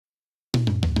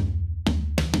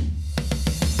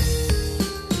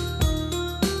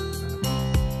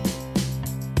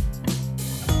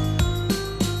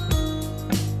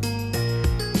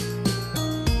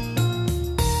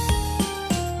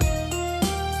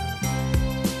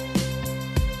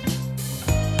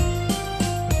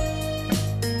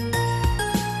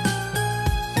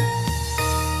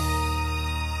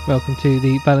Welcome to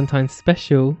the Valentine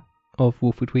special of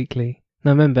Walford Weekly.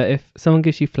 Now remember, if someone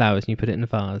gives you flowers and you put it in a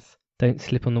vase, don't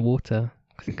slip on the water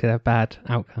because it could have a bad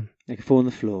outcome. They can fall on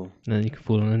the floor. And then you can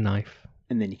fall on a knife.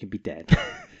 And then you can be dead.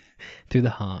 Through the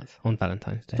heart on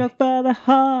Valentine's Day. Struck by the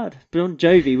heart. Bon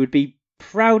Jovi would be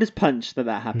proud as punch that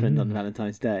happened on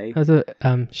Valentine's Day. That was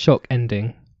a shock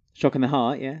ending. Shock in the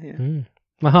heart, yeah.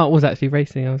 My heart was actually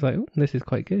racing. I was like, oh, this is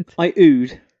quite good. I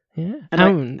oohed. Yeah.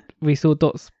 And we saw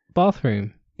Dot's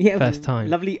bathroom. Yeah, first time.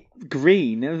 Lovely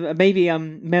green. Maybe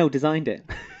Mel designed it.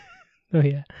 Oh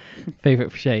yeah,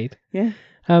 favourite shade. Yeah.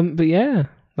 But yeah,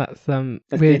 that's the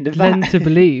we're end of led that. to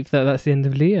believe that that's the end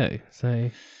of Leo. So.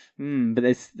 But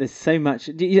there's so much.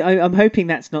 I'm hoping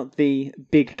that's not the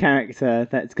big character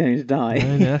that's going to die.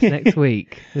 No, that's next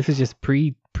week. This is just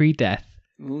pre-death.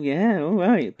 Oh yeah, all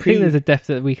right. I think there's a death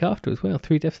the week after as well.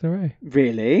 3 deaths in a row.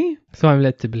 Really? So I'm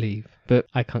led to believe, but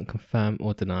I can't confirm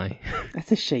or deny.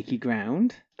 That's a shaky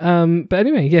ground. But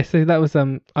anyway, yeah. So that was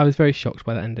I was very shocked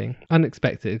by that ending,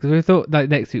 unexpected, because we thought like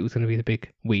next week was going to be the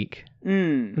big week,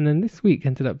 and then this week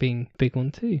ended up being a big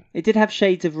one too. It did have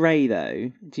shades of Ray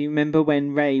though. Do you remember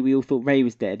when we all thought Ray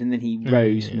was dead, and then he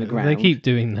rose from the ground? They keep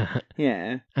doing that.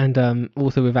 Yeah. And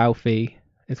also with Alfie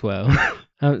as well.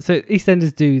 So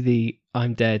EastEnders do the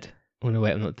I'm dead. Oh no,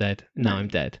 wait, I'm not dead. No, I'm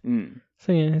dead.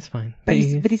 So yeah, it's fine. But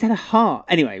he's had a heart.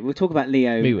 Anyway, we'll talk about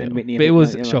Leo and Whitney. But it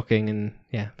was shocking and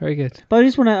yeah, very good. But I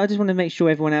just want to make sure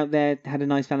everyone out there had a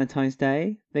nice Valentine's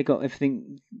Day. They got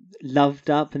everything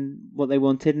loved up and what they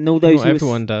wanted, and all those. Not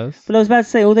everyone does. But I was about to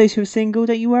say, all those who are single,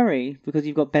 don't you worry, because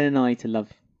you've got Ben and I to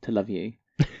love you.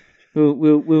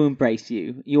 We'll embrace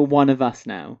you. You're one of us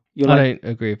now. I don't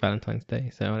agree with Valentine's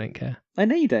Day, so I don't care. I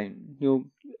know you don't. You're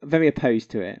very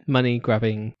opposed to it. Money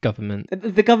grabbing government.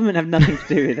 The government have nothing to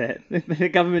do with it. The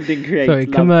government didn't create. Sorry,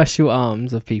 love. Commercial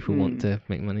arms of people want to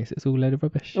make money, so it's all a load of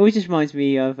rubbish. It always just reminds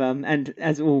me of, and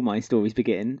as all my stories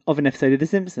begin, of an episode of The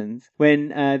Simpsons when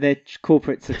their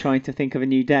corporates are trying to think of a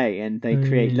new day and they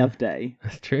create Love Day.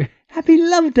 That's true. Happy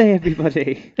Love Day,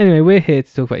 everybody. Anyway, we're here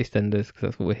to talk about EastEnders because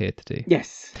that's what we're here to do.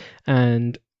 Yes.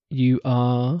 And you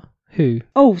are who?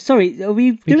 Oh, sorry. Are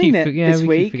we doing that this week?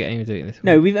 We keep forgetting we're doing this week.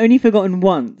 No, we've only forgotten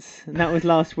once, and that was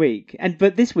last week.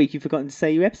 But this week you've forgotten to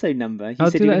say your episode number. I'll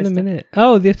do that in a minute.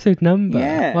 Oh, the episode number.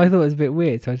 Yeah. Well, I thought it was a bit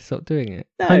weird, so I just stopped doing it.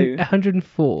 No.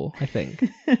 104, I think.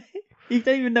 You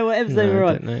don't even know what episode we're on.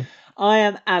 I don't know. I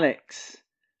am Alex,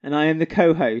 and I am the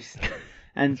co-host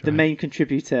and the main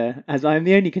contributor, as I am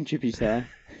the only contributor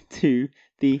to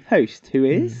the host, who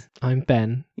is... I'm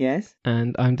Ben. Yes?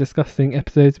 And I'm discussing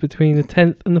episodes between the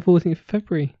 10th and the 14th of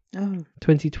February. Oh.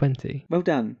 2020. Well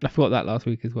done. I forgot that last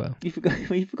week as well. You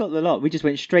forgot a lot. We just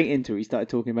went straight into it. We started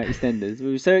talking about EastEnders.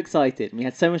 We were so excited and we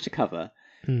had so much to cover.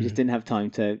 We just didn't have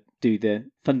time to do the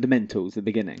fundamentals at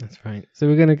the beginning. That's right. So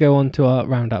we're going to go on to our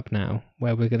roundup now,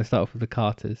 where we're going to start off with the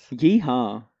Carters.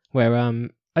 Yeehaw. Where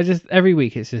every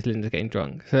week it's just Linda getting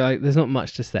drunk. So like there's not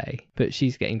much to say, but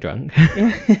she's getting drunk.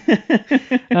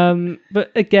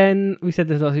 But again, we said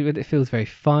this last week, but it feels very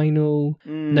final.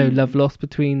 No love lost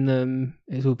between them.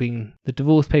 It's all been, the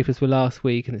divorce papers were last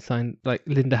week and it's signed, like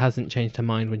Linda hasn't changed her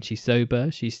mind when she's sober.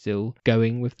 She's still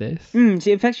going with this. In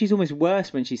fact, she's almost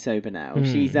worse when she's sober now.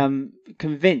 She's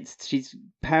convinced,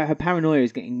 her paranoia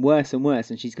is getting worse and worse,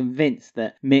 and she's convinced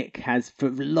that Mick has for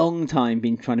a long time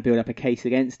been trying to build up a case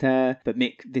against her, but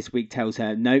Mick this week tells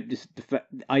her, nope,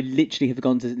 I literally have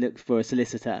gone to look for a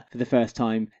solicitor for the first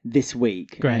time this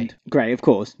week. Gray, of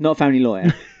course, not a family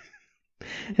lawyer.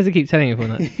 As I keep telling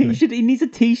everyone that. He needs a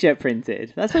t-shirt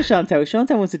printed. That's what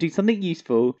Chantal wants to do, something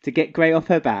useful to get Gray off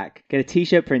her back, get a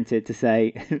t-shirt printed to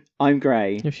say, I'm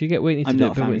Gray. If you get Whitney to do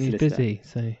it, but Whitney's busy,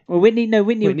 so... Well, Whitney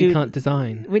can't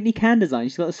design. Whitney can design.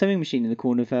 She's got a sewing machine in the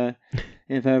corner of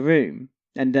her room.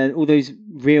 And all those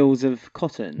reels of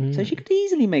cotton. So she could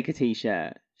easily make a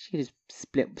t-shirt. She could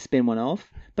just spin one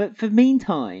off. But for the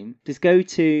meantime, just go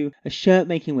to a shirt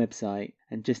making website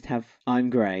and just have I'm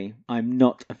Gray. I'm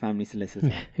not a family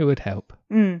solicitor. It would help.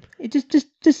 It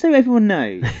just so everyone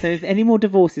knows. So if any more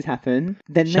divorces happen,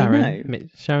 then they know.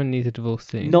 Sharon needs a divorce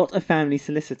soon. Not a family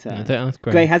solicitor. No, don't ask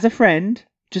Gray. Gray has a friend,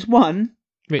 just one.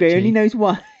 Richie. Gray only knows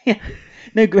one.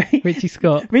 No, Gray. Richie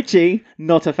Scott. Richie,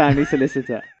 not a family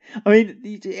solicitor. I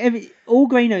mean, all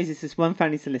Gray knows is this one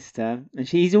family solicitor, and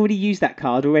he's already used that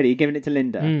card already, given it to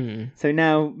Linda. So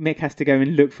now Mick has to go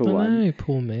and look for one. No,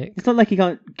 poor Mick. It's not like he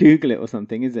can't Google it or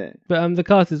something, is it? But the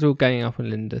Carters are all ganging up on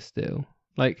Linda still.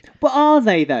 But are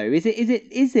they though? Is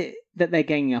it that they're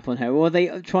ganging up on her, or are they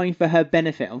trying for her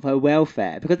benefit, of her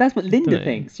welfare? Because that's what Linda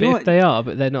thinks. But if they are,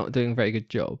 but they're not doing a very good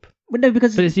job. Well, no,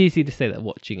 because But it's easy to say that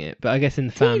watching it. But I guess in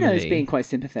the family... Tina's being quite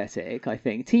sympathetic, I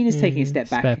think. Tina's taking a step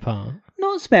back. Spare part.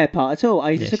 Not spare part at all.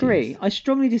 I disagree. she is. I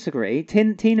strongly disagree.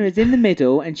 Tina is in the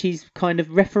middle and she's kind of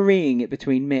refereeing it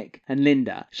between Mick and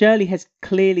Linda. Shirley has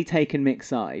clearly taken Mick's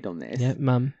side on this. Yeah,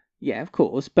 mum. Yeah, of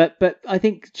course. But I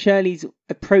think Shirley's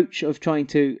approach of trying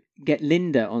to get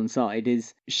Linda on side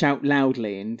is shout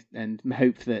loudly and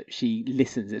hope that she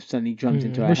listens if something drums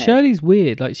into her head. Shirley's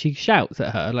weird. Like, she shouts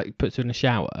at her, like, puts her in a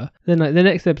shower. Then, like, the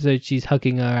next episode, she's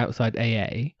hugging her outside AA.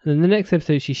 And then the next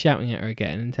episode, she's shouting at her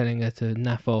again and telling her to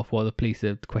naff off while the police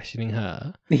are questioning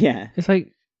her. Yeah. It's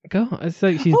like... God, it's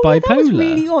like she's bipolar. bipolar. That was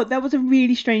really odd. That was a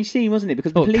really strange scene, wasn't it?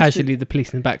 Because the police casually the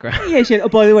police in the background. Yeah, she had, oh,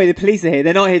 by the way, the police are here.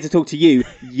 They're not here to talk to you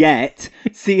yet.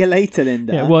 See you later,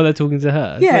 Linda. Yeah, while they're talking to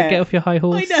her. It's like, get off your high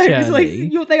horse, I know. Shirley.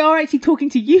 It's like they are actually talking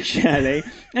to you, Shirley.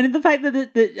 And the fact that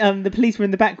the police were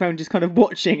in the background just kind of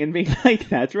watching and being like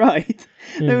that, right?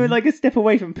 They were like a step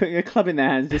away from putting a club in their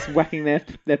hands, just whacking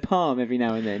their palm every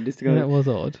now and then. Just to go. That was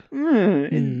odd.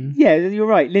 Yeah, you're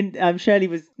right. Shirley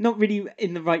was not really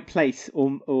in the right place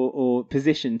or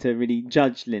position to really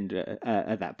judge Linda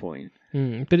at that point.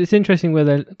 But it's interesting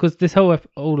whether, because this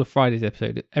all of Friday's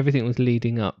episode, everything was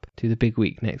leading up to the big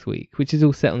week next week, which is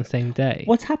all set on the same day.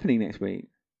 What's happening next week?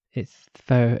 It's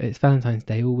Valentine's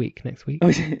Day all week next week. Oh,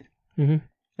 is it? Mm-hmm.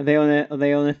 Are they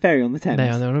on a ferry on the Thames?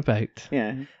 They're on a boat.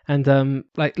 Yeah. And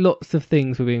like lots of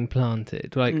things were being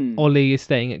planted. Like Ollie is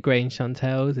staying at Grange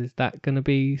Chantel's. Is that going to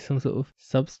be some sort of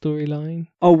sub storyline?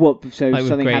 Oh, what? So like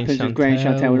something happens with Grange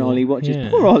Chantel and Ollie watches. Yeah.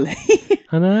 Poor Ollie.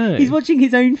 I know. He's watching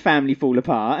his own family fall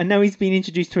apart, and now he's been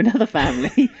introduced to another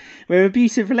family where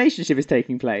abusive relationship is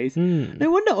taking place. No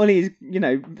wonder Ollie is,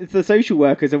 the social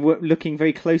workers are looking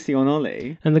very closely on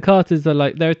Ollie. And the Carters are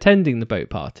like, they're attending the boat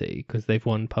party because they've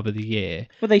won Pub of the Year.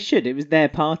 Well, they should. It was their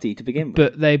party to begin with.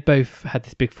 But they both had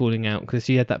this big falling out because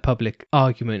she had that public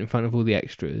argument in front of all the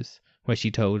extras where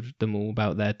she told them all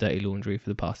about their dirty laundry for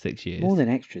the past 6 years. More than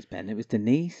extras, Ben. It was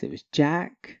Denise, it was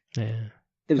Jack. Yeah.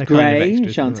 There was Gray,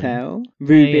 Chantel,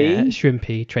 Ruby, yeah,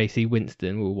 Shrimpy, Tracy,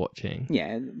 Winston were watching.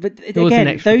 Yeah, but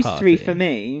again, those three for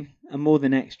me are more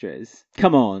than extras.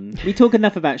 Come on, we talk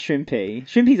enough about Shrimpy.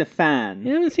 Shrimpy's a fan.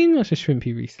 Yeah, I haven't seen much of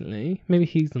Shrimpy recently. Maybe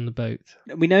he's on the boat.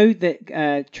 We know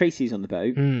that Tracy's on the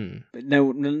boat, but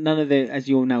no, none of the, as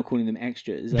you're now calling them,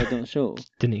 extras. I'm not sure.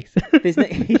 Denise.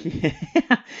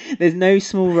 There's no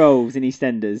small roles in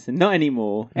EastEnders, not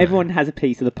anymore. No. Everyone has a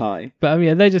piece of the pie. But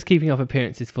they're just keeping up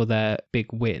appearances for their big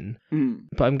win.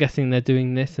 But I'm guessing they're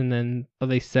doing this, and then are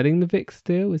they selling the Vic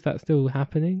still? Is that still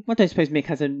happening? Well, I don't suppose Mick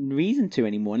has a reason to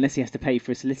anymore, unless he has to pay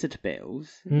for solicitor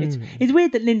bills. It's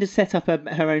weird that Linda set up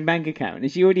her own bank account,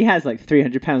 and she already has like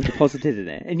 £300 deposited in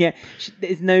it, and yet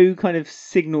there's no kind of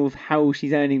signal of how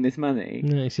she's earning this money.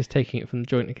 No, it's just taking it from the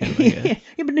joint account, I guess.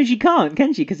 Yeah, but no, she can't,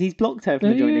 can she? Because he's blocked her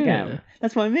from the joint account.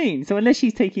 That's what I mean. So unless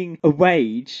she's taking a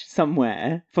wage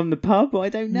somewhere from the pub, I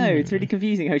don't know. It's really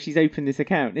confusing how she's opened this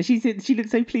account. And she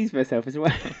looks so pleased with herself as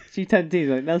well. She turned to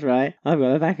me like, that's right, I've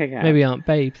got a bank account. Maybe Aunt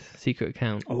Babe's secret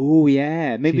account. Oh,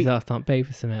 yeah. Maybe she's asked Aunt Babe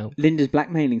for some help. Linda's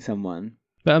blackmailing someone.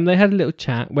 But they had a little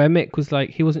chat where Mick was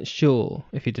like, he wasn't sure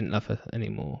if he didn't love her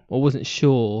anymore, or wasn't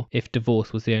sure if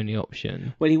divorce was the only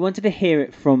option. Well, he wanted to hear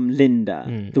it from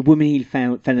Linda, the woman he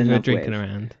fell in love with. Drinking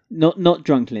around. Not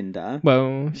drunk Linda.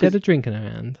 Well, she had a drink in her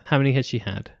hand. How many had she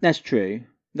had? That's true.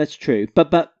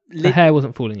 But her hair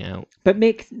wasn't falling out. But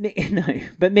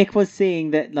Mick was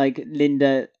seeing that like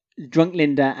drunk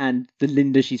Linda and the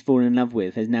Linda she's fallen in love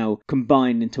with has now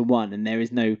combined into one, and there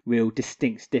is no real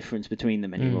distinct difference between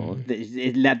them anymore.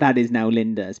 That is now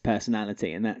Linda's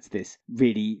personality, and that's this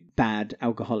really bad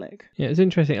alcoholic. Yeah, it's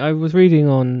interesting. I was reading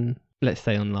on, let's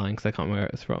say online, because I can't remember where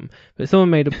it's from, but someone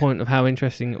made a point of how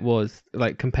interesting it was,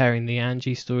 like comparing the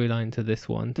Angie storyline to this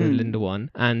one, to the Linda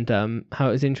one, and how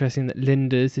it was interesting that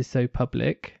Linda's is so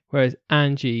public, whereas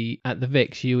Angie at the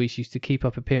Vic, she always used to keep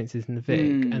up appearances in the Vic,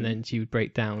 and then she would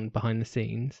break down behind the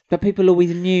scenes. But people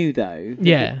always knew, though.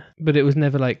 Yeah, but it was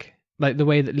never like the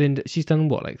way that Linda, she's done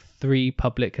 3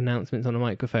 public announcements on a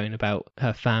microphone about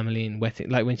her family and wetting,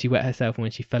 like when she wet herself and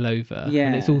when she fell over. Yeah.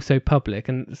 And it's all so public.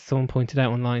 And someone pointed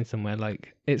out online somewhere,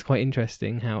 like, it's quite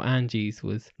interesting how Angie's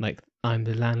was like, I'm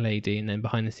the landlady, and then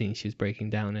behind the scenes she was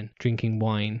breaking down and drinking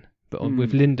wine. But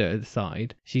with Linda at the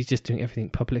side, she's just doing everything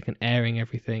public and airing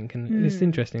everything. And it's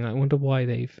interesting. I wonder why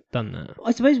they've done that.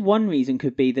 I suppose one reason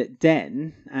could be that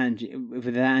Angie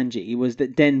was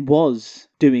that Den was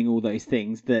doing all those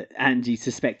things that Angie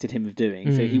suspected him of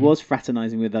doing. So he was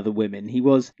fraternising with other women. He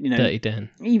was, Dirty Den.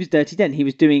 He was Dirty Den. He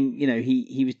was doing,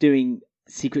 he was doing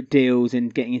secret deals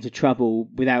and getting into trouble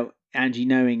without Angie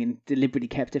knowing, and deliberately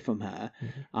kept it from her.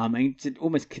 And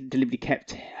almost deliberately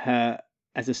kept her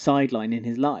as a sideline in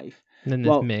his life. And then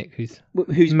there's Mick,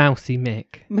 who's Mousy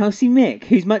Mick. Mousy Mick,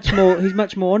 who's much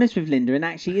more honest with Linda and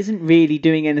actually isn't really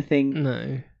doing anything.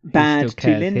 No. Bad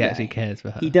to Linda. He actually cares for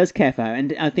her. He does care for her,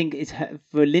 and I think it's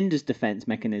for Linda's defense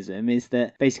mechanism is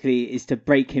that basically is to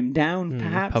break him down,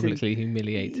 perhaps publicly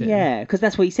humiliate him. Yeah, because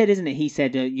that's what he said, isn't it? He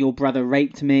said, "Your brother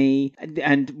raped me,"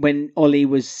 and when Ollie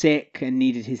was sick and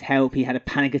needed his help, he had a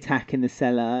panic attack in the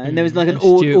cellar, and there was like an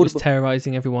Stuart was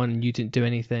terrorizing everyone, and you didn't do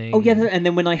anything. Oh yeah, and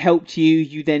then when I helped you,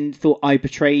 you then thought I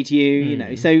betrayed you. You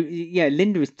know, so yeah,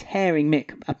 Linda was tearing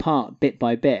Mick apart bit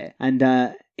by bit,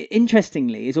 and.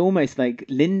 Interestingly, it's almost like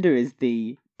Linda is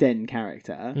the den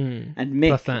character, and Mick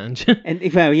plus Ange. and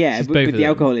well, yeah, with the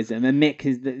alcoholism, and Mick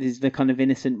is the kind of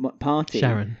innocent party.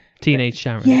 Sharon, teenage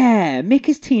Sharon. Yeah, Mick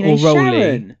is teenage or Rolly.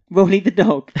 Sharon. Rolly the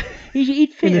dog.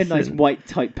 He'd fit a nice white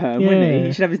tight perm, wouldn't he?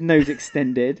 He should have his nose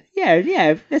extended.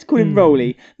 Yeah. Let's call him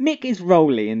Rolly. Mick is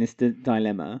Rolly in this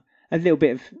dilemma. A little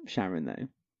bit of Sharon though.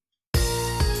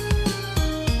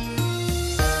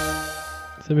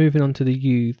 So moving on to the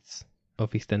youths of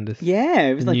EastEnders. Yeah,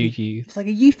 it was like youth. It's like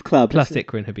a youth club. Plus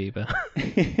Iqra and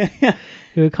Habiba.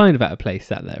 We were kind of out of place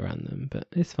sat there around them, but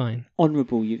it's fine.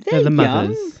 Honourable youth. They're the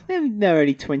mothers. They're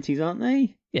early 20s, aren't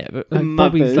they? Yeah, but like,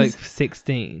 Bobby's like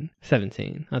 16,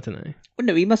 17. I don't know. Well,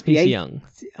 no, he must be He's young.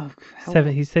 Oh,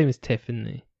 He's the same as Tiff, isn't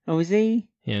he? Oh, is he?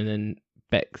 Yeah, and then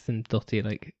Bex and Dotty are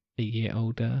like a year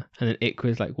older, and then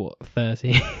Iqra's like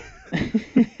 30.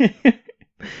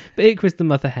 But Iqra's the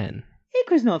mother hen.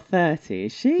 Iqra's not 30,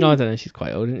 is she? No, I don't know. She's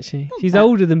quite old, isn't she? She's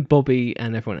older than Bobby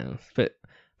and everyone else, but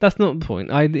that's not the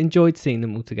point. I enjoyed seeing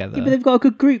them all together. Yeah, but they've got a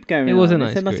good group going on. It was a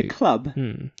nice group. It's a club.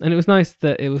 And it was nice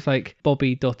that it was like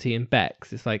Bobby, Dotty and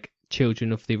Bex. It's like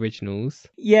children of the originals.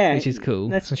 Yeah. Which is cool.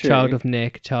 That's true. A child of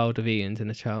Nick, a child of Ian's, and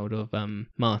a child of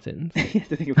Martin's. You have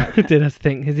to think about that. Did I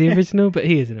think, is he original? But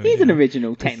he is an original. He's an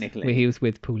original, technically. He was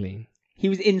with Pauline. He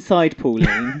was inside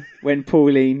Pauline when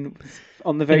Pauline was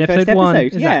on the very first episode. One,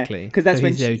 exactly. Because that's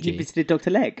when he visited Dr.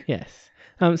 Legg. Yes.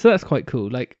 So that's quite cool.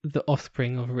 Like the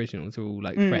offspring of originals are all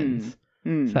like friends.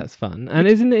 So that's fun. And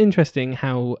isn't it interesting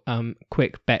how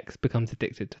quick Bex becomes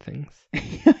addicted to things?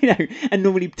 I know. And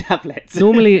normally tablets.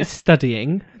 Normally it's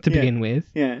studying to begin with.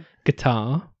 Yeah.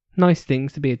 Guitar. Nice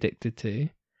things to be addicted to.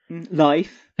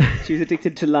 Life. She was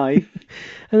addicted to life.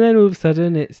 And then all of a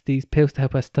sudden it's these pills to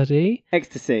help her study.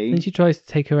 Ecstasy. And she tries to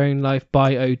take her own life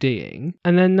by ODing.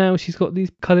 And then now she's got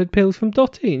these coloured pills from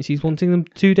Dotty and she's wanting them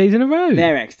 2 days in a row.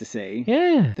 They're ecstasy.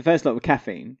 Yeah. The first lot were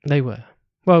caffeine. They were.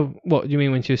 Well, what do you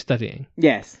mean when she was studying?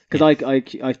 Yes, because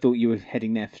I thought you were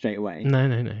heading there straight away.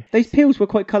 No. Those pills were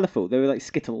quite colourful. They were like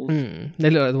Skittles.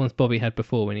 They look like the ones Bobby had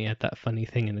before when he had that funny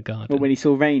thing in the garden. Or when he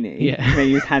saw Rainey. Yeah. When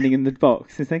he was handing him the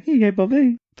box. It's like, here you go,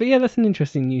 Bobby. But yeah, that's an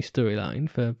interesting new storyline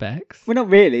for Bex. Well, not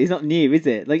really. It's not new, is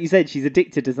it? Like you said, she's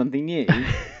addicted to something new.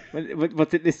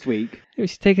 What's it this week?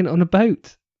 She's taken it on a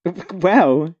boat.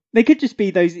 Well, they could just be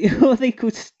those, what are they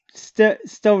called?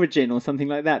 Storagin or something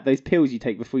like that. Those pills you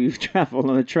take before you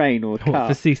travel on a train or a car.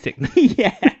 For seasickness.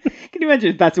 Yeah. Can you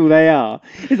imagine if that's all they are?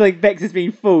 It's like Bex is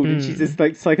being fooled and she's just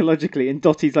like psychologically, and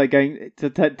Dotty's like going to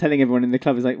telling everyone in the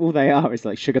club is like, all they are is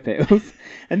like sugar pills.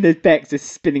 And there's Bex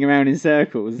just spinning around in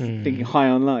circles thinking high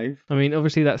on life. I mean,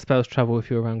 obviously that spells trouble if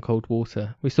you're around cold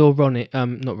water. We saw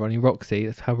Roxy,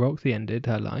 that's how Roxy ended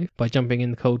her life, by jumping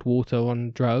in the cold water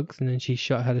on drugs, and then she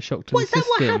had a shock to the system. Is that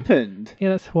what happened?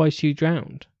 Yeah, that's why she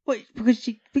drowned. What? But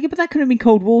that couldn't have been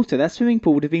cold water. That swimming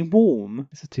pool would have been warm.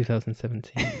 This is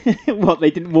 2017. What? They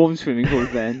didn't warm swimming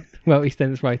pools then? Well,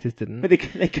 EastEnders writers didn't. But they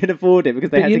could afford it because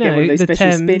they had to get one of those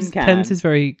special spin cans. Thames is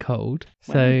very cold.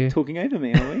 So talking over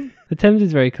me, are we? The Thames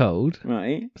is very cold.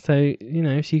 Right. So,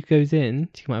 if she goes in,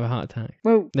 she might have a heart attack.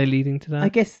 Well, they're leading to that. I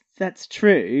guess that's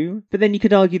true. But then you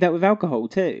could argue that with alcohol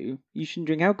too. You shouldn't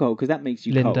drink alcohol because that makes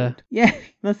you cold. Yeah,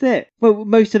 that's it. Well,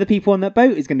 most of the people on that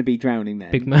boat is going to be drowning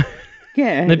then. Big Mo.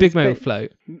 Yeah. No, Big Mo will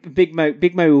float. Big Mo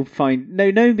will find...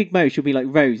 No, Big Mo, she'll be like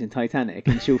Rose in Titanic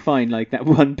and she'll find like that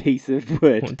one piece of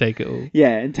wood. Won't take it all.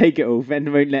 Yeah, and take it all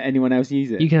and won't let anyone else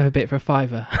use it. You can have a bit for a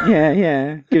 £5.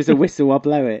 Yeah. Give us a whistle, I'll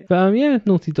blow it. But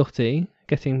naughty Dotty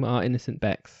getting our innocent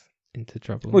Bex into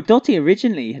trouble. Well, Dotty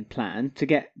originally had planned to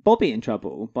get Bobby in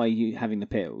trouble by you having the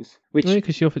pills.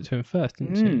 Because she offered to him first,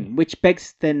 didn't she? Which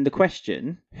begs then the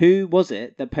question, who was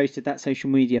it that posted that social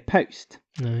media post?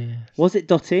 Oh, yes. Was it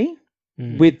Dotty?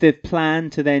 With the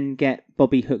plan to then get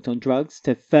Bobby hooked on drugs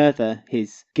to further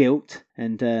his guilt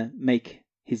and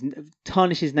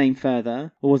tarnish his name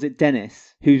further? Or was it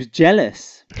Dennis, who's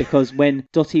jealous because when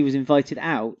Dotty was invited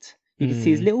out, you could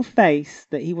see his little face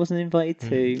that he wasn't invited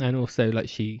to. And also,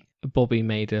 Bobby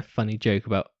made a funny joke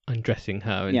about undressing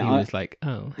her, and he was like,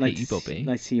 "Oh, hate you, Bobby.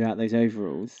 Let's see you out those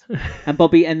overalls." And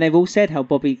they've all said how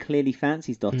Bobby clearly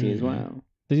fancies Dotty as well.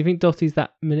 Do you think Dotty's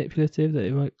that manipulative that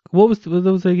it might? What was there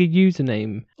was like a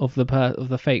username of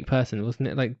the fake person, wasn't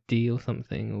it like D or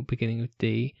something, or beginning with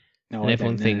D? No, And I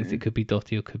everyone don't thinks know. it could be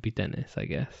Dotty or could be Dennis, I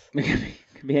guess.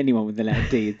 Could be anyone with the letter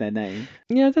D as their name.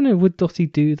 Yeah, I don't know. Would Dotty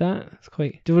do that? It's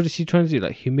quite. What is she trying to do?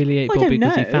 Like humiliate I Bobby don't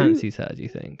because he know. fancies her? Do you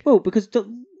think? Well, because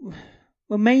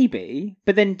well, maybe,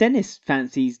 but then Dennis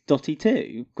fancies Dotty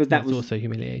too, because that That's was also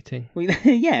humiliating. Well,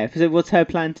 yeah. So what's her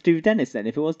plan to do with Dennis then?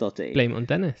 If it was Dotty, Blame it on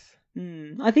Dennis.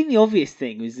 I think the obvious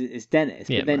thing is Dennis.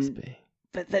 Yeah, but then, it must be.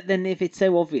 But then if it's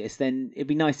so obvious, then it'd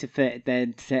be nice if there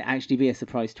to actually be a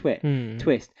surprise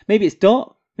twist. Maybe it's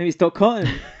Dot. Maybe it's Dot Cotton.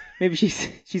 Maybe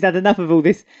she's had enough of all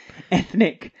this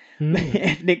ethnic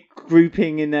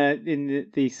grouping in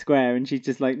the square, and she's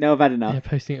just like, no, I've had enough. Yeah,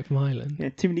 posting it from Ireland. Yeah,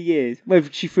 too many years. Well,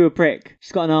 she threw a brick.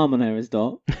 She's got an arm on her as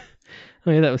Dot. Oh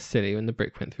yeah, that was silly when the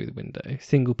brick went through the window.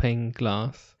 Single pane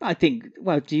glass. I think.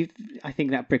 Well, I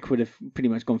think that brick would have pretty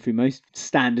much gone through most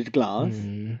standard glass.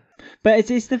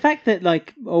 But it's the fact that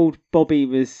like old Bobby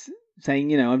was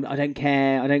saying, I don't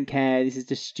care. This is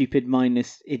just stupid,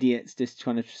 mindless idiots just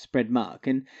trying to spread muck,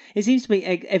 and it seems to be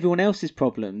everyone else's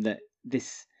problem that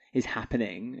this is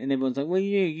happening, and everyone's like, well,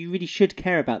 you really should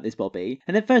care about this, Bobby.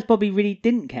 And at first Bobby really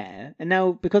didn't care, and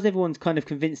now because everyone's kind of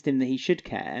convinced him that he should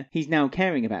care, he's now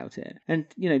caring about it. And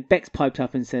Bex piped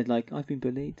up and said like, I've been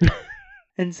bullied.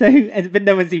 And so, but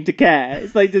no one seemed to care.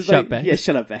 It's like just Shut Bex. Yeah,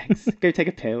 shut up, Bex. Go take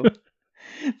a pill.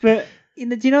 But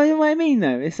do you know what I mean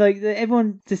though? It's like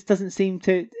everyone just doesn't seem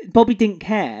to. Bobby didn't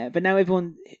care, but now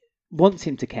everyone wants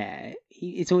him to care.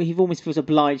 He almost feels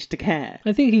obliged to care.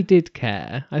 I think he did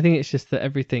care. I think it's just that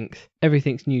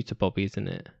everything's new to Bobby, isn't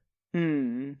it?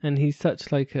 And he's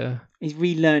such like a... He's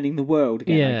relearning the world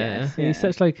again, I guess. Yeah, he's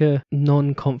such like a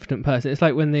non-confident person. It's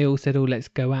like when they all said, oh, let's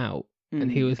go out. And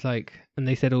he was like, and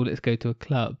they said, oh, let's go to a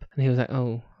club. And he was like,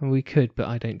 oh, we could, but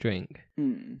I don't drink.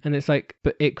 And it's like,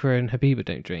 but Iqra and Habiba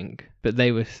don't drink. But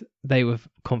they were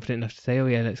confident enough to say, oh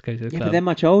yeah, let's go to the club. But they're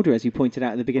much older, as you pointed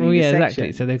out at the beginning of the section.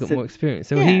 Exactly. So they've got more experience.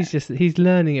 So he's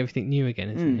learning everything new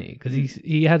again, isn't he? Because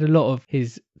he had a lot of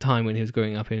his time when he was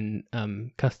growing up in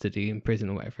custody, in prison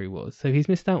or whatever he was. So he's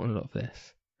missed out on a lot of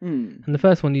this. And the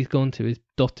first one he's gone to is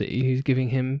Dotty, who's giving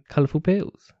him colourful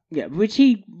pills. Yeah, which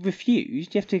he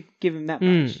refused. You have to give him that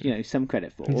much, some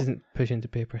credit for. He doesn't push into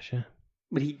peer pressure.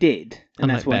 But he did, and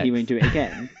Unlike that's why Bex. he won't do it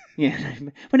again. Yeah.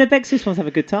 Well, no, Bex just wants to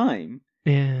have a good time.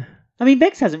 Yeah. I mean,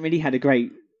 Bex hasn't really had a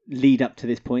great lead up to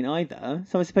this point either.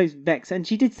 So I suppose Bex, and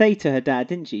she did say to her dad,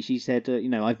 didn't she? She said,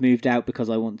 I've moved out because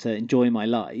I want to enjoy my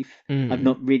life. I've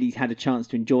not really had a chance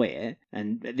to enjoy it,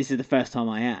 and this is the first time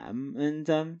I am.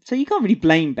 And so you can't really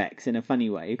blame Bex in a funny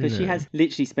way, because she has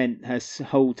literally spent her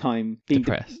whole time being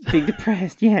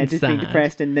depressed. Yeah, just being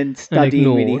depressed and then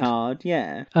studying really hard.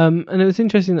 Yeah. And it was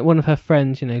interesting that one of her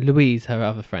friends, Louise, her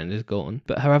other friend, is gone,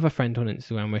 but her other friend on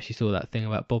Instagram, where she saw that thing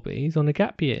about Bobby, is on a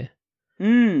gap year.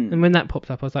 And when that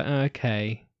popped up, I was like, oh,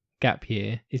 okay, gap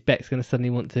year. Is Bex going to suddenly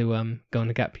want to go on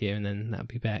a gap year, and then that'll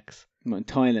be Bex? Go to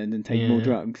Thailand and take more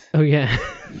drugs. Oh, yeah.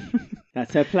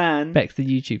 That's her plan. Bex, the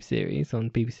YouTube series on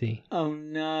BBC. Oh,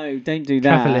 no, don't do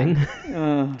that.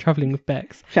 Travelling with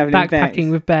Bex.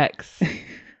 Backpacking with Bex.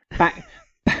 Back.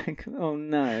 Oh,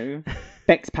 no.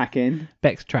 Bex packing.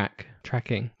 Bex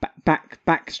tracking.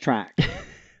 Bex track.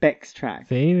 Bex track.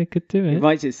 See, they could do it. It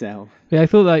writes itself. Yeah, I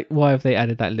thought, like, why have they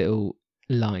added that little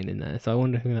line in there? So I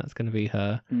wonder who that's going to be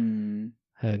her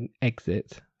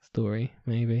exit story,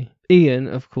 maybe. Ian,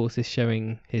 of course, is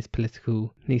showing his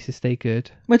political needs to stay good.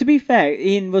 Well, to be fair,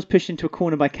 Ian was pushed into a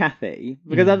corner by Kathy,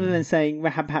 because other than saying,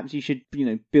 well, perhaps you should,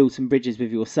 build some bridges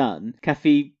with your son,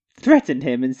 Kathy threatened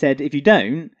him and said, if you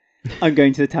don't, I'm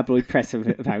going to the tabloid press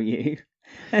about you.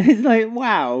 And it's like,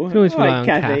 wow. You always rely on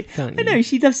Kathy. Kath, can't you? I know,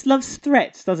 she loves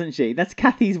threats, doesn't she? That's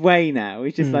Kathy's way now.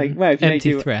 It's just like, well, if you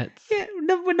empty don't do threats. Yeah,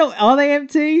 no, we're not. Are they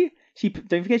empty?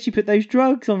 Don't forget she put those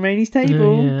drugs on Rainie's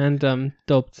table. Oh, yeah, and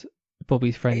dobbed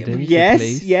Bobby's friend in. Yes.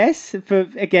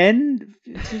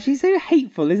 She's so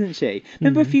hateful, isn't she?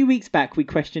 Remember a few weeks back we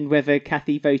questioned whether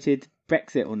Kathy voted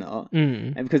Brexit or not,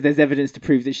 and because there's evidence to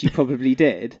prove that she probably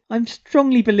did. I'm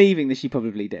strongly believing that she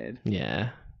probably did. Yeah,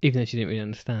 even though she didn't really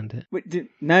understand it.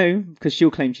 Wait, no, because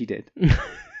she'll claim she did.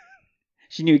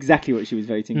 She knew exactly what she was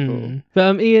voting for.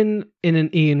 But Ian, in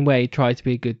an Ian way, tried to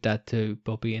be a good dad to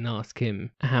Bobby and ask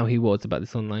him how he was about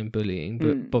this online bullying.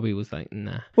 But Bobby was like,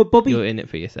 nah, Bobby, you're in it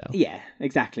for yourself. Yeah,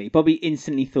 exactly. Bobby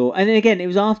instantly thought... And then again, it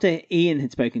was after Ian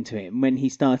had spoken to him when he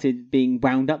started being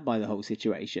wound up by the whole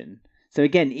situation. So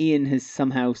again, Ian has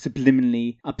somehow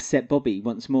subliminally upset Bobby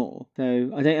once more.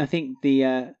 So I think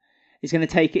it's going to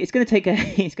take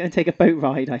a boat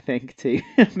ride, I think, to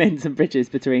mend some bridges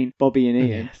between Bobby and Ian.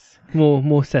 Yes.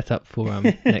 more set up for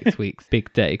next week's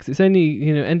big day, because it's only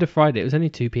end of Friday. It was only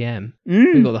 2 p.m.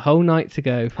 We've got the whole night to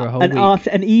go for a whole week.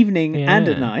 An evening and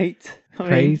a night.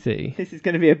 Crazy. This is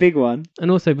going to be a big one. And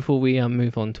also, before we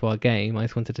move on to our game, I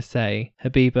just wanted to say,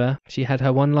 Habiba, she had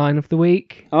her one line of the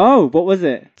week. Oh, what was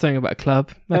it? Something about a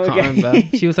club. I can't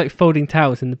remember. She was like folding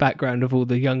towels in the background of all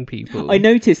the young people. I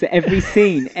noticed that every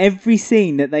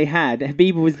scene that they had,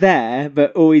 Habiba was there,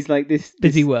 but always like this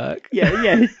busy work.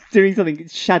 Yeah, doing something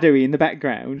shadowy in the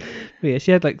background. Yeah,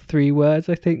 she had like 3 words,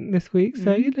 I think, this week.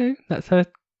 So that's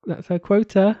her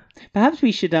quota. Perhaps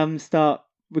we should start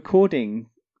recording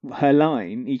her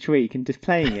line each week and just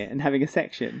playing it and having a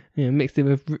section. Yeah, mixed in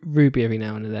with Ruby every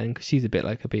now and then, because she's a bit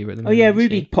like Habiba at the moment. Oh yeah,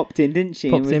 Ruby popped in, didn't she?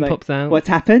 Pops in, pops out. What's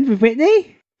happened with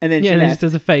Whitney? And then she just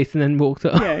does a face and then walked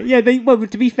off. Yeah. Well,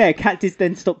 to be fair, Kat did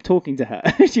then stop talking to her.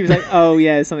 She was like, "Oh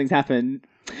yeah, something's happened."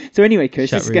 So anyway, Chris,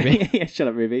 shut up,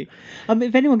 Ruby.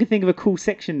 If anyone can think of a cool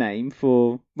section name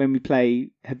for when we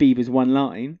play Habiba's one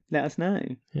line, let us know.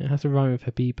 Yeah, it has to rhyme with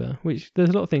Habiba, which there's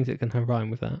a lot of things that can have rhyme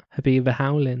with that. Habiba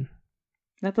howling.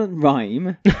 That doesn't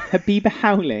rhyme. Habiba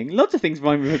howling. Lots of things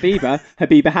rhyme with Habiba.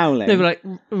 Habiba howling. No, but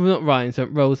not rhyme, so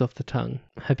it rolls off the tongue.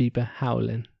 Habiba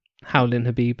howling. Howling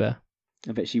Habiba.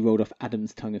 I bet she rolled off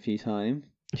Adam's tongue a few times.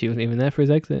 She wasn't even there for his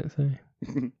exit, so...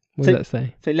 What does that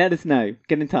say? So let us know.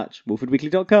 Get in touch.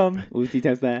 WalfordWeekly.com. All the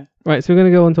details there. Right, so we're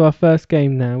going to go on to our first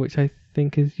game now, which I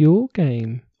think is your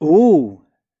game. Ooh.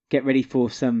 Get ready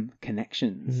for some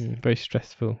connections. Very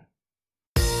stressful.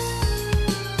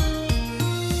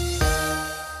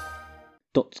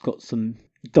 Dot's got some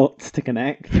dots to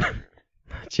connect.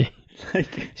 Gee.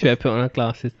 Should I put on our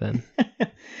glasses then?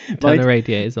 Turn the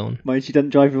radiators on. Mind she doesn't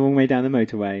drive the wrong way down the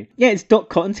motorway. Yeah, it's Dot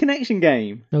Cotton's connection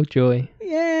game. Oh joy.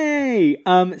 Yay!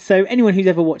 So anyone who's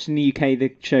ever watched in the UK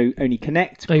the show Only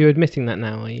Connect... Oh, you're admitting that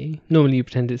now, are you? Normally you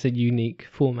pretend it's a unique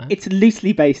format. It's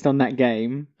loosely based on that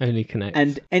game. Only Connect.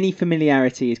 And any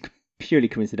familiarity is purely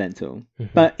coincidental.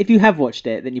 But if you have watched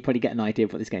it, then you probably get an idea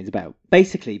of what this game's about.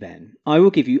 Basically, Ben, I will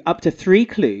give you up to 3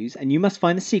 clues, and you must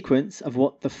find the sequence of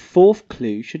what the 4th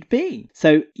clue should be.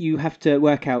 So you have to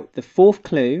work out the 4th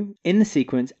clue in the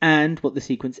sequence and what the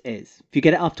sequence is. If you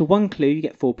get it after 1 clue, you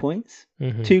get 4 points.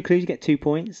 2 clues, you get 2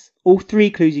 points. All 3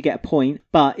 clues, you get a point.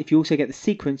 But if you also get the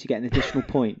sequence, you get an additional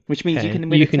point, which means you can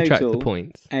win a total... track the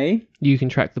points. You can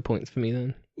track the points for me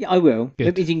then. Yeah, I will. Good.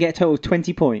 That means you can get a total of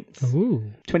 20 points. Ooh.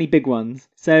 20 big ones.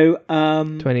 So,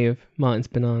 20 of Martin's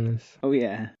bananas. Oh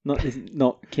yeah, not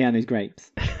Keanu's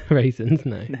grapes. Raisins,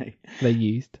 no. They're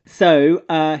used. So,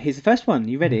 here's the first one.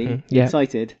 You ready? Yeah.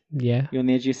 Excited? Yeah. You're on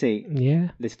the edge of your seat?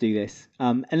 Yeah. Let's do this.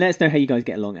 And let us know how you guys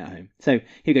get along at home. So, here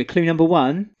we go. Clue number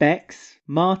 1. Bex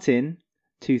Martin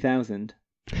 2000.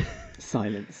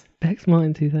 Silence. Bex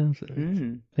Martin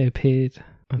 2000. They appeared...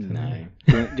 I don't know.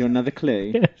 Do you want another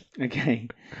clue? Yes. Okay.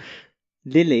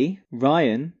 Lily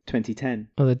Ryan 2010.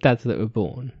 Oh, the dads that were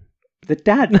born. The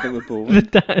dads that were born? The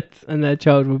dads and their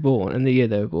child were born, and the year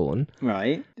they were born.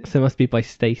 Right. So it must be by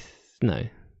Stacey. No.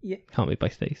 Yeah. Can't be by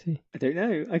Stacey. I don't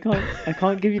know. I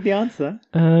can't give you the answer.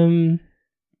 Do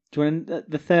you want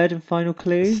the third and final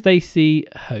clue? Stacey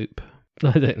Hope.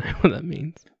 I don't know what that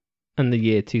means. And the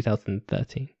year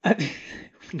 2013.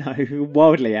 No,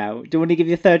 wildly out. Do you want to give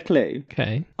you a third clue?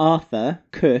 Okay. Arthur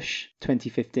Cush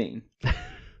 2015.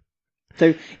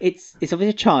 So it's obviously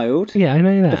a child. Yeah, I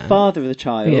know that. The father of the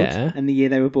child. Yeah. And the year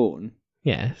they were born.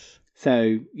 Yes. So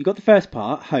you got the first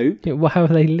part, Hope. Yeah, well, how are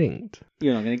they linked?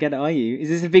 You're not going to get it, are you? Is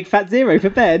this a big fat 0 for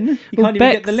Ben? You can't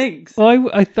even get the links. Well,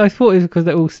 I thought it was because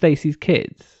they're all Stacey's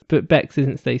kids, but Bex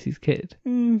isn't Stacey's kid.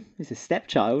 It's a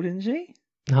stepchild, isn't she?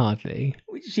 Hardly.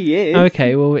 Which she is.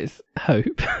 Okay, well, it's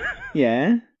Hope.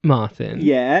 Yeah. Martin.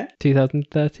 Yeah.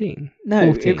 2013.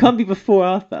 No, 14. It can't be before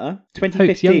Arthur. 2015.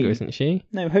 Hope's younger, isn't she?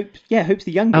 No, Hope's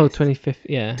the youngest. Oh, 2015.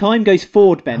 Yeah. Time goes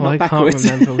forward, Ben, not backwards. I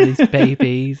can't remember all these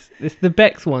babies. The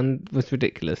Bex one was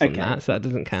ridiculous on that, so that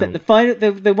doesn't count. So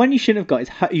the one you should have got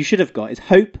is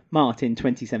Hope Martin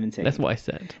 2017. That's what I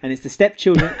said. And it's the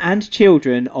stepchildren and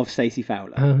children of Stacey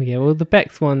Fowler. Oh yeah, well the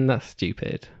Bex one, that's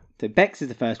stupid. So Bex is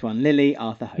the first one. Lily,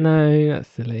 Arthur, Hope. No, that's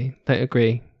silly. Don't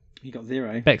agree. You got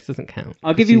 0. Bex doesn't count.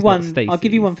 I'll give you one. I'll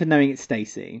give you one for knowing it's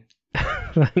Stacey.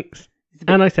 Thanks.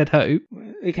 And I said Hope.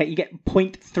 Okay, you get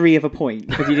 0.3 of a point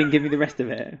because you didn't give me the rest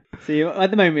of it. So you're, at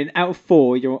the moment, out of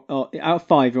 5, you're on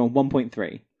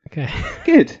 1.3. Okay.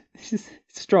 Good. This is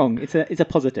strong. It's a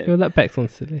positive. Well, that Bex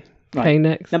one's silly. Right. Okay,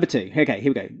 next. Number 2. Okay,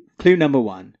 here we go. Clue number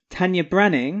 1. Tanya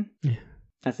Branning. Yeah.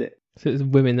 That's it. So it's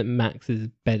women that Max is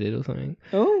bedded or something.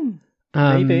 Oh,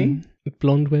 maybe.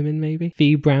 Blonde women, maybe.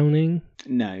 Fee Browning.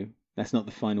 No, that's not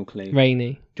the final clue.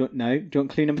 Rainy. Do you want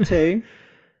clue number 2?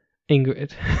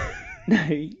 Ingrid.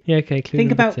 No. Yeah, okay, clue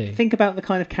number 2. Think about the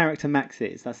kind of character Max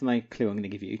is. That's my clue I'm going to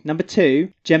give you. Number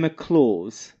 2, Gemma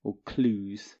Claus. Or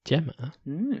Clues. Gemma?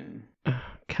 Mm.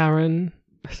 Karen?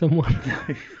 Someone?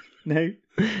 No.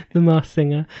 The Masked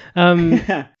Singer.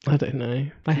 I don't know.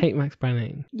 I hate Max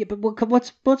Branning. Yeah, but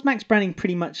what's Max Branning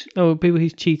pretty much? Oh, people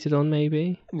he's cheated on,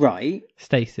 maybe? Right.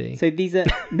 Stacey. So these are...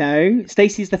 No.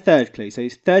 Stacey's the third clue. So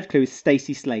his third clue is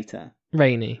Stacey Slater.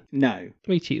 Rainey. No.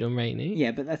 We cheated on Rainey.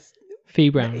 Yeah, but that's... Fee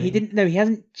Brown. He didn't... No, he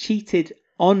hasn't cheated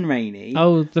on Rainey.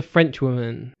 Oh, the French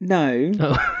woman. No.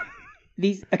 Oh.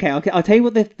 These okay. I'll tell you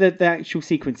what the actual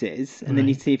sequence is, and then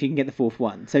you see if you can get the fourth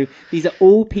one. So these are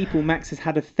all people Max has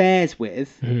had affairs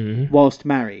with whilst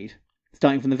married,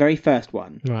 starting from the very first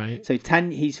one. Right. So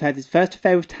he's had his first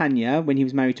affair with Tanya when he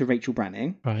was married to Rachel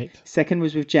Branning. Right. Second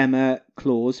was with Gemma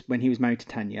Claus when he was married to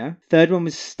Tanya. Third one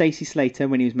was Stacey Slater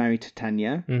when he was married to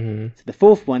Tanya. Mm-hmm. So the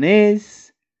fourth one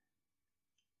is...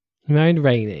 He married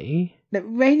Rainey. No,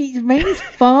 Rainey's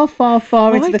far, far,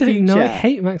 far into the future. No, I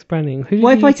hate Max Branning.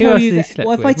 What if I tell you that?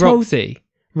 What if I told Roxy,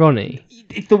 Ronnie?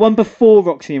 It's the one before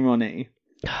Roxy and Ronnie.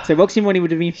 So Roxy and Ronnie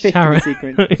would have been fifth in the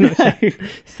sequence. No.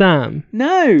 Sam.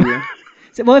 No.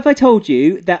 So what if I told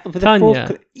you that for the Tanya.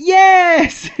 fourth?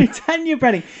 Yes, Tanya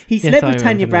Branning. He slept with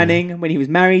Tanya Branning when he was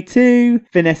married to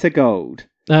Vanessa Gold.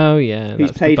 Oh yeah,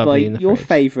 who's played by your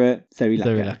favourite Zoe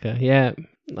Lucker. Yeah,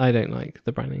 I don't like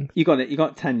the Brannings. You got it. You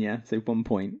got Tanya. So 1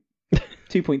 point.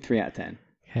 2.3 out of 10.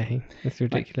 Okay, that's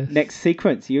ridiculous. Right, next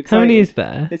sequence. Are you excited? How many is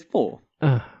there? There's 4.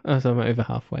 Oh, so I'm over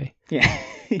halfway. Yeah.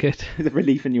 Good. There's a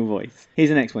relief in your voice. Here's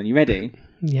the next one. You ready?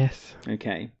 Yes.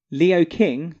 Okay. Leo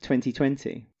King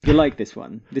 2020. You'll like this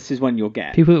one. This is one you'll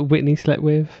get. People that Whitney slept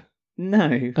with?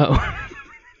 No. Oh.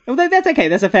 Although that's okay.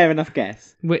 That's a fair enough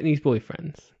guess. Whitney's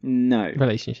boyfriends? No.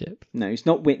 Relationships? No, it's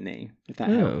not Whitney, if that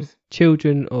helps.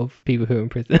 Children of people who are in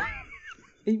prison?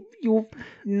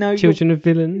 Children of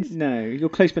villains? No, you're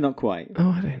close but not quite.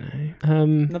 Oh, I don't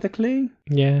know. Another clue?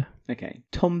 Yeah. Okay.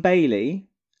 Tom Bailey,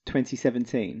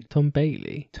 2017. Tom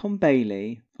Bailey? Tom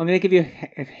Bailey. I'm going to give you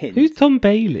a hint. Who's Tom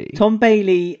Bailey? Tom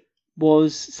Bailey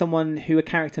was someone who a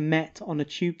character met on a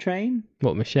tube train.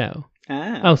 What, Michelle?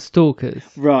 Ah. Oh, Stalkers.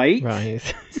 Right.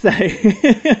 So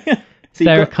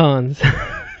Sarah Khan's.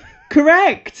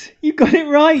 Correct! You got it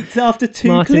right after 2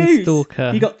 Martin clues.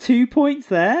 Stalker. You got 2 points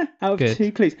there out of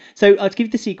 2 clues. So I'll give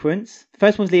you the sequence. The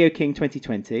first one's Leo King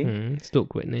 2020.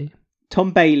 Stalk Whitney.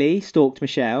 Tom Bailey stalked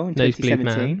Michelle in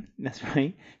 2017. That's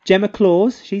right. Gemma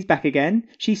Claus, she's back again.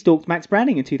 She stalked Max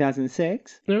Branning in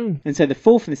 2006. Oh. And so the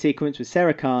fourth in the sequence was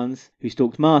Sarah Khan's, who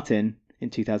stalked Martin in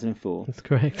 2004. That's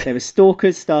correct. There were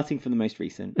stalkers starting from the most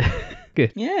recent.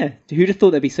 Good. Yeah. Who'd have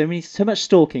thought there'd be so much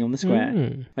stalking on the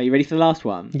square? Are you ready for the last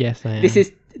one? Yes, I am. This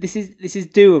is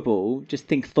doable. Just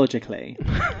think logically.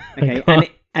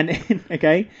 Okay.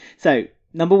 Okay. So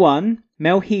number 1,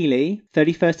 Mel Healy,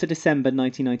 31st of December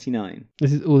 1999.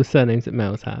 This is all the surnames that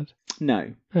Mel's had.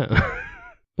 No. Oh.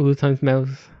 All the times Mel's.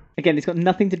 Again, it's got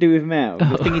nothing to do with Mel.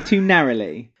 You're thinking too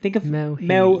narrowly. Think of Mel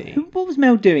Healy. What was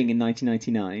Mel doing in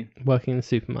 1999? Working in the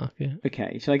supermarket.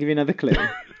 Okay, shall I give you another clue?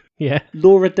 Yeah.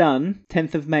 Laura Dunn,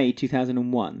 10th of May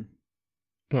 2001.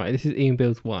 Right, this is Ian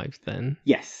Beale's wives then.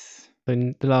 Yes.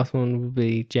 Then the last one will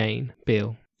be Jane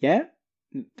Beale. Yeah?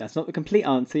 That's not the complete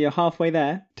answer. You're halfway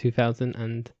there. 2000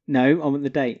 and... No, I want the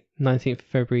date. 19th of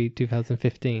February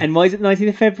 2015. And why is it 19th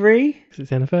of February? Because it's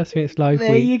the anniversary, it's live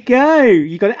there week. You go.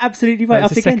 You got it absolutely right.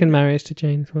 It's the second marriage to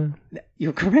Jane as well.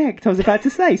 You're correct. I was about to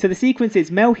say. So the sequence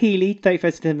is Mel Healy,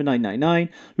 31st September 1999.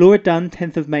 Laura Dunn,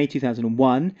 10th of May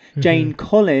 2001. Jane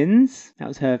Collins, that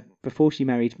was her before she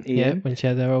married Ian. Yeah, when she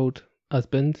had her old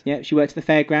husband. Yeah, she worked at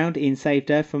the fairground. Ian saved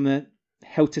her from a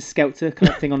helter-skelter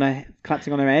collapsing on her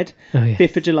head. Oh, yeah.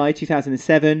 5th of July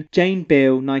 2007. Jane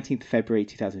Beale, 19th of February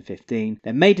 2015.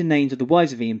 Their maiden names of the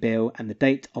wives of Ian Beale and the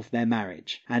date of their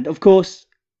marriage. And of course,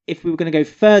 if we were going to go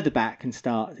further back and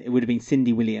start, it would have been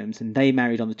Cindy Williams, and they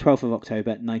married on the 12th of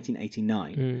October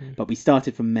 1989. But we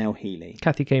started from Mel Healy.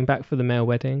 Kathy came back for the male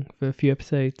wedding for a few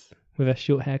episodes with her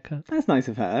short haircut. That's nice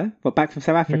of her. Well, back from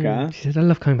South Africa. She said, I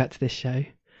love coming back to this show.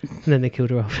 And then they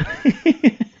killed her off.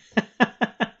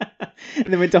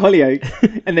 And then went to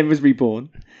Hollyoaks and then was reborn.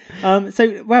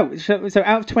 So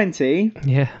out of 20,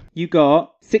 you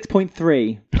got 6.3.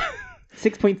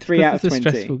 6.3 out of 20. It's a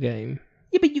stressful game.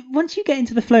 Yeah, but once you get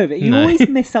into the flow of it, you always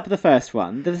mess up the first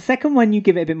one. The second one, you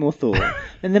give it a bit more thought.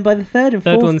 And then by the third and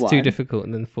fourth one... Third one's too difficult,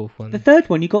 and then the fourth one... The third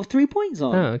one, you got 3 points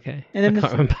on. Oh, okay. And then I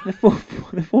can't remember. The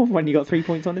fourth one, you got 3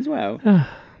 points on as well.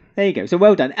 There you go. So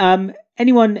well done.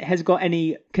 Anyone has got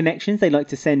any connections they'd like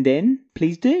to send in,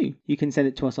 please do. You can send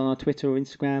it to us on our Twitter or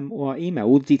Instagram or our email.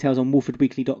 All the details on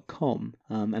walfordweekly.com.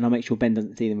 And I'll make sure Ben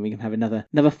doesn't see them. We can have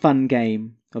another fun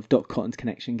game of Doc Cotton's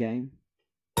connection game.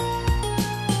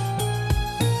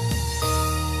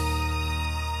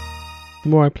 The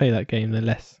more I play that game, the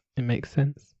less it makes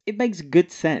sense. It makes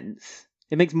good sense.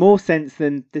 It makes more sense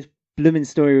than this blooming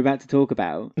story we're about to talk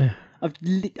about.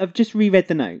 I've just reread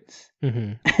the notes,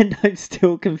 and I'm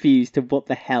still confused to what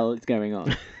the hell is going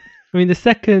on. I mean, the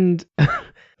second the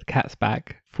cat's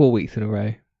back 4 weeks in a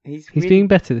row. He's doing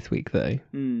better this week, though.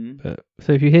 But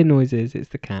so if you hear noises, it's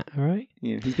the cat, all right?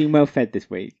 Yeah, he's been well fed this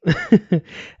week.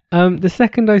 The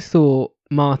second I saw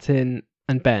Martin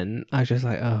and Ben, I was just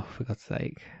like, oh, for God's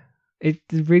sake. It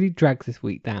really drags this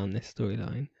week down, this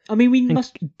storyline. I mean, we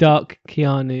must... Dark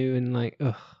Keanu and like,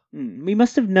 ugh. We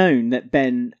must have known that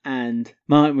Ben and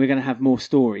Martin were going to have more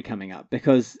story coming up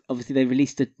because obviously they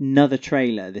released another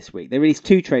trailer this week. They released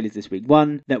 2 trailers this week.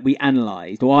 One that we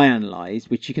analysed, or I analysed,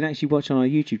 which you can actually watch on our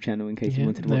YouTube channel in case you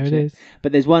wanted to watch it. There it is.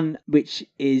 But there's one which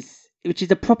is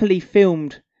a properly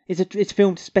filmed... It's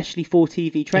filmed especially for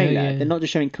TV trailer. Yeah. They're not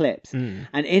just showing clips.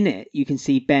 And in it, you can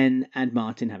see Ben and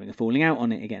Martin having a falling out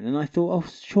on it again. And I thought, oh,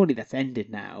 surely that's ended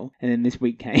now. And then this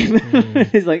week came.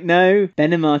 It's like, no,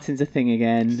 Ben and Martin's a thing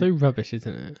again. So rubbish,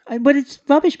 isn't it? But it's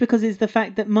rubbish because it's the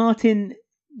fact that Martin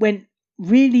went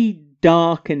really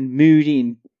dark and moody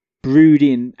and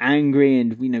broody and angry.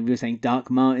 And, we were saying Dark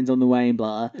Martin's on the way and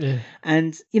blah. Yeah.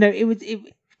 And,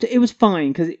 it was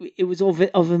fine because it was of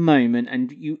a moment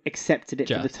and you accepted it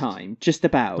for the time, just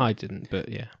about. I didn't, but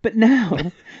yeah. But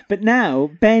now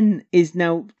Ben is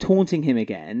now taunting him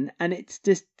again, and it's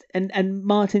just and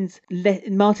Martin's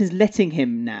letting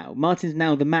him now. Martin's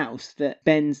now the mouse that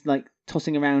Ben's like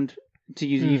tossing around, to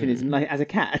use a euphemism, like as a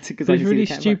cat. Because it's really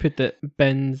stupid that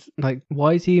Ben's like,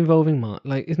 why is he involving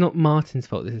Martin? Like, it's not Martin's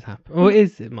fault this has happened, or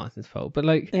is it Martin's fault? But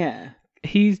like, yeah,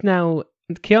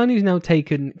 Keanu's now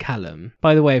taken Callum.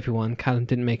 By the way, everyone, Callum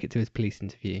didn't make it to his police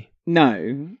interview.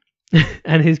 No.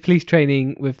 And his police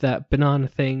training with that banana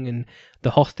thing and the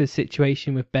hostage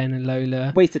situation with Ben and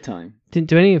Lola. Waste of time. Didn't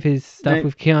do any of his stuff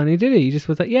with Keanu, did he? He just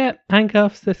was like, yeah,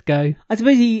 handcuffs, let's go. I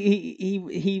suppose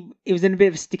he was in a bit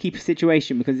of a sticky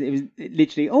situation because it was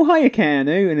literally, oh, hiya,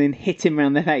 Keanu, and then hit him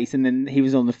around the face and then he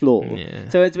was on the floor. Yeah.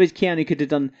 So I suppose Keanu could have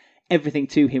done everything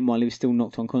to him while he was still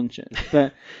knocked unconscious.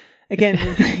 But...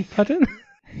 Again, pardon?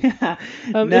 Yeah.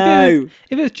 No.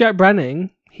 If it was Jack Branning,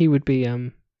 he would be.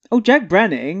 Oh, Jack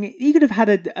Branning, he could have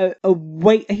had a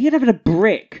weight. He could have had a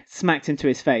brick smacked into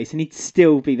his face, and he'd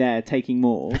still be there taking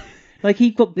more. Like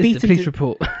he got beaten. This is a police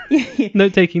report.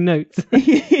 Note taking notes.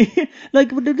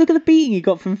 Like look at the beating he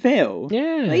got from Phil.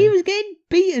 Yeah. Like, he was getting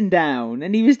beaten down,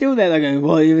 and he was still there, like, going,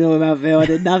 "What are you talking about, Phil? I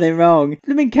did nothing wrong."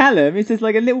 I mean, Callum, it's just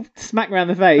like a little smack around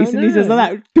the face, and he says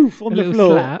like that, doof, on the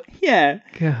floor. Slap. Yeah.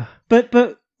 God.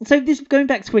 But so this going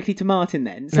back quickly to Martin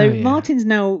then. So Martin's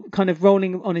now kind of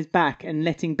rolling on his back and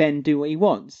letting Ben do what he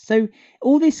wants. So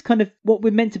all this kind of what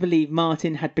we're meant to believe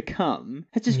Martin had become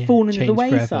has just fallen to the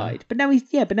wayside. Forever.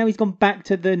 But now he's gone back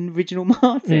to the original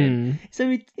Martin.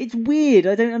 So it's weird.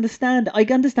 I don't understand. I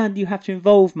understand you have to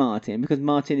involve Martin because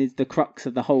Martin is the crux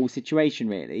of the whole situation.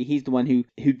 Really, he's the one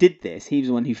who did this. He was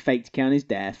the one who faked Keanu's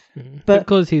death. But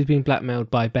because he was being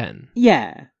blackmailed by Ben.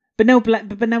 Yeah. But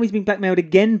now he's being blackmailed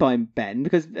again by Ben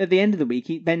because at the end of the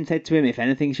week, Ben said to him, if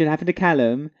anything should happen to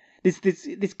Callum,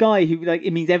 this guy who, like,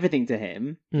 it means everything to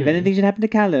him. If anything should happen to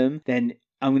Callum, then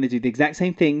I'm going to do the exact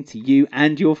same thing to you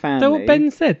and your family. That's what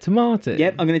Ben said to Martin.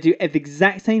 Yep, I'm going to do the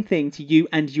exact same thing to you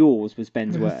and yours, was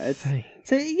Ben's words.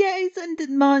 So, yeah,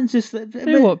 Martin's just... You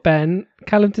know what, Ben?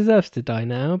 Callum deserves to die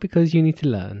now because you need to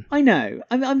learn. I know.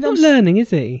 I'm not learning,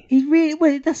 is he? He's really...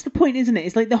 Well, that's the point, isn't it?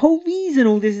 It's like the whole reason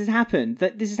all this has happened,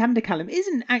 that this has happened to Callum,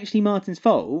 isn't actually Martin's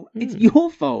fault. It's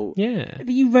your fault. Yeah. But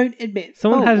you won't admit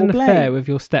someone had an affair with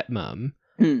your stepmum.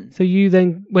 So you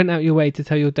then went out your way to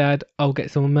tell your dad, I'll get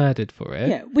someone murdered for it.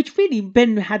 Yeah, which really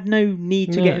Ben had no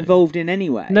need to get involved in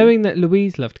anyway. Knowing that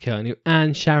Louise loved Keanu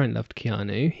and Sharon loved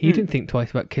Keanu, he didn't think twice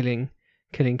about killing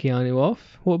Keanu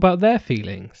off. What about their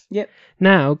feelings? Yep.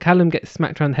 Now Callum gets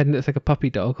smacked around the head and looks like a puppy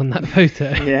dog on that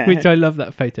photo. Which I love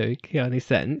that photo Keanu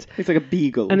sent. It's like a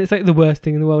beagle. And it's like the worst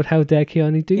thing in the world. How dare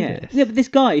Keanu do this? Yeah, but this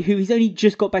guy who he's only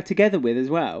just got back together with as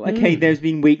well. Okay, there's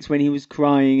been weeks when he was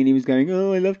crying and he was going,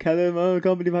 oh, I love Callum. Oh, I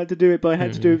can't believe I had to do it, but I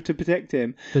had to do it to protect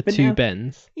him. But two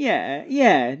Bens. Yeah.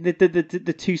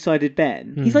 The two-sided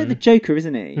Ben. He's like the Joker,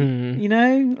 isn't he? You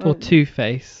know? Or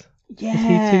Two-Face. Yeah. Is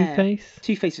he Two-Face?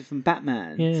 Two-Face is from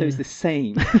Batman, so it's the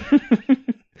same.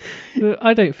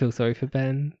 I don't feel sorry for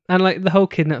Ben. And like the whole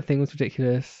kidnap thing was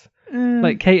ridiculous.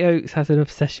 Like Kate Oakes has an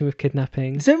obsession with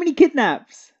kidnapping. So many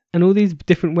kidnaps. And all these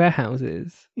different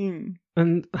warehouses.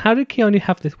 And how did Keanu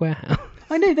have this warehouse?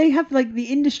 I know, they have, like, the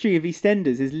industry of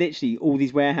EastEnders is literally all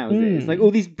these warehouses. Like,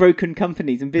 all these broken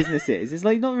companies and businesses. It's,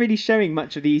 like, not really showing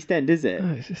much of the East End, is it?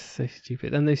 Oh, it's just so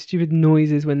stupid. And those stupid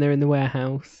noises when they're in the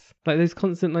warehouse. Like there's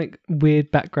constant like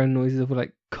weird background noises of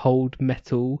like cold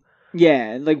metal.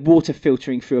 Yeah, like water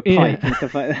filtering through a pipe and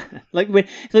stuff like that. Like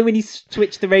when you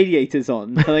switch the radiators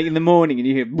on, so like in the morning, and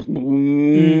you hear,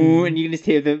 and you can just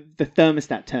hear the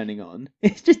thermostat turning on.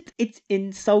 It's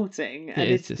insulting,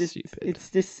 and It's just stupid.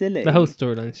 It's just silly. The whole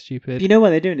storyline's stupid. You know why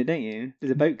they're doing it, don't you?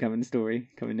 There's a boat coming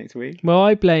next week. Well,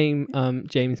 I blame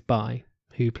James By,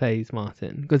 who plays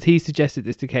Martin, because he suggested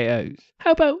this to Kate Oates.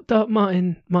 How about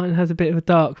Martin? Martin has a bit of a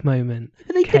dark moment.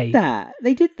 And they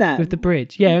did that. With the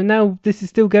bridge. Yeah, and now this is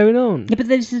still going on. Yeah, but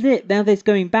this is it. Now there's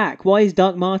going back. Why is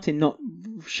Dark Martin not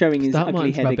showing his ugly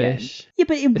Martin's head rubbish. again? Yeah,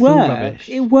 but it It's all worked. rubbish.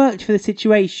 It worked for the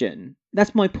situation.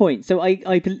 That's my point. So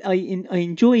I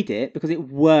enjoyed it because it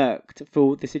worked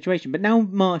for the situation. But now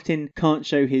Martin can't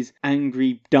show his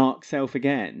angry, dark self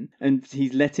again, and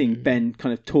he's letting Ben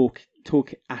kind of talk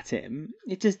at him.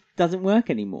 It just doesn't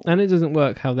work anymore. And it doesn't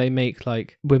work how they make,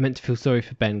 like, we're meant to feel sorry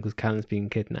for Ben because Callum's being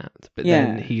kidnapped, but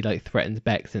then he like threatens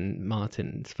Bex and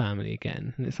Martin's family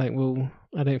again, and it's like, well,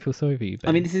 I don't feel sorry for you, Ben.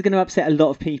 I mean, this is going to upset a lot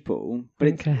of people, but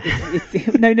it's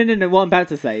no. What I'm about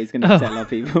to say is going to upset a lot of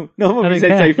people. Not what we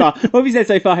said so far. What we said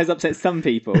so far has upset some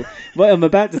people. What I'm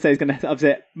about to say is going to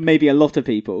upset maybe a lot of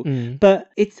people.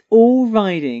 But it's all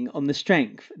riding on the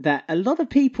strength that a lot of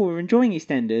people are enjoying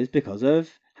EastEnders because of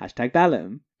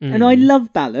 #Ballum. And I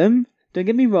love Ballum. Don't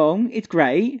get me wrong, it's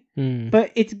great,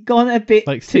 but it's gone a bit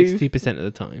like 60% of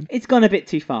the time. It's gone a bit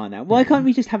too far now. Why can't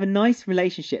we just have a nice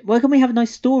relationship? Why can't we have a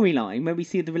nice storyline where we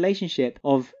see the relationship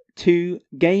of two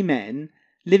gay men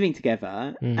living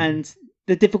together and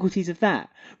the difficulties of that,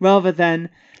 rather than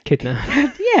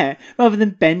kidnapped? Rather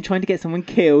than Ben trying to get someone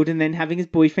killed and then having his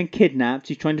boyfriend kidnapped,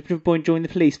 who's trying to join the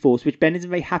police force, which Ben isn't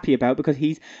very happy about because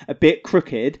he's a bit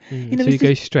crooked. You know, so he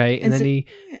goes straight, and then he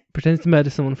pretends to murder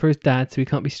someone for his dad, so he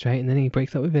can't be straight, and then he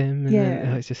breaks up with him. And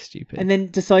then, it's just stupid. And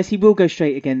then decides he will go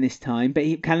straight again this time, but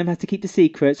Callum has to keep the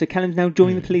secret. So Callum's now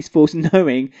joining the police force,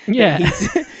 knowing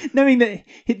that knowing that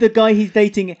the guy he's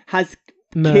dating has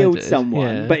killed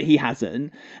someone, but he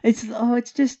hasn't.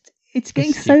 It's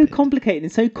getting so complicated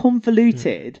and so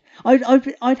convoluted.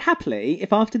 I'd happily,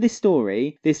 if after this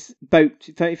story, this boat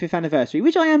 35th anniversary,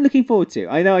 which I am looking forward to.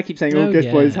 I know I keep saying,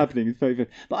 guess what is happening? It's 35th.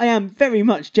 But I am very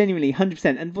much, genuinely,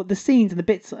 100%. And what the scenes and the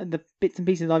bits and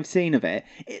pieces I've seen of it,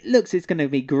 it's going to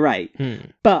be great.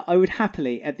 But I would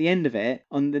happily, at the end of it,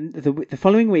 on the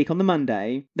following week, on the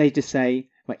Monday, they just say,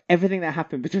 right, everything that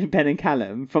happened between Ben and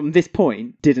Callum from this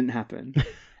point didn't happen.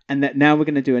 And that now we're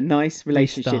going to do a nice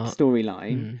relationship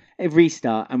storyline, a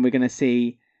restart, and we're going to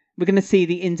see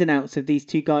the ins and outs of these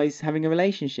two guys having a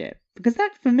relationship. Because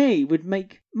that, for me, would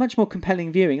make much more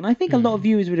compelling viewing, and I think a lot of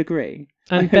viewers would agree.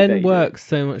 And Ben works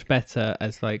so much better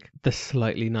as like the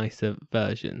slightly nicer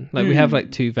version. Like we have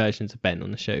like two versions of Ben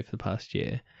on the show for the past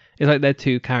year. It's like they're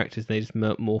two characters; they just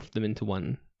morphed them into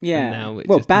one. Yeah. And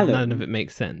now none of it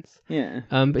makes sense. Yeah.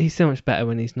 But he's so much better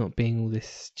when he's not being all this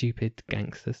stupid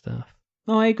gangster stuff.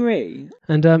 Oh, I agree.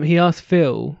 And he asked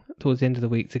Phil towards the end of the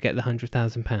week to get the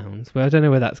 £100,000. Well, I don't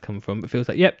know where that's come from, but Phil's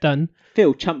like, yep, done.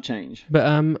 Phil, chump change.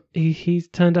 But he's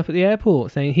turned up at the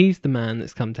airport saying he's the man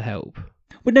that's come to help.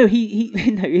 Well, no,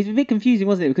 it was a bit confusing,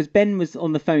 wasn't it? Because Ben was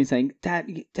on the phone saying, Dad,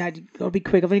 you've got to be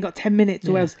quick. I've only got 10 minutes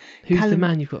or else... Who's the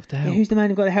man you've got to help? Yeah, who's the man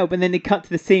you've got to help? And then they cut to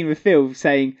the scene with Phil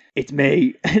saying, it's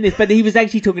me. But he was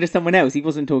actually talking to someone else. He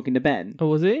wasn't talking to Ben. Oh,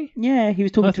 was he? Yeah, he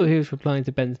was talking I thought he was replying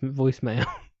to Ben's voicemail.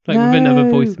 With another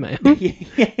voicemail.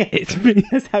 It's me.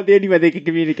 That's the only way they can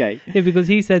communicate. Yeah, because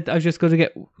he said, I've just got to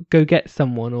go get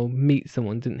someone or meet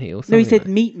someone, didn't he? Or something. No, he said,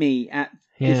 meet me at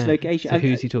this location. So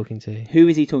who's he talking to? Who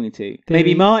is he talking to?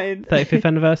 Maybe Martin. 35th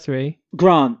anniversary.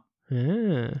 Grant.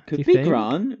 Yeah. Could be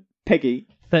Grant. Peggy.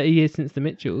 30 years since the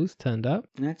Mitchells turned up.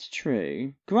 That's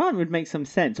true. Grant would make some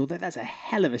sense, although that's a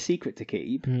hell of a secret to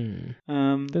keep. Don't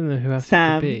know who else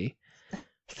Sam. it could be.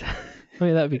 Oh,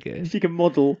 yeah, that'd be good. She can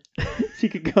model. She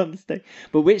could go on stage.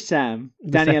 But which Sam?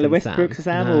 Daniela Westbrook's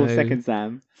Sam or second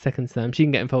Sam? Second Sam. She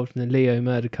can get involved in the Leo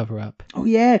murder cover-up. Oh,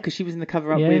 yeah, because she was in the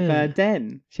cover-up with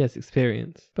Den. She has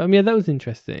experience. But, yeah, that was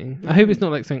interesting. I hope it's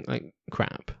not like something like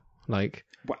crap. Like...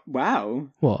 Wow.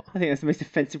 What? I think that's the most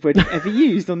offensive word you've ever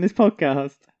used on this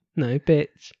podcast. No,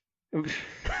 bitch.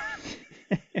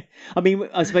 I mean,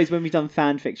 I suppose when we've done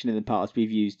fan fiction in the past,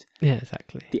 we've used the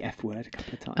F word a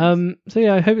couple of times. So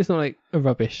yeah, I hope it's not like a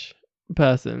rubbish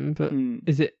person, but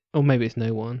is it? Or maybe it's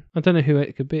no one. I don't know who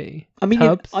it could be. I mean,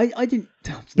 Tubbs? I didn't.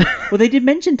 Tubbs. Well, they did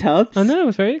mention Tubbs. I know, I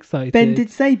was very excited.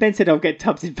 Ben said, I'll get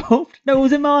Tubbs involved. No,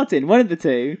 was it Martin? One of the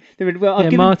two. They went, well,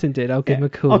 Martin did. I'll give him a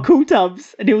call. I'll call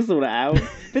Tubbs and he'll sort it out.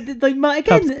 But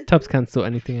again... Tubbs can't sort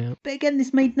anything out. But again,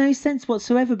 this made no sense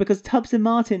whatsoever because Tubbs and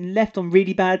Martin left on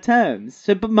really bad terms.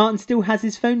 But Martin still has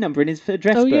his phone number in his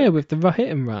address book. Oh, yeah, with the hit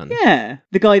and run. Yeah.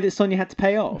 The guy that Sonia had to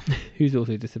pay off. Who's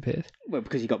also disappeared. Well,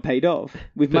 because he got paid off.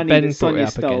 With But money Ben that Sonia brought it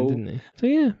up stole. again, didn't he? So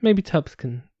yeah, maybe Tubbs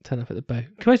can turn up at the boat.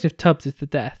 Can you imagine if Tubbs is the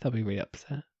death? I'll be really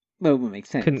upset. Well, it would make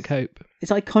sense. Couldn't cope.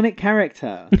 It's iconic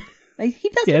character. That's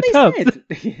Yeah, what they Tubbs. said.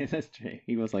 Yeah, that's true.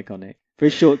 He was iconic. For a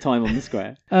short time on the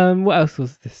square. What else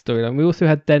was this storyline? We also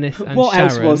had Dennis and What Sharon.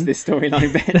 else was this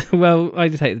storyline, Ben? Well, I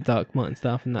just hate the Dark Martin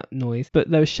stuff and that noise. But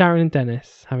there was Sharon and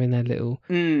Dennis having their little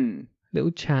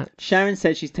chat. Sharon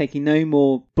said she's taking no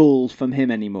more balls from him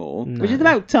anymore. No. Which is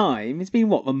about time. It's been,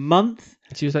 what, a month?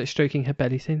 She was like stroking her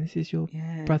belly saying, this is your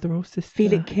brother or sister.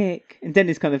 Feel it kick. And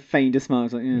Dennis kind of feigned a smile. I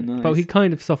was like, yeah, nice. But he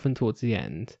kind of softened towards the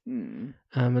end. And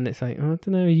it's like, I don't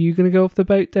know, are you going to go off the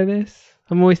boat, Dennis?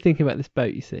 I'm always thinking about this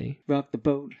boat, you see. Rock the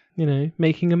boat. You know,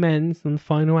 making amends on the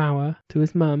final hour to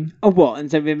his mum. Oh, what?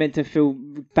 And so we're meant to feel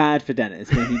bad for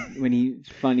Dennis when he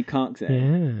finally carks it?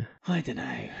 Yeah. I don't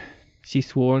know. She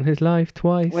swore on his life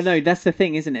twice. Well, no, that's the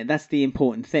thing, isn't it? That's the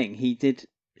important thing. She did.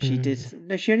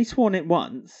 No, she only swore on it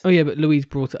once. Oh, yeah, but Louise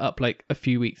brought it up like a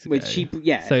few weeks ago.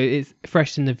 Yeah. So it's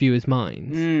fresh in the viewer's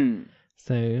minds.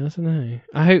 So, I don't know.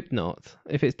 I hope not.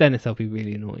 If it's Dennis, I'll be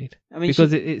really annoyed. I mean,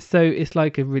 because it's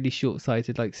like a really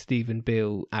short-sighted, like Stephen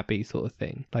Beale, Abby sort of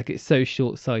thing. Like, it's so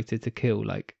short-sighted to kill,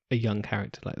 like, a young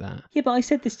character like that. Yeah, but I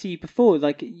said this to you before,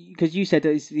 like, because you said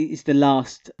it's the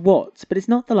last Watts, but it's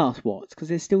not the last Watts, because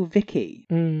there's still Vicky.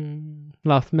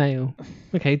 Last male.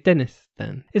 Okay, Dennis,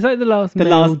 then. It's like the last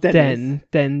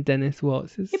Dennis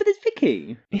Watts. Yeah, but there's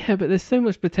Vicky. Yeah, but there's so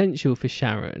much potential for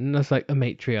Sharon as, like, a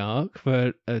matriarch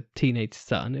for a teenage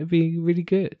son. It'd be really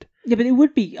good. Yeah, but it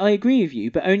would be, I agree with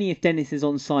you, but only if Dennis is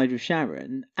on side with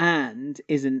Sharon and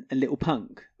isn't a little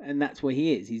punk. And that's what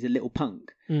he is. He's a little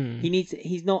punk.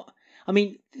 He's not, I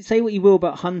mean, say what you will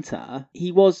about Hunter,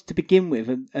 he was to begin with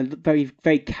a very,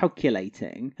 very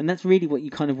calculating. And that's really what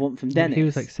you kind of want from Dennis. He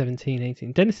was like 17,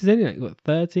 18. Dennis is only like, what,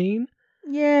 13?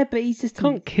 Yeah, but he's just...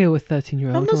 Can't kill a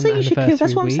 13-year-old. I'm not saying you should kill.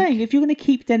 That's what I'm saying. If you're going to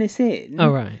keep Dennis in...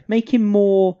 Oh, right. Make him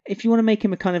more... If you want to make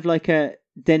him a kind of like a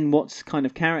Den Watts kind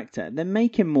of character, then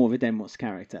make him more of a Den Watts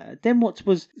character. Den Watts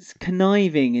was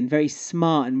conniving and very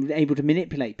smart and able to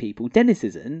manipulate people. Dennis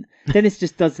isn't. Dennis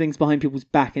just does things behind people's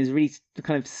back and is really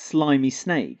kind of slimy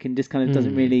snake and just kind of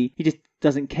doesn't really... He just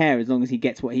doesn't care as long as he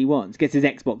gets what he wants. Gets his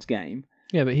Xbox game.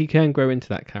 Yeah, but he can grow into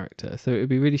that character, so it would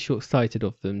be really short-sighted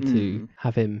of them to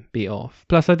have him be off.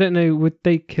 Plus, I don't know, would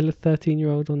they kill a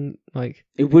 13-year-old on, like...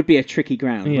 It would be a tricky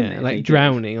ground, wouldn't it? Like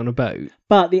drowning on a boat.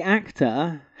 But the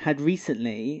actor had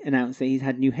recently announced that he's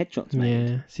had new headshots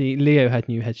made. Yeah, see, Leo had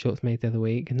new headshots made the other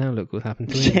week, and now look what happened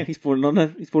to him. Yeah, he's fallen on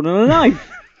a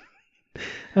knife.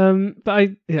 But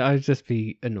I'd just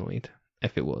be annoyed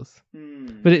if it was.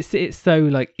 But it's so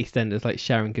like EastEnders, like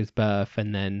Sharon gives birth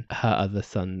and then her other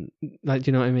son, like, do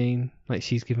you know what I mean? Like,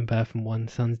 she's given birth and one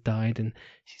son's died and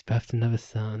she's birthed another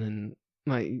son, and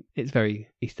like, it's very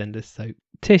EastEnders soap.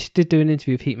 Tish did do an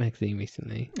interview with Heat Magazine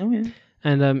recently. Oh yeah.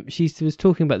 And she was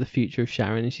talking about the future of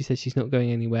Sharon, and she said she's not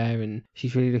going anywhere and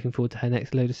she's really looking forward to her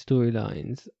next load of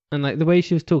storylines. And like, the way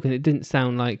she was talking, it didn't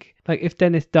sound like if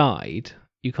Dennis died,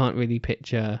 you can't really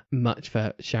picture much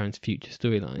for Sharon's future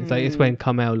storylines. Like, it's when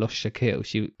Carmel lost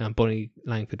Shaquille, and Bonnie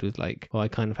Langford was like, well, I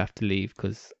kind of have to leave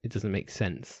because it doesn't make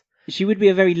sense. She would be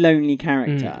a very lonely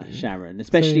character, Sharon,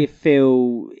 especially if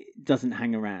Phil doesn't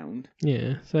hang around.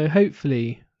 Yeah, so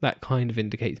hopefully that kind of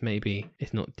indicates maybe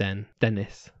it's not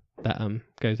Dennis that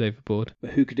goes overboard.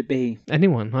 But who could it be?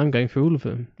 Anyone. I'm going through all of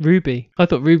them. Ruby. I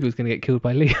thought Ruby was going to get killed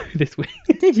by Leo this week.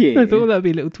 Did you? I thought that would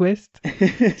be a little twist.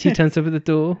 She turns up at the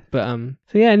door. But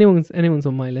so yeah, anyone's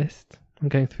on my list. I'm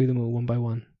going through them all one by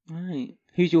one. Right.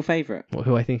 Who's your favourite? Or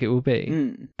who I think it will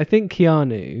be. I think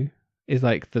Keanu is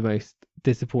like the most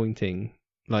disappointing.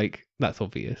 Like, that's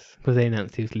obvious because they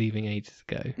announced he was leaving ages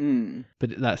ago.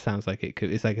 But that sounds like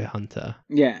it's like a hunter.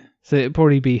 Yeah. So it'd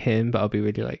probably be him, but I'll be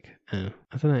really like, oh,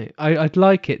 I don't know. I'd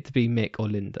like it to be Mick or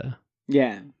Linda.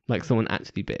 Yeah. Like someone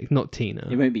actually big, not Tina.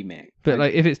 It won't be Mick. But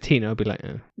like, if it's Tina, I'll be like,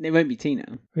 oh. It won't be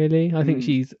Tina. Really? I think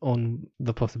she's on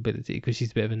the possibility because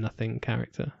she's a bit of a nothing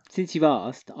character. Since you've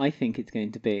asked, I think it's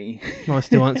going to be... I'm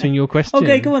still answering your question.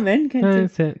 Okay, go on then.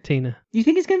 That's it, Tina. You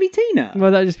think it's going to be Tina?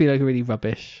 Well, that'd just be like really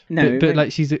rubbish. No. But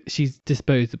like, she's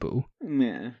disposable.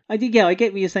 Yeah. I get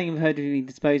what you're saying of her being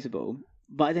disposable.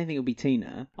 but I don't think it'll be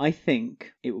Tina. I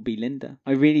think it will be Linda.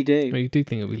 I really do. Oh, you do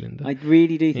think it'll be Linda? I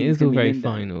really do think it is all very Linda.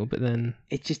 final, but then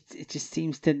it just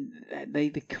seems to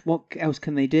what else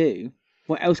can they do?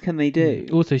 What else can they do?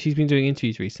 Also, she's been doing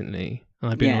interviews recently.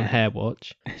 I've been on Hair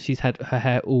Watch. She's had her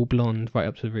hair all blonde right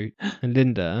up to the root. And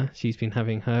Linda, she's been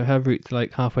having her roots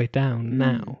like halfway down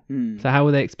now. So how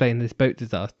will they explain this boat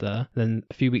disaster? Then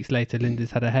a few weeks later,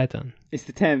 Linda's had her hair done. It's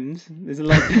the Thames. There's a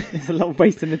lot of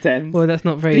waste in the Thames. Well, that's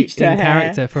not very in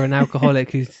character for an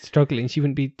alcoholic who's struggling. She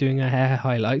wouldn't be doing her hair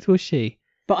highlights, will she?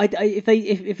 But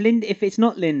if it's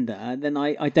not Linda, then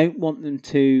I don't want them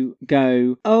to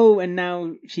go, oh, and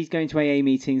now she's going to AA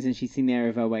meetings and she's seen the error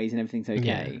of her ways and everything's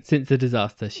okay. Yeah, since the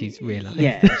disaster, she's realised.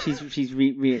 Yeah,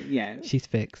 she's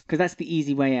fixed. Because that's the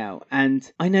easy way out.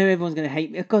 And I know everyone's going to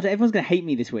hate me. God, everyone's going to hate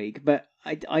me this week. But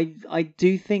I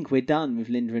do think we're done with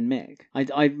Linda and Mick.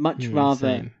 I'd much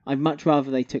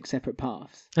rather they took separate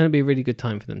paths. And it'd be a really good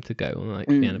time for them to go on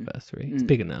the anniversary. It's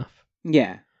big enough.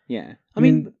 Yeah. Yeah, I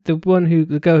mean, the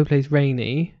girl who plays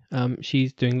Rainey,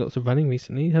 she's doing lots of running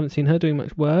recently. Haven't seen her doing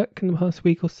much work in the past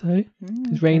week or so.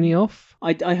 Is Rainey off?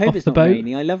 I hope it's not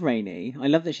Rainey. I love Rainey. I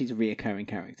love that she's a reoccurring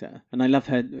character, and I love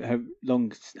her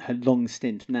long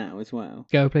stint now as well.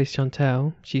 The girl who plays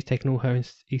Chantel, she's taken all her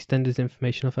EastEnders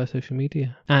information off her social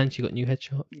media, and she got a new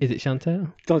headshot. Is it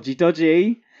Chantel?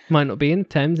 Dodgy. Might not be in the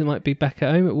Thames. It might be back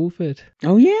at home at Walford.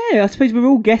 Oh yeah, I suppose we're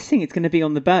all guessing it's going to be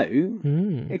on the boat.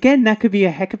 Again, that could be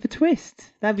a heck of a twist.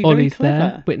 That'd be Ollie's very clever.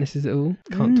 There, witnesses it all.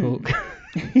 Can't talk.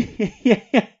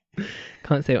 Yeah.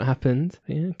 Can't say what happened.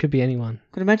 Yeah, it could be anyone.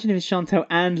 Could imagine if it's Chantel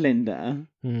and Linda.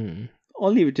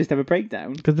 Ollie would just have a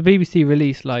breakdown. Because the BBC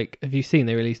released, have you seen?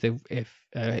 They released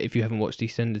if you haven't watched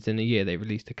EastEnders in a year, they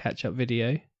released a catch-up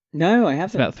video. No, I haven't.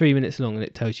 It's about 3 minutes long and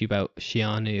it tells you about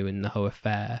Keanu and the whole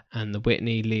affair and the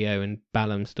Whitney, Leo and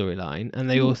Ballum storyline. And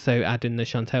they also add in the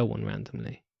Chantel one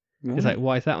randomly. Right. It's like,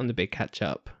 why is that on the big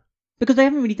catch-up? Because they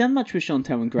haven't really done much with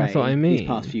Chantel and Grey. That's what I mean. These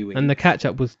past few weeks. And the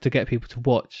catch-up was to get people to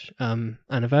watch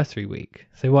Anniversary Week.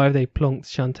 So why have they plonked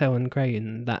Chantel and Grey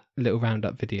in that little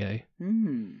roundup video?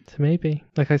 So maybe,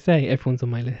 like I say, everyone's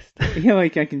on my list. Yeah, I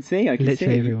can see.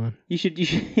 Literally everyone. You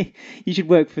should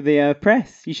work for the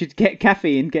press. You should get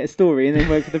Kathy and get a story and then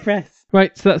work for the press.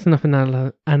 Right, so that's enough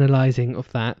analysing of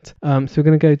that. So we're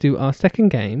going to go do our second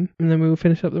game and then we will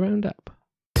finish up the roundup.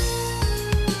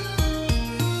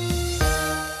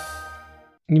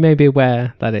 You may be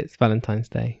aware that it's Valentine's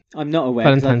Day. I'm not aware.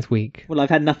 Valentine's week. Well, I've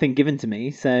had nothing given to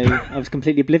me, so I was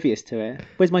completely oblivious to it.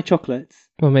 Where's my chocolates?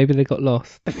 Well, maybe they got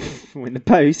lost. In the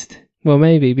post. Well,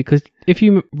 maybe, because if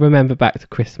you remember back to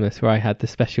Christmas, where I had the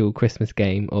special Christmas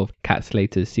game of Kat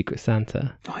Slater's Secret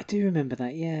Santa. Oh, I do remember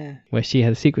that, yeah. Where she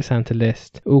had a Secret Santa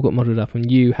list, all got modelled up,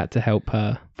 and you had to help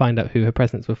her find out who her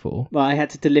presents were for. Well, I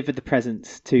had to deliver the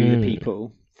presents to the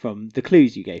people from the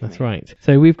clues you gave me. That's right.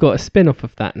 So we've got a spin-off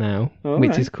of that now,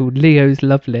 which is called Leo's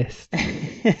Love List.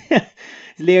 Has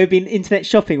Leo been internet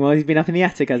shopping while he's been up in the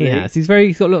attic, has he? Yes, he's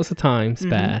got lots of time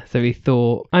spare. So he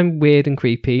thought, I'm weird and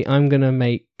creepy. I'm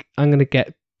gonna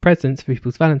get presents for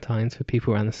people's Valentines for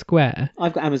people around the square.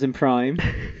 I've got Amazon Prime.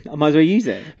 I might as well use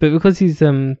it. But because he's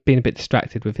been a bit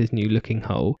distracted with his new looking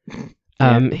hole,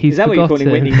 is that what you're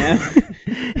calling Whitney now?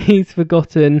 He's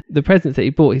forgotten the presents that he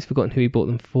bought. He's forgotten who he bought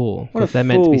them for. Because they're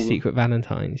meant to be secret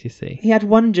Valentines, you see. He had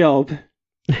one job.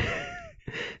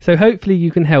 So hopefully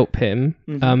you can help him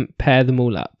pair them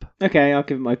all up. Okay, I'll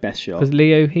give it my best shot. Because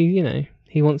Leo,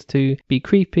 he wants to be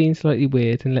creepy and slightly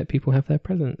weird and let people have their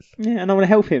presents. Yeah, and I want to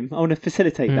help him. I want to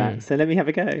facilitate that. So let me have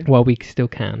a go. While we still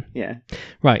can. Yeah.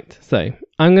 Right, so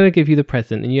I'm going to give you the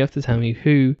present and you have to tell me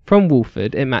who from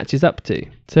Walford it matches up to.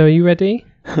 So are you ready?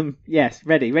 Yes,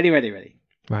 ready.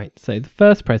 Right, so the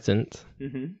first present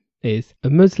is a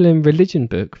Muslim religion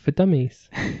book for dummies.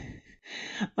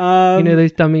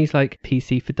 Those dummies like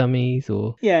PC for Dummies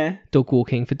or Dog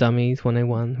Walking for Dummies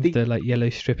 101 with the yellow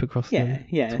strip across them.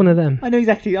 Yeah, it's one of them. I know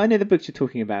the books you're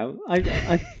talking about.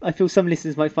 I feel some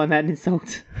listeners might find that an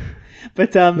insult.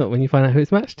 But not when you find out who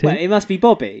it's matched to. Well, it must be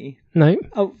Bobby. No.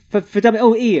 Oh, for dummy.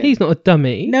 Oh, Ian. He's not a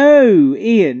dummy. No,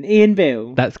 Ian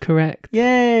Bill. That's correct.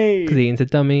 Yay. Because Ian's a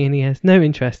dummy and he has no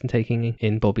interest in taking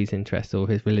in Bobby's interest or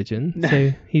his religion. No.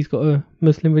 So he's got a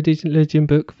Muslim religion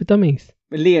book for dummies.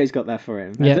 Leo's got that for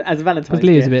him as a Valentine's gift. Because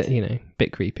Leo's gift. a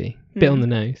bit creepy, bit on the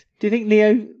nose. Do you think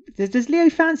Leo does Leo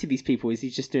fancy these people? Or is he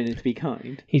just doing it to be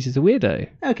kind? He's just a weirdo.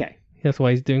 Okay. That's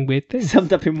why he's doing weird things.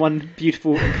 Summed up in one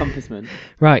beautiful encompassment.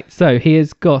 Right, so he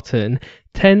has gotten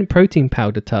 10 protein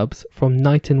powder tubs from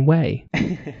Night and Way.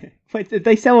 Wait,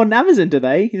 they sell on Amazon, do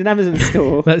they? He's an Amazon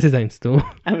store. That's his own store.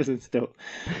 Amazon store.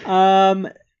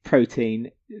 Protein.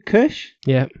 Kush?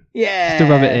 Yeah. Yeah. Just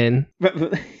to rub it in.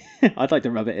 I'd like to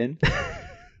rub it in.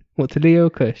 What, to Leo or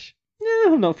Kush?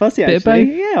 No, I'm not fussy, Bit of actually.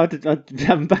 both? Yeah, I'd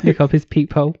have them both. Look up his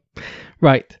peephole.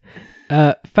 Right.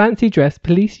 Fancy dress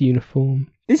police uniform.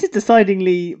 This is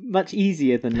decidedly much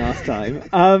easier than last time.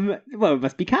 Well, it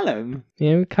must be Callum.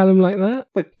 Yeah, would Callum like that?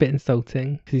 Well- Bit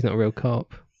insulting, because he's not a real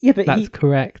cop. Yeah, but That's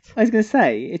correct. I was going to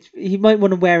say, he might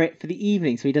want to wear it for the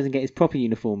evening so he doesn't get his proper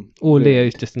uniform. Or ruined.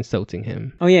 Leo's just insulting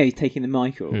him. Oh yeah, he's taking the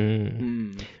Michael.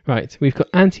 Right, we've got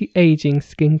anti-aging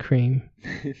skin cream.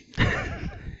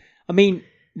 I mean,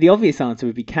 the obvious answer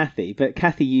would be Kathy, but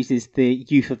Kathy uses the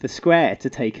youth of the square to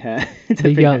take her...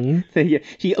 The young.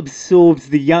 She absorbs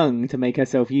the young to make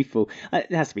herself youthful.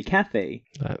 It has to be Kathy.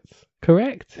 That's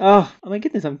correct. Oh my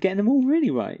goodness, I'm getting them all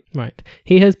really right. Right.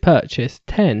 He has purchased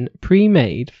 10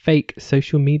 pre-made fake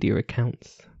social media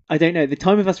accounts. I don't know. At the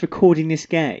time of us recording this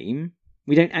game,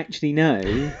 we don't actually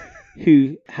know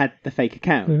who had the fake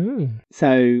account. Ooh.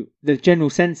 So the general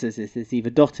census is it's either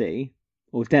Dotty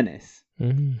or Dennis.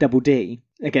 Double D.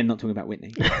 Again, not talking about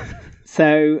Whitney.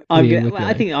 So I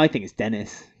think it's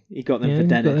Dennis. You got them for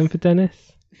Dennis. Got them for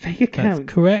Dennis. Fake account.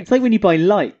 That's correct. It's like when you buy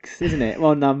likes, isn't it?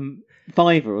 On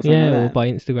Fiverr or something like that. Or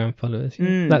by Instagram followers.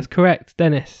 Yeah. That's correct,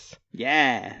 Dennis.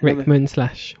 Yeah.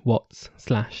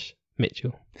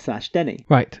 Rickman/Watts/Mitchell. /Denny.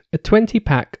 Right, a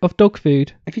 20-pack of dog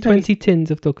food. 20 tins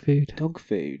of dog food. Dog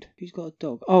food? Who's got a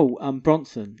dog? Oh,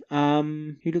 Bronson.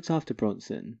 Who looks after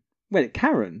Bronson? Wait,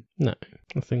 Karen? No,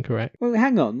 that's incorrect. Well,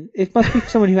 hang on. It must be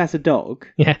someone who has a dog.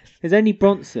 Yes. There's only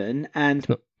Bronson and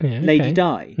Lady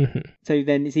Di. Mm-hmm. So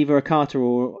then it's either a Carter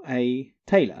or a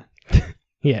Taylor.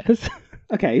 Yes.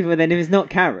 Okay, well then if it's not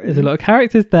Karen... There's a lot of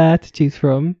characters there to choose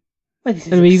from. Well, this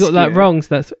is you got that wrong, so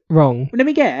that's wrong. Well, let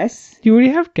me guess. You already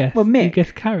have guessed. Well, Mick. You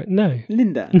guessed Karen. No.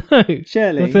 Linda. No.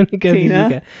 Shirley. That's only guesses Tina. you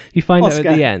get. You find Oscar. out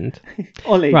at the end.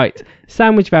 Ollie. Right.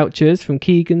 Sandwich vouchers from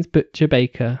Keegan's Butcher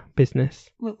Baker business.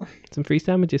 Well, Some free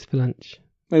sandwiches for lunch.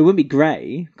 it wouldn't be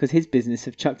Gray, because his business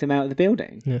have chucked him out of the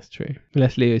building. That's true.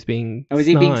 Unless Leo's being Oh, is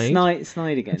he being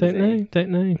snide again? Don't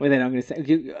know. Well, then I'm going to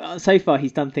say... So far,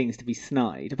 he's done things to be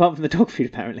snide. Apart from the dog food,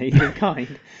 apparently. He's been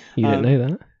kind. You don't know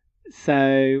that.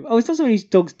 So... Oh, it's not someone whose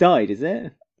dog's died, is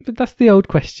it? But that's the old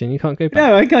question. You can't go back.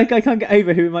 No, I can't get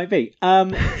over who it might be.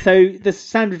 So the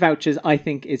sandwich vouchers, I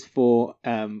think, is for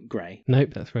Gray. Nope,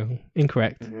 that's wrong.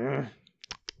 Incorrect.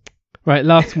 Right,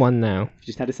 last one now.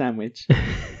 Just had a sandwich.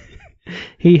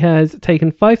 He has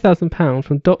taken £5,000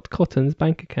 from Dot Cotton's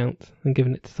bank account and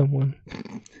given it to someone.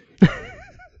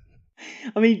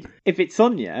 I mean, if it's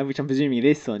Sonia, which I'm presuming it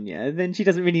is Sonia, then she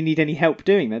doesn't really need any help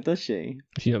doing that, does she?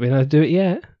 She's not been able to do it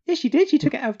yet. Yeah, she did. She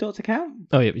took it out of Dot's account.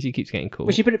 Oh, yeah, but she keeps getting caught.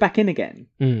 Well, she put it back in again.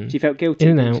 She felt guilty,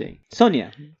 In and didn't out. she?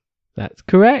 Sonia. That's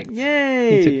correct.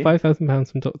 Yay! He took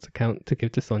 £5,000 from Dot's account to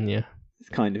give to Sonia. It's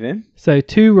kind of him. So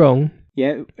 2 wrong.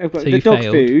 Yeah, I've got So the you dog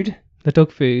failed. food. The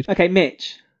dog food. Okay,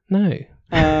 Mitch. No.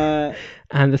 Uh,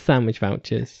 And the sandwich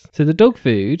vouchers. So the dog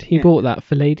food, he bought that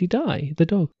for Lady Di, the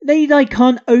dog. Lady Di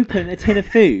can't open a tin of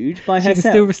food by She herself.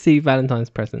 can still receive Valentine's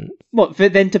presents. What, for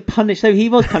then to punish... So he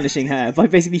was punishing her by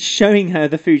basically showing her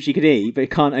the food she could eat, but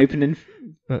can't open and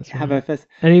That's have right. her first...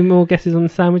 Any more guesses on the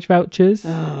sandwich vouchers?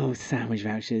 Oh, sandwich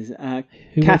vouchers. Who wants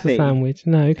Kathy. a sandwich?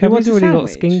 No, wants Kathy's a already got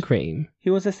sandwich? skin cream.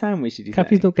 Who wants a sandwich, did you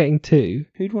Kathy's say? not getting 2.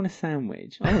 Who'd want a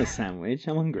sandwich? I want a sandwich.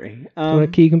 I'm hungry. Do you want a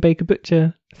Keegan Baker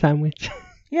Butcher sandwich?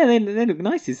 Yeah, they look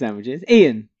nice, these sandwiches.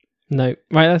 Ian. No.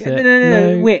 Right, that's it.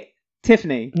 No. Whit.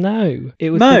 Tiffany. No. It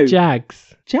was Mo. for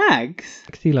Jags. Jags?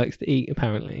 Because he likes to eat,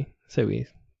 apparently. So he's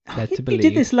led to You believe.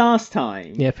 did this last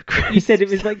time. Yeah, for Chris. You said it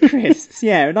was like crisps,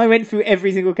 yeah, and I went through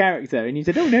every single character, and you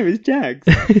said, "Oh no, it's Jags."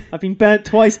 I've been burnt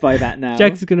twice by that now.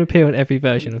 Jags is going to appear on every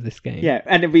version of this game. Yeah,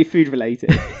 and it'll be food related.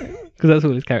 Because that's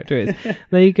all his character is.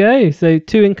 There you go. So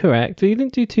 2 incorrect. So you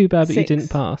didn't do too bad, but 6. you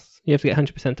didn't pass. You have to get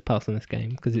 100% to pass on this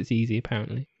game because it's easy,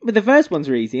 apparently. But the first ones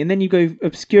are easy, and then you go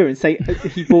obscure and say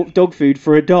he bought dog food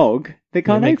for a dog. They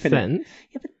can't makes open sense. it.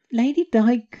 Yeah, but Lady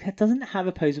Di doesn't have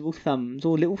opposable thumbs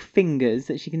or little fingers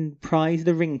that she can prise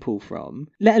the ring pull from,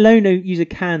 let alone use a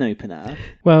can opener.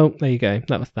 Well, there you go.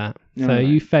 That was that. So Alright.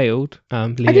 you failed,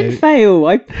 Leo. I didn't fail.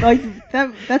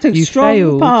 That's a You strong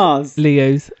failed pass.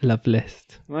 Leo's love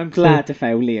list. I'm glad to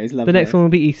fail Leo's love The next list. one will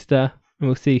be Easter, and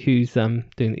we'll see who's doing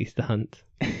the Easter hunt.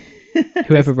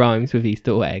 Whoever rhymes with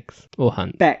Easter or eggs or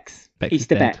hunt. Bex. Bex is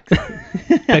Easter dead.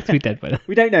 Bex. Bex will be dead by now.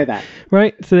 We don't know that.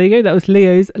 Right, so there you go. That was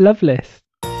Leo's love list.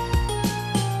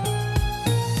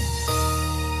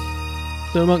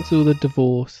 So amongst all the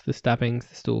divorce, the stabbings,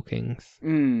 the stalkings,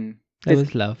 there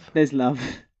was love. There's love.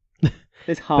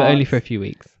 There's hearts. But only for a few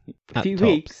weeks. A few tops.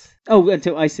 weeks. Oh,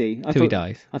 until I see. Until he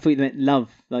dies. I thought you meant love.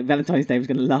 Like Valentine's Day was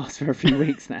going to last for a few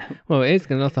weeks now. Well, it is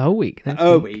going to last a whole week.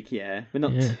 A week, yeah. But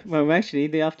not. Yeah. Well, actually,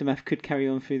 the aftermath could carry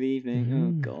on through the evening.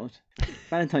 Oh God.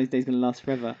 Valentine's Day is going to last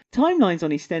forever. Timelines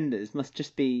on EastEnders must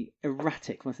just be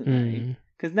erratic, mustn't they?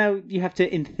 Because now you have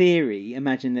to, in theory,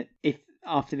 imagine that if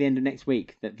after the end of next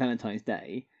week, that Valentine's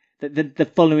Day, that the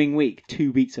following week,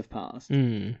 2 weeks have passed.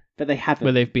 But they haven't.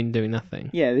 Well, they've been doing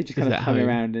nothing. Yeah, they just kind of hung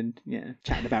around and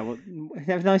chatting about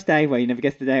have a nice day. Well, you never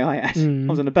guessed the day I had. I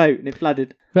was on a boat and it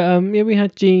flooded. But we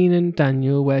had Jean and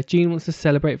Daniel, where Jean wants to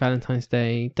celebrate Valentine's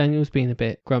Day. Daniel's being a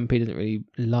bit grumpy, doesn't really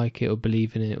like it or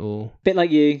believe in it, or bit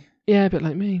like you. Yeah, a bit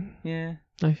like me. Yeah.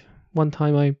 One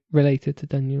time I related to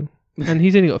Daniel, and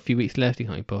he's only got a few weeks left. He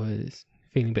can't be bothered. He's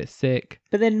feeling a bit sick.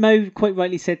 But then Mo quite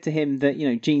rightly said to him that,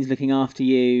 Jean's looking after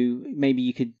you. Maybe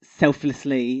you could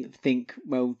selflessly think,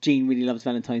 well, Jean really loves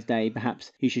Valentine's Day.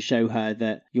 Perhaps you should show her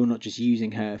that you're not just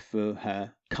using her for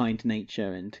her kind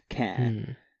nature and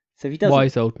care. So if he does,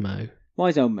 wise old Mo.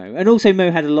 Wise old Mo. And also Mo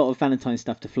had a lot of Valentine's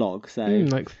stuff to flog. So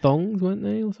like thongs, weren't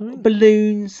they, or something?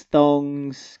 Balloons,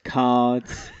 thongs,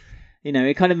 cards.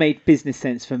 It kind of made business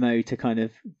sense for Mo to kind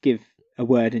of give a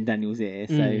word in Daniel's ear.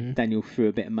 So Daniel threw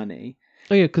a bit of money.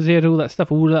 Oh yeah, because he had all that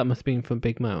stuff. All that must have been from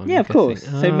Big Mo. Yeah, of course.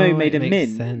 So Mo made a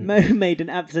min. Sense. Mo made an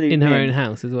absolute in min. her own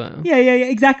house as well. Yeah,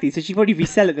 exactly. So she'd probably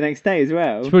resell it the next day as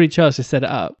well. She probably charged to set it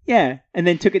up. Yeah, and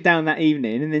then took it down that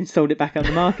evening and then sold it back on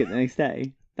the market the next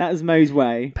day. That was Mo's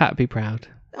way. Pat would be proud.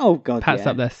 Oh God, Pat's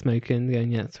up there smoking,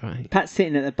 going, yeah, that's right. Pat's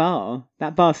sitting at the bar.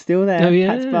 That bar's still there. Oh yeah,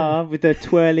 Pat's bar with the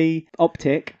twirly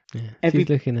optic. Yeah. She's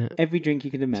looking at every drink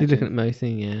you could imagine. She's looking at Mo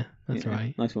saying, yeah, that's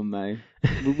right. Nice one, Mo.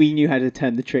 We knew how to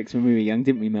turn the tricks when we were young,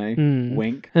 didn't we, Mo?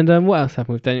 Wink. And what else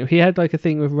happened with Daniel? He had like a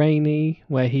thing with Rainey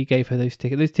where he gave her those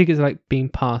tickets. Those tickets are like being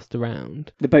passed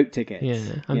around. The boat tickets.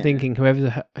 Yeah. I'm thinking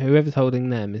whoever's holding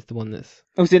them is the one that's...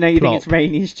 Oh, so now you think it's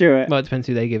Rainey and Stuart? Well, it depends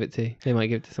who they give it to. They might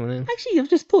give it to someone else. Actually, I've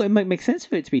just thought it might make sense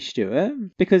for it to be Stuart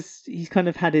because he's kind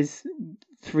of had his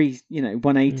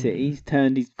 180.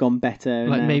 He's gone better.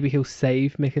 Like maybe he'll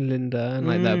save Mick and Linda and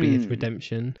like that'll be his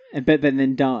redemption. But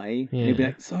then die. Yeah. He'll be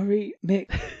like, sorry, Mick.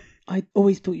 I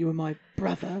always thought you were my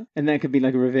brother. And that could be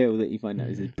like a reveal that you find out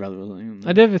is his brother or something.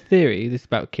 I do have a theory, this is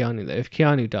about Keanu though. If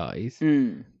Keanu dies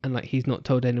and like he's not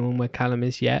told anyone where Callum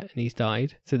is yet and he's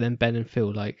died, so then Ben and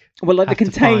Phil the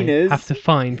containers have to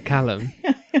find Callum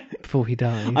before he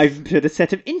dies. I've put a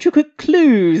set of intricate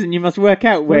clues and you must work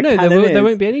out where Callum is. There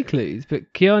won't be any clues,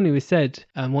 but Keanu has said,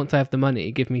 once I have the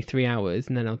money, give me 3 hours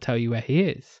and then I'll tell you where he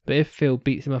is. But if Phil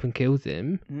beats him up and kills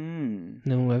him,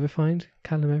 no one will ever find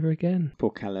Callum ever again. Poor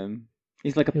Callum.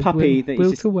 He's like a puppy that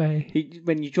wilts away.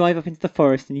 When you drive up into the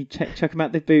forest and you chuck him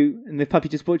out the boot and the puppy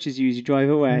just watches you as you drive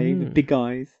away with big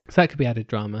eyes. So that could be added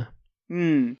drama.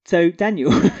 So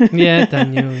Daniel. Yeah,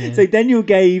 Daniel. Yeah. So Daniel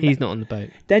gave... He's not on the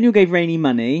boat. Daniel gave Rainey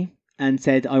money and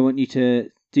said, I want you to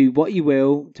do what you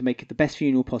will to make it the best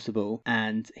funeral possible.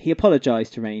 And he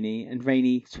apologised to Rainey and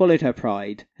Rainey swallowed her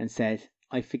pride and said,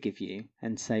 I forgive you.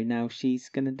 And so now she's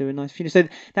going to do a nice funeral. So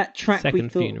that track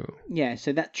Second funeral. Yeah,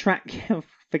 so that track...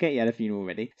 Forget you had a funeral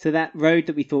already. So that road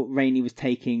that we thought Rainey was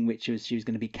taking, which was she was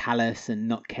going to be callous and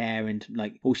not care and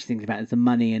like all she's thinking about is the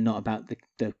money and not about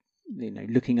the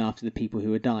looking after the people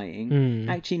who are dying.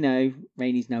 Actually, no,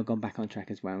 Rainey's now gone back on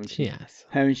track as well. And she has.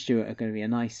 Her and Stuart are going to be a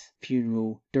nice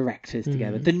funeral directors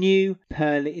together. The new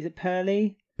Pearly, is it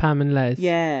Pearly? Pam and Les.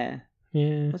 Yeah.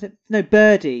 Yeah. Was it? No,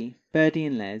 Birdie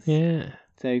and Les. Yeah.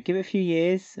 So give it a few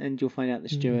years and you'll find out the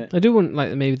Stuart. I do want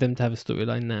maybe them to have a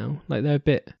storyline now. Like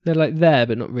they're like there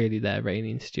but not really there, Rainey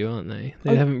and Stu, aren't they?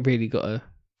 They haven't really got a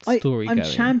story I'm going.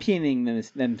 championing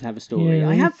them to have a story. Yeah,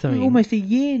 I have for something. almost a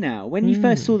year now. When you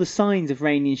first saw the signs of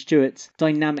Rainey and Stuart's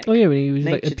dynamic. Oh yeah, when he was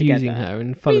like nature abusing together. her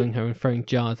and following her and throwing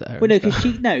jars at her. Well,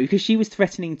 no, because she was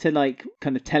threatening to like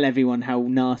kind of tell everyone how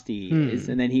nasty he is,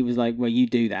 and then he was like, "Well, you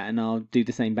do that, and I'll do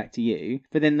the same back to you."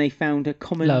 But then they found a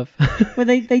common love. Well,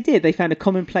 they did. They found a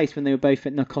common place when they were both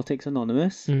at Narcotics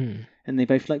Anonymous. And they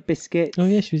both like biscuits. Oh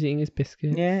yeah, she was eating his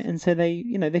biscuits. Yeah, and so they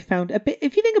found a bit.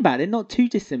 If you think about it, not too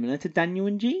dissimilar to Daniel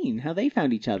and Jean, how they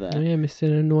found each other. Oh yeah, Mr.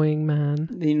 Annoying Man.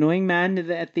 The annoying man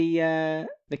at the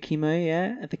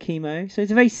chemo, at the chemo. So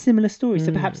it's a very similar story.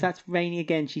 So perhaps that's Rainey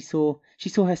again. She saw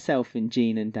herself in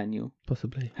Jean and Daniel.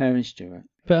 Possibly. Her and Stuart.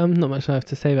 But not much I have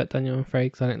to say about Daniel, I'm afraid,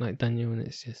 because I don't like Daniel and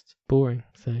it's just boring.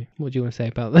 So what do you want to say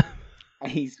about that?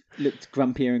 He's looked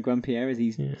grumpier and grumpier as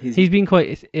he's been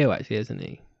quite ill actually, hasn't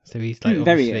he? So he's like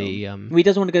very obviously ill. He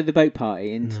doesn't want to go to the boat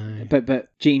party, but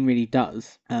Jean really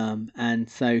does. And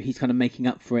so he's kind of making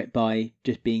up for it by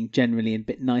just being generally a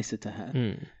bit nicer to her.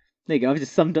 There you go. I've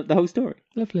just summed up the whole story.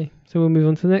 Lovely. So we'll move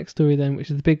on to the next story then, which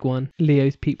is the big one: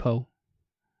 Leo's peephole.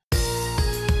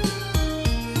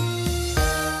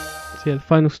 So yeah, the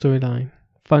final storyline.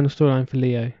 Final storyline for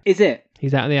Leo. Is it?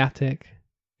 He's out of the attic.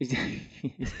 He's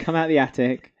come out of the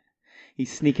attic.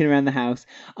 He's sneaking around the house.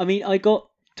 I mean, I got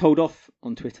told off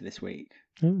on Twitter this week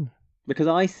Oh. because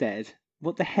I said,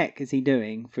 what the heck is he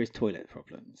doing for his toilet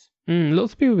problems?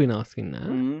 Lots of people have been asking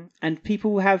that. And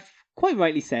people have quite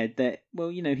rightly said that,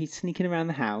 well, you know, he's sneaking around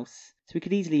the house, so we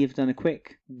could easily have done a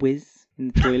quick whiz in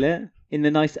the toilet, in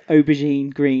the nice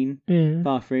aubergine green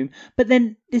bathroom. But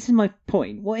then, this is my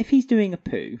point. What if he's doing a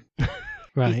poo?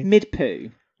 Right. He's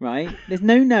mid-poo, right? There's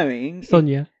no knowing.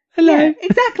 Sonia. Hello. Yeah,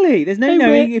 exactly. There's no Hey,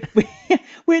 knowing if...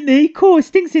 Whitney, cool,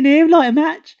 stinks in here, light a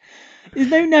match. There's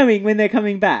no knowing when they're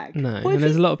coming back. No, and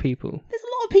there's a lot of people. There's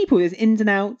a lot of people. There's ins and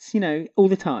outs, you know, all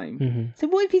the time. Mm-hmm. So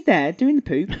what if he's there doing the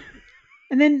poop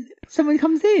and then someone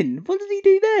comes in? What does he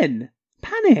do then?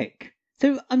 Panic.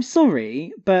 So I'm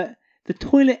sorry, but the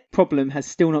toilet problem has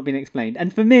still not been explained.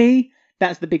 And for me,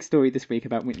 that's the big story this week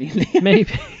about Whitney and Leo.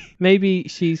 Maybe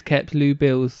she's kept Lou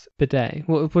Bill's bidet.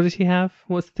 What does she have?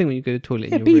 What's the thing when you go to the toilet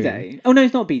in your bidet. room? Oh no,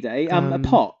 it's not bidet. A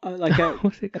pot, like a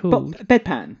what's it called? A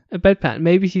bedpan. A bedpan.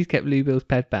 Maybe she's kept Lou Bill's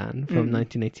bedpan from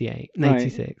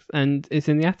 1986, and it's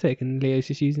in the attic, and Leo's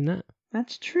just using that.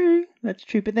 That's true.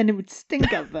 But then it would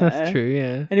stink up there. That's true,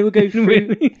 yeah. And it would go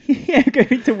through. Go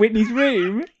into Whitney's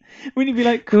room. Wouldn't you be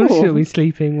like, cool? She'll be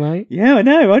sleeping, right? Yeah, I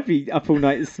know. I'd be up all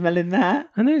night smelling that.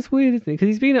 I know, it's weird, isn't it? Because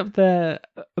he's been up there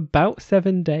about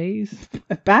 7 days.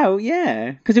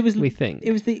 Yeah. Because it was. Yeah,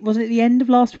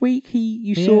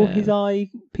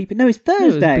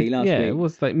 it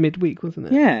was like midweek, wasn't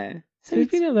it? Yeah. So he's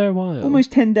been up there a while.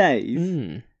 Almost 10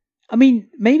 days. I mean,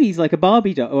 maybe he's like a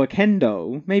Barbie doll or a Ken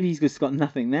doll. Maybe he's just got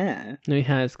nothing there. No, he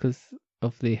has, because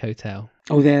of the hotel.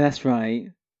 Oh, yeah, that's right.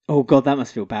 Oh, God, that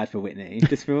must feel bad for Whitney.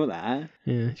 Just for all that.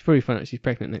 Yeah, she's probably found out she's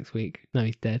pregnant next week. No,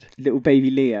 he's dead. Little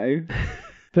baby Leo.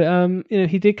 But,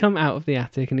 he did come out of the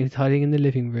attic and he was hiding in the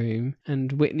living room,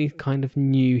 and Whitney kind of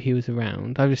knew he was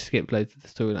around. I just skipped loads of the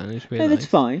storyline. I just realised. No, that's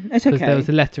fine. That's okay. Because there was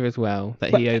a letter as well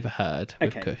that he overheard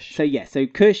with Kush. So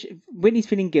Kush, Whitney's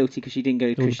feeling guilty because she didn't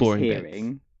go to Kush's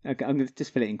hearing. Okay, I'm going to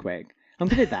just fill it in quick. I'm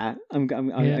good at that. I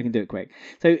can do it quick.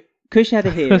 So Kush had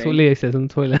a hearing. That's what Leo says on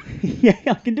the toilet. Yeah,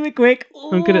 I can do it quick.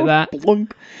 I'm good at that.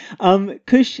 Blonk.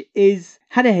 Kush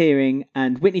had a hearing,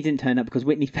 and Whitney didn't turn up because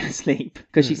Whitney fell asleep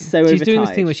because she's so overtired. She's doing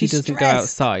this thing where she doesn't stressed. go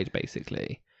outside,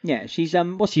 basically. Yeah, she's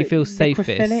she feels safest.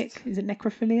 Is it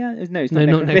necrophilia? No, it's not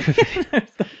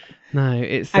necrophilia. No,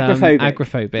 it's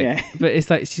agoraphobic. Yeah. But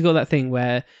it's like she's got that thing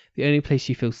where the only place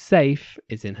she feels safe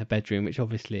is in her bedroom, which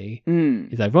obviously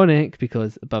is ironic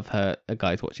because above her a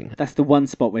guy's watching her. That's the one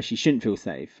spot where she shouldn't feel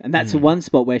safe. And that's the one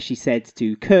spot where she said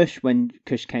to Kush when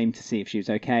Kush came to see if she was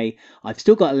okay, I've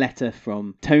still got a letter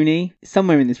from Tony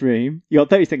somewhere in this room. You got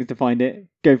 30 seconds to find it.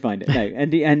 Go find it. No,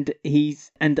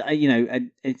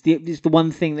 it's the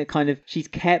one thing that kind of she's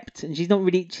kept, and she's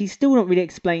still not really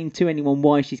explained to anyone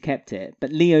why she's kept it.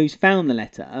 But Leo's found the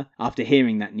letter after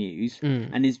hearing that news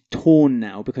and is torn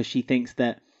now because she thinks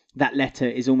that letter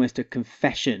is almost a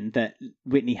confession that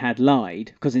Whitney had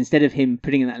lied, because instead of him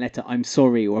putting in that letter, I'm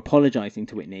sorry, or apologising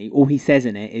to Whitney, all he says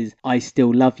in it is, I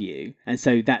still love you. And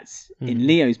so that's, in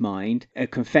Leo's mind, a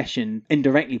confession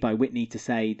indirectly by Whitney to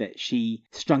say that she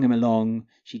strung him along,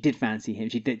 she did fancy him,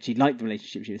 she liked the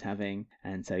relationship she was having.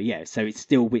 And so, so it's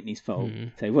still Whitney's fault.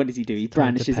 So what does he do? He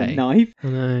brandishes a knife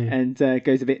and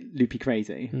goes a bit loopy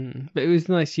crazy. But it was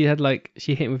nice. She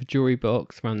hit him with a jewellery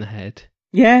box around the head.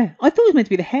 Yeah, I thought it was meant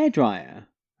to be the hairdryer.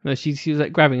 No, she was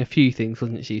like grabbing a few things,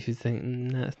 wasn't she? She was thinking,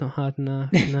 no, it's not hard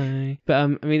enough, no. But I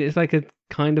mean, it's like a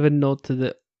kind of a nod to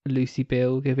the Lucy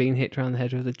Bill being hit around the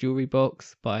head with a jewellery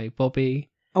box by Bobby.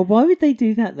 Oh, why would they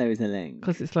do that though as a link?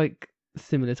 Because it's like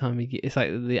similar time of year. It's like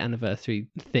the anniversary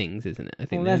things, isn't it? I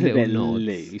think that's a bit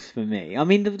loose for me. I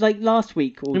mean, like last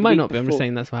week or it might not be. I'm just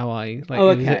saying that's how I like. Oh,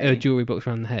 okay. It was a jewellery box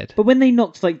around the head. But when they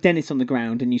knocked like Dennis on the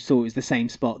ground, and you saw it was the same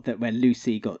spot that where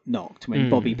Lucy got knocked when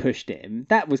Bobby pushed him,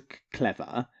 that was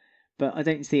clever. But I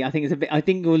don't see. I think it's a bit. I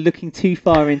think you're looking too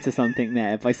far into something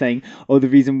there by saying, "Oh, the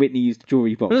reason Whitney used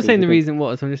jewellery box." I'm not saying the reason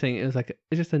was. I'm just saying it was like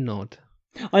it's just a nod.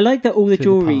 I like that all the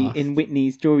jewellery in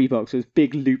Whitney's jewellery box was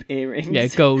big loop earrings. Yeah,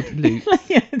 gold loops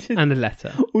and a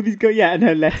letter. All these and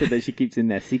her letter that she keeps in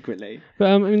there secretly. But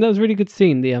I mean, that was a really good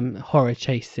scene, the horror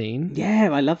chase scene. Yeah,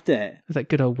 I loved it. It was like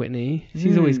good old Whitney.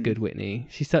 She's always good, Whitney.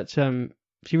 She's such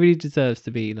she really deserves to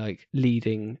be like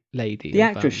leading lady. The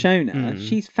actress Shona,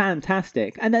 she's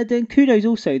fantastic, and kudos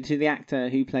also to the actor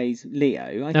who plays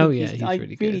Leo. I think he's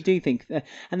really good. Really do think,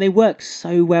 and they work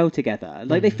so well together.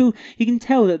 Like they feel, you can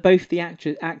tell that both the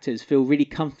actors feel really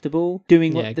comfortable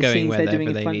doing what the scenes they're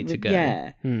doing in front of them.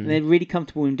 Yeah, and they're really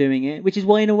comfortable in doing it, which is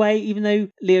why, in a way, even though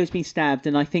Leo's been stabbed,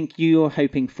 and I think you're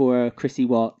hoping for a Chrissy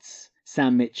Watts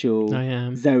Sam Mitchell, I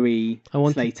am. Zoe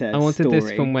Slater I wanted story.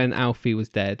 this from when Alfie was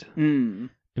dead.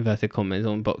 Inverted commas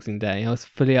on Boxing Day. I was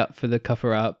fully up for the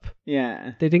cover up.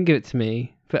 Yeah. They didn't give it to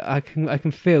me, but I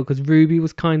can feel, because Ruby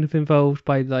was kind of involved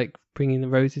by like bringing the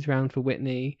roses round for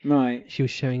Whitney. Right. She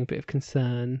was showing a bit of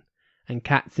concern, and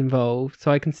Kat's involved,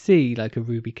 so I can see like a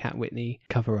Ruby Cat Whitney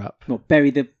cover up. What,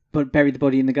 bury the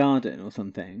body in the garden or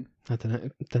something? I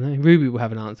don't know. Ruby will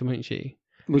have an answer, won't she?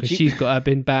 Because she's got her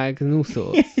bin bags and all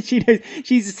sorts. Yeah, she knows.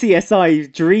 She's a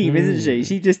CSI dream, isn't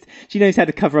she? She knows how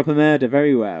to cover up a murder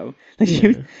very well. Like she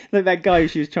was, like that guy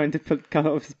she was trying to cut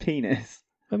off his penis.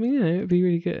 I mean, it'd be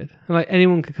really good. Like,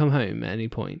 anyone could come home at any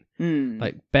point.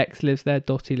 Like, Bex lives there,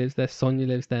 Dotty lives there, Sonia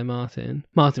lives there, Martin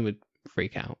would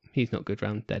freak out. He's not good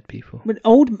around dead people. But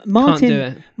old Martin, Can't do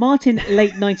it. Martin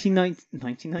late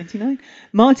 1999,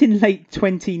 Martin late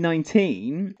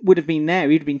 2019 would have been there.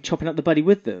 He'd have been chopping up the buddy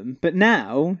with them. But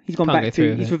now he's gone back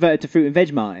to, he's reverted to Fruit and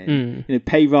Veg Martin. You know,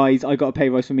 pay rise. I got a pay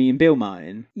rise for me and Bill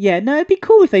Martin. Yeah, no, it'd be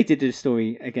cool if they did a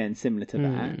story again similar to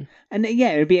that. And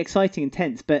yeah, it'd be exciting and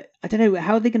tense. But I don't know,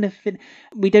 how are they going to fit?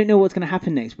 We don't know what's going to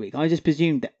happen next week. I just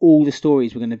presumed that all the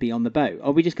stories were going to be on the boat.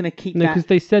 Are we just going to keep that? No, because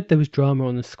they said there was drama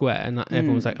on the square, and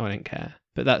everyone was like, "Oh, I don't care."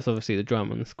 But that's obviously the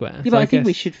drama on the square. Yeah, so but I think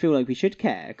we should feel like we should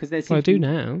care, because there's. Well, I do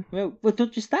now. Well,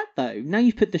 not just that though. Now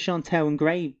you've put the Chantel and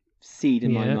Gray seed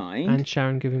in my mind, and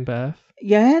Sharon giving birth.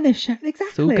 Yeah, exactly.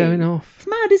 It's all going off. It's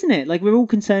mad, isn't it? Like, we're all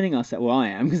concerning ourselves. Well, I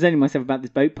am concerning myself about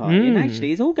this boat party, and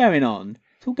actually, it's all going on.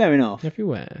 It's all going off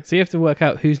everywhere. So you have to work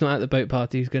out who's not at the boat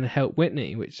party who's going to help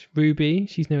Whitney. Which Ruby,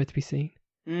 she's nowhere to be seen.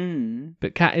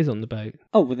 But Kat is on the boat.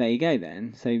 Oh, well, there you go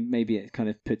then. So maybe it kind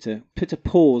of puts a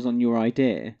pause on your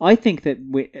idea. I think that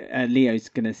Leo's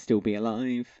going to still be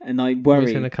alive, and I worry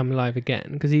he's going to come alive again,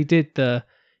 because he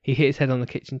hit his head on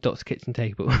the Dot's kitchen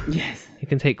table. Yes. He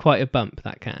can take quite a bump,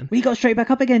 that can. Well, he got straight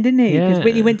back up again, didn't he? Because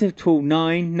Whitney went to call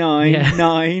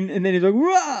 999, and then he was like,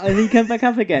 "Rah!" And he came back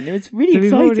up again. It was really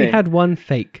exciting. We've already had one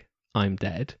fake "I'm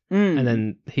dead," and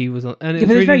then he was on. And it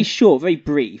was very short, very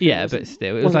brief. Yeah, but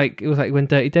still, it was like when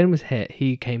Dirty Den was hit,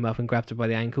 he came up and grabbed her by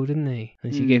the ankle, didn't he?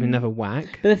 And she gave him another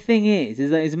whack. But the thing is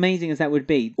that as amazing as that would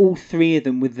be, all three of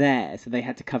them were there, so they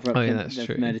had to cover up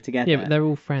the murder together. Yeah, but they're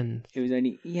all friends. It was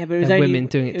only women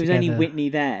doing it. It was together. only Whitney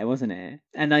there, wasn't it?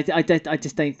 And I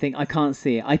just don't think, I can't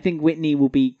see it. I think Whitney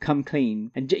will come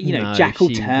clean, and Jack will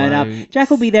turn up.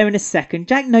 Jack will be there in a second.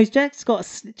 Jack will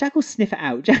sniff it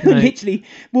out. Jack will literally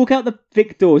walk out the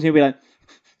Vic doors and he'll be like,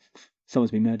 "Someone's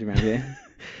been murdered around here.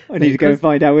 I need to go and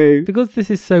find out who." Because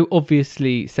this is so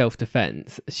obviously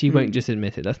self-defense, she won't just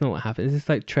admit it. That's not what happens. It's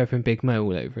like Trevor and Big Mo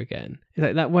all over again. It's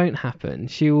like, that won't happen.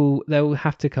 They'll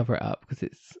have to cover it up, because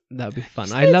that'll be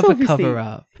fun. I love a cover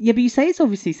up. Yeah, but you say it's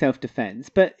obviously self-defense,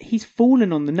 but he's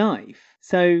fallen on the knife,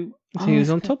 so he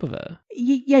was on top of her.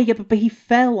 Yeah, but he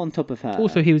fell on top of her.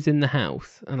 Also, he was in the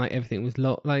house, and like everything was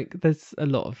locked. Like, there's a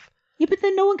lot of. Yeah, but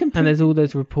then no one can prove... And there's all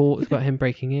those reports about him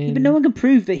breaking in. Yeah, but no one can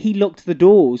prove that he locked the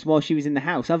doors while she was in the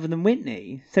house, other than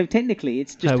Whitney. So technically,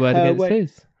 it's just her word against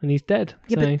his, and he's dead.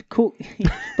 Yeah, so. but cool.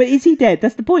 But is he dead?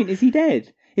 That's the point. Is he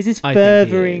dead? Is this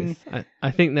furthering...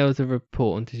 I think there was a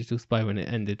report on Digital Spy when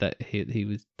it ended that he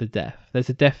was the death. There's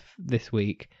a death this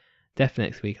week, death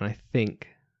next week, and I think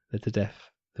there's a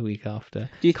death the week after.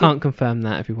 Can't confirm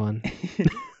that, everyone.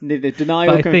 Neither deny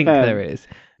or confirm. I think there is.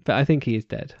 But I think he is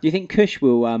dead. Do you think Kush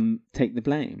will take the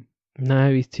blame?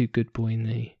 No, he's too good boy, isn't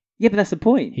he? Yeah, but that's the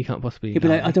point. He can't possibly. He'll be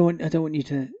like, I don't want you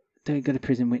to don't go to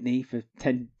prison, Whitney, for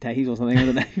 10 days or something. I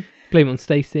don't know. Blame on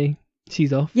Stacey.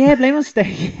 She's off. Yeah, blame on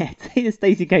Stacey. Yeah,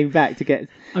 Stacey came back to get.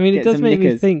 I mean, it does make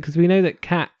me think, because we know that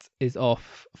Kat is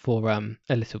off for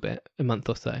a little bit, a month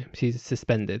or so. She's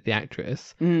suspended, the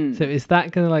actress. So is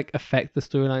that going to like affect the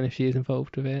storyline if she is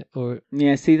involved with it, or?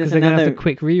 Yeah, see, there's another. They're going to have a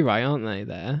quick rewrite, aren't they?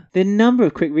 The number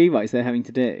of quick rewrites they're having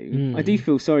to do. I do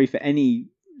feel sorry for any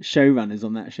showrunners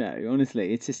on that show.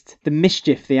 Honestly, it's just the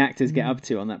mischief the actors get up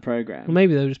to on that program. Well,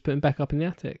 maybe they'll just put him back up in the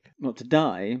attic. Not to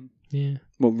die. Yeah.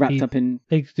 Well, wrapped up in.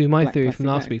 They do my theory from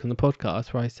last week on the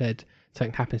podcast, where I said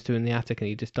something happens to him in the attic and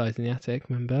he just dies in the attic,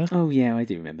 remember? Oh yeah, I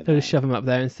do remember that. They'll just shove him up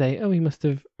there and say, "Oh, he must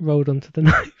have rolled onto the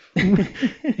knife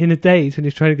in a daze when he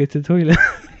was trying to go to the toilet."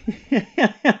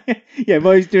 Yeah,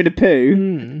 while he's doing a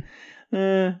poo.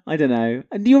 I don't know.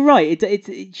 And you're right.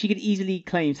 She could easily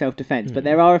claim self-defense, but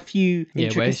there are a few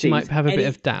intricacies. Where she might have a bit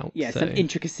of doubt. Yeah, some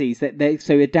intricacies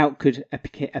so a doubt could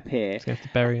appear. So you have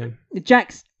to bury him.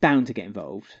 Jack's bound to get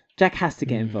involved. Jack has to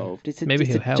get involved. Maybe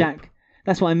he'll help. Jack.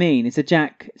 That's what I mean. It's a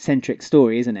Jack-centric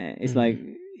story, isn't it? It's like,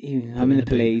 I'm in the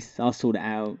police. I'll sort it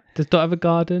out. Does Dot have a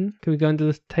garden? Can we go under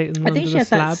the I think she has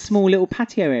that small little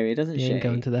patio area, doesn't she?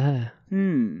 Go into the hair.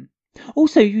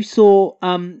 Also, you saw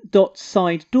Dot's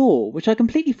side door, which I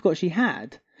completely forgot she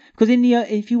had. Because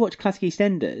if you watch classic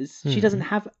EastEnders, she doesn't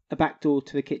have a back door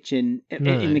to the kitchen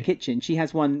in the kitchen. She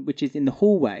has one which is in the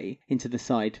hallway into the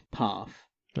side path.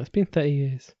 That's been 30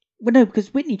 years. Well, no,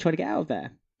 because Whitney tried to get out of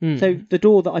there. So the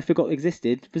door that I forgot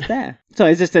existed was there.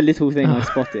 Sorry, it's just a little thing I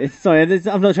spotted. Sorry,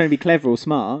 I'm not trying to be clever or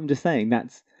smart. I'm just saying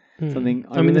that's something.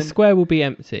 I mean, the square will be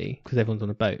empty because everyone's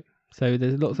on a boat. So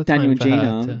there's lots of Daniel time and for Jean her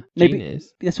are. to... Maybe, Jean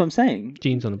is. That's what I'm saying.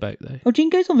 Jean's on the boat, though. Oh, Jean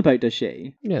goes on the boat, does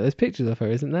she? Yeah, there's pictures of her,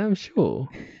 isn't there? I'm sure.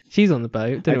 She's on the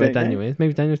boat. Don't know where Daniel is.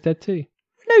 Maybe Daniel's dead too.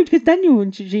 No, because Daniel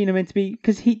and Jean are meant to be...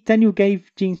 Because Daniel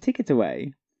gave Jean's ticket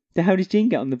away. So how does Jean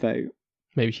get on the boat?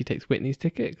 Maybe she takes Whitney's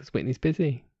ticket because Whitney's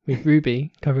busy with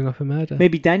Ruby covering up a murder.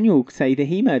 Maybe Daniel say that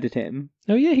he murdered him.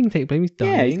 Oh, yeah, he can take blame. He's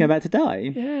dying. Yeah, he's about to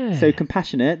die. Yeah. So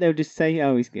compassionate, they'll just say,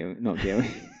 oh, he's not guilty.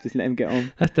 Just let him get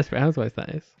on. That's Desperate Housewives, that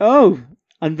is. Oh!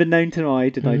 Unbeknown to I,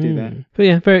 did I do that? But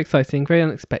yeah, very exciting, very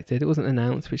unexpected. It wasn't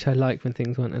announced, which I like when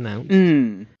things weren't announced.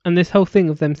 And this whole thing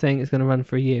of them saying it's going to run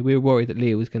for a year, we were worried that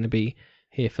Leah was going to be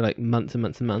here for like months and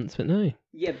months and months, but no.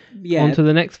 Yeah. On to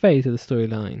the next phase of the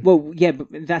storyline. Well, yeah, but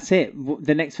that's it.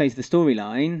 The next phase of the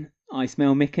storyline, I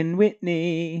smell Mick and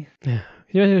Whitney. Yeah.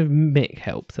 You know if Mick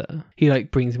helps her? He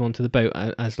like brings him onto the boat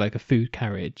as like a food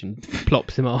carriage and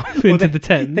plops him off into the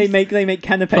Thames. They make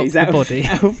canapes out of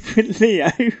Leo.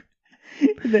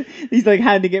 He's like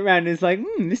handing it around and it's like,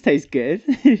 this tastes good.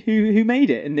 Who made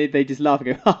it? And they just laugh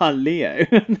and go, haha, Leo.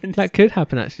 That could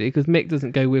happen actually, because Mick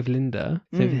doesn't go with Linda.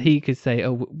 So he could say,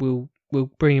 oh, we'll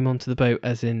bring him onto the boat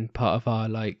as in part of our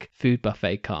like food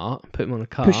buffet cart, put him on a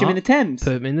cart. Push him in the Thames.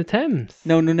 Put him in the Thames.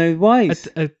 No, why?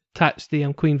 Attach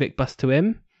the Queen Vic bust to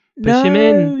him. Push him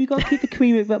in. No, you got to keep the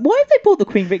Queen Vic bust. Why have they brought the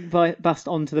Queen Vic bust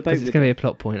onto the boat? It's going to be a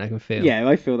plot point, I can feel. Yeah,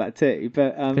 I feel that too.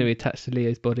 But it's going to be attached to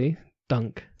Leo's body.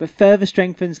 Dunk. But further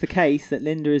strengthens the case that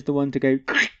Linda is the one to go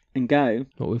and go.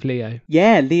 What with Leo?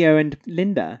 Yeah, Leo and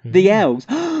Linda. The L's.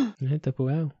 Yeah, double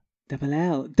L. Double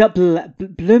L.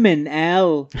 Bloomin'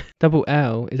 L. Double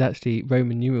L is actually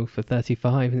Roman numeral for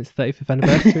 35 and it's 35th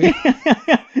anniversary.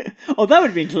 Oh, that would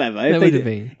have been clever. That would have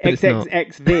been.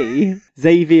 XXXV,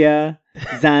 Xavier,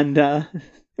 Xander.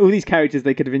 All these characters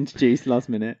they could have introduced last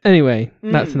minute. Anyway,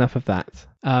 that's enough of that.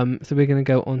 So we're going to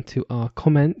go on to our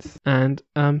comments and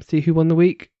see who won the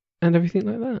week and everything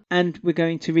like that. And we're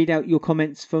going to read out your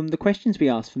comments from the questions we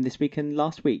asked from this week and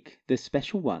last week. The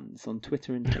special ones on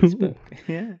Twitter and Facebook.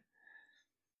 Yeah.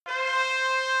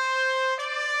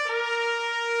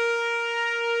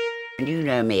 You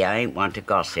know me, I ain't one to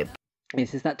gossip.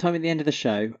 Yes, it's that time at the end of the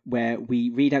show where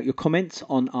we read out your comments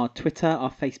on our Twitter,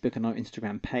 our Facebook and our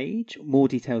Instagram page. More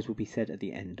details will be said at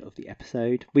the end of the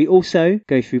episode. We also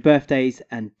go through birthdays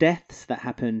and deaths that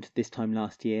happened this time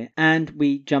last year. And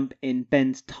we jump in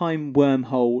Ben's time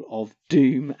wormhole of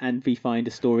doom and we find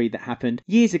a story that happened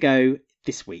years ago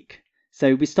this week.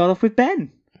 So we start off with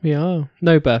Ben. We are.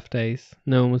 No birthdays.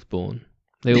 No one was born.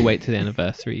 They all wait to the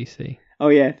anniversary, you see. Oh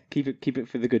yeah, keep it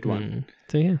for the good one.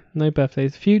 So yeah, no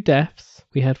birthdays. A few deaths.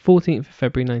 We had 14th of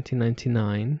February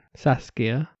 1999.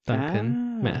 Saskia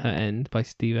Duncan met her end by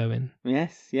Steve Owen.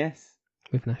 Yes.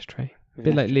 With an ashtray. A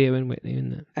bit like Leo and Whitney,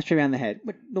 isn't it? Ashtray around the head.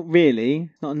 But not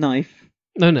really. It's not a knife.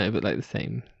 No, but like the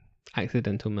same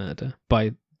accidental murder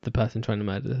by the person trying to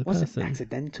murder the person. Wasn't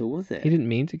accidental, was it? He didn't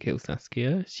mean to kill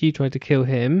Saskia. She tried to kill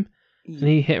him. And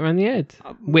he hit around the head.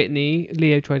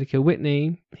 Leo tried to kill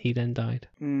Whitney. He then died.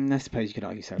 I suppose you could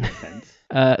argue self-defense.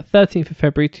 13th of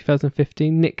February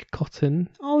 2015, Nick Cotton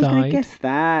died. I was going to guess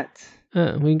that.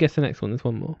 We can guess the next one. There's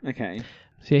one more. Okay.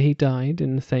 So yeah, he died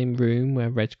in the same room where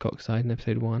Reg Cox died in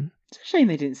episode 1. It's a shame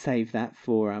they didn't save that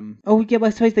for... Oh, yeah, well,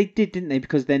 I suppose they did, didn't they?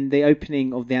 Because then the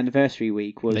opening of the anniversary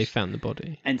week was... They found the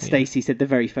body. And Stacey said the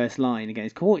very first line again.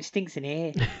 Oh, it stinks in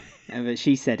here. But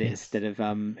she said it instead of...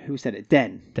 Who said it?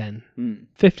 Den.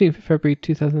 15th of February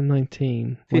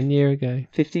 2019. 1 year ago.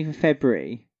 15th of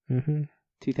February. 2019.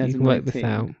 2019. You can work this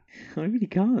out. I really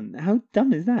can't. How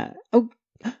dumb is that? Oh.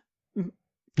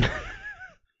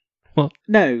 What?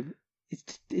 No.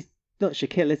 It's not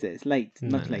Shaquille, is it? It's late.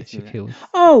 It's much later. Shaquille.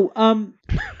 Oh,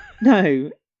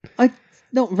 no.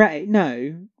 Not Ray.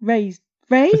 No. Ray.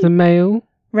 Was a male?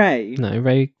 Ray. No,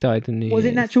 Ray died in New Year's. Was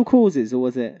it natural causes or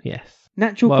was it? Yes.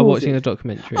 Natural While causes. watching a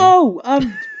documentary. Oh,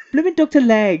 blooming Dr.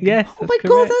 Leg. Yes. Oh my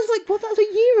God, that was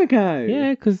a year ago.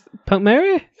 Yeah, because Punk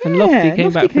Mary and Lofty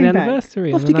came back for the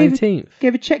anniversary on the 19th.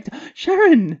 Gave a check to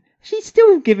Sharon. She's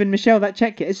still giving Michelle that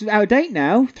check. It's out of date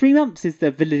now. 3 months is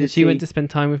the validity. She went to spend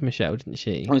time with Michelle, didn't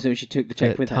she? Oh, so she took the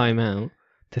check with her. Time out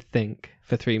to think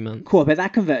for 3 months. Cool, but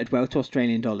that converted well to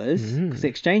Australian dollars because the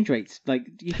exchange rates, like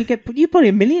you're probably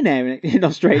a millionaire in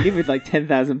Australia with like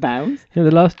 £10,000. Yeah,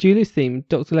 the last Julius theme,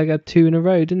 Dr. Leg had 2 in a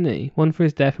row, didn't he? One for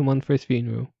his death and one for his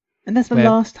funeral. And that's the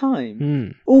last time.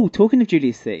 Mm. Oh, talking of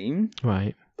Julia's theme,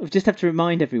 Right. I just have to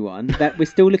remind everyone that we're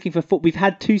still looking for... We've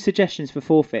had 2 suggestions for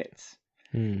forfeits.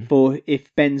 For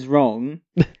if Ben's wrong,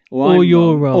 or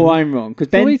you're wrong, or I'm wrong,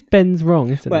 because always Ben's wrong,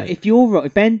 isn't it? If you're wrong,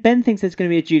 Ben thinks there's going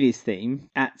to be a Julius theme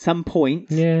at some point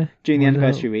during the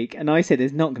anniversary week, and I said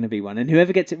there's not going to be one, and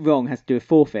whoever gets it wrong has to do a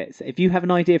forfeit. So if you have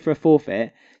an idea for a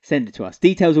forfeit, send it to us.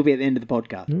 Details will be at the end of the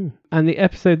podcast. Ooh. And the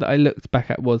episode that I looked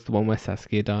back at was the one where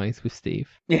Saskia dies with Steve.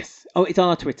 Yes. Oh, it's on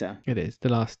our Twitter. It is the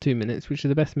last 2 minutes, which are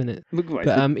the best minutes. But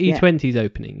E20's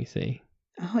opening, you see.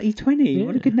 Oh, E20. Yeah.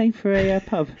 What a good name for a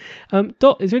pub.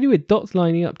 Dot is really weird. Dot's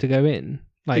lining up to go in,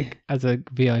 as a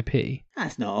VIP.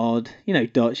 That's not odd. You know,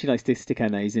 Dot, she likes to stick her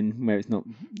nose in where it's not.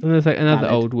 And there's another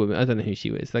old woman. I don't know who she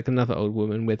is. Another old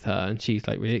woman with her, and she's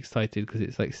really excited because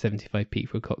it's 75p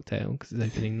for a cocktail because it's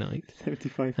opening night.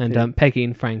 75p. And Peggy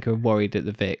and Frank are worried at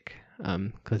the Vic.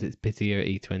 Because it's busier at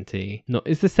E20.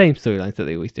 It's the same storylines that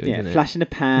they always do, isn't it? Flash in a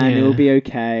pan, it will be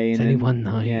okay. It's only one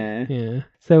night. Yeah.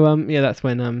 So that's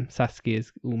when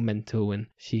Saskia's all mental and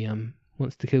she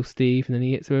wants to kill Steve, and then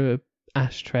he hits her with an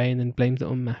ashtray and then blames it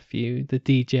on Matthew, the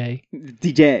DJ.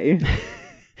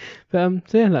 But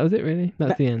that was it really.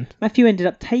 That's the end. Matthew ended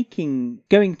up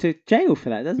going to jail for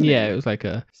that, doesn't he? Yeah, it was like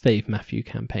a Save Matthew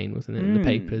campaign, wasn't it? In the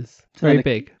papers. Very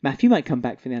big. Matthew might come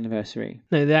back for the anniversary.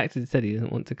 No, the actor said he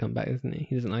doesn't want to come back, doesn't he?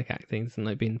 He doesn't like acting, doesn't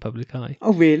like being in the public eye.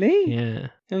 Oh, really? Yeah.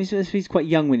 He's quite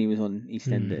young when he was on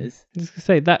EastEnders. I was going to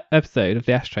say, that episode of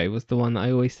the ashtray was the one that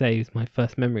I always say is my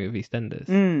first memory of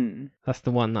EastEnders. That's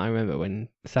the one that I remember when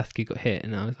Saskia got hit,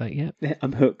 and I was like, yep.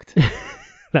 I'm hooked.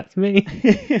 That's me.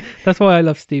 That's why I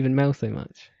love Steve and Mel so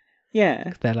much. Yeah.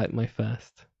 'Cause they're my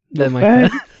first. They're my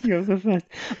first. You're the first.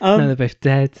 No, they're both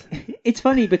dead. It's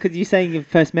funny because you're saying your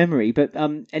first memory, but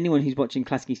anyone who's watching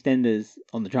classic EastEnders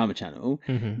on the drama channel,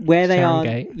 where they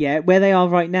are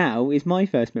right now is my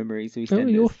first memories of EastEnders. Oh,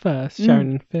 your first,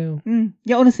 Sharon and Phil.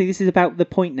 Yeah, honestly, this is about the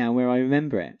point now where I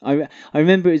remember it. I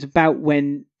remember it was about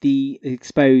when the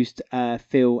exposed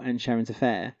Phil and Sharon's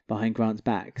affair behind Grant's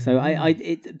back. So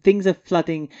things are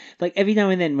flooding. Like every now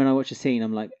and then when I watch a scene,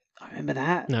 I'm like, I remember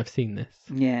that. No, I've seen this.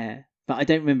 Yeah. But I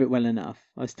don't remember it well enough.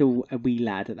 I was still a wee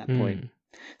lad at that point.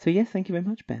 So yes, thank you very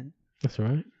much, Ben. That's all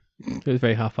right. It was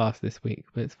very half-assed this week,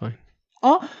 but it's fine.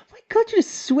 Oh my God! You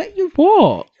just sweat.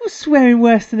 What? You're swearing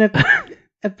worse than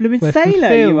a blooming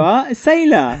sailor. You are a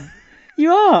sailor.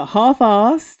 You are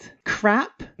half-assed.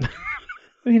 Crap.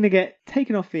 We're going to get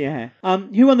taken off the air.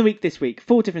 Who won the week this week?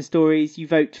 4 different stories. You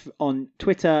vote on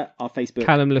Twitter, our Facebook.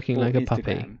 Callum looking like Instagram. a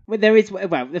puppy.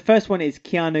 Well, the first one is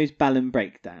Keanu's Ballon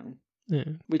breakdown. Yeah.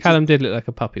 Callum did look like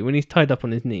a puppy. When he's tied up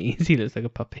on his knees, he looks like a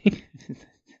puppy.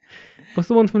 What's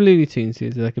the one from Looney Tunes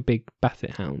who's like a big basset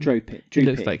hound? Droopy. He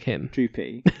looks like him.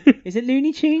 Droopy. Is it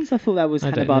Looney Tunes? I thought that was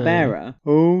Hanna-Barbera.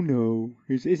 Oh no.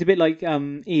 It's a bit like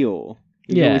Eeyore.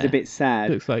 He's always a bit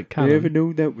sad. Looks like Callum. I never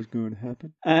knew that was going to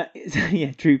happen.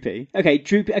 Droopy. Okay,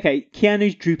 Droopy. Okay,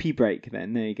 Keanu's Droopy break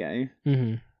then. There you go.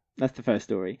 Mm-hmm. That's the first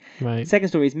story. Right. Second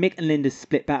story is Mick and Linda's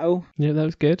split battle. Yeah, that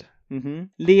was good. Mm-hmm.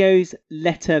 Leo's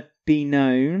Let Her Be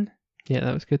Known. Yeah,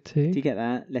 that was good too. Do you get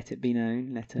that? Let it be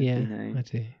known. Let her be known. I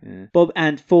do. Yeah.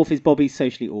 And fourth is Bobby's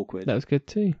Socially Awkward. That was good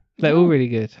too. They're all really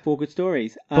good. 4 good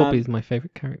stories. Bobby's my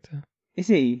favourite character. Is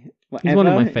he? He's one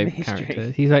of my favourite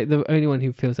characters. He's like the only one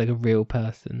who feels like a real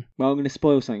person. Well, I'm going to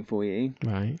spoil something for you.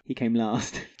 Right. He came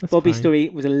last. That's Bobby's fine. story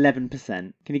was 11%.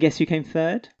 Can you guess who came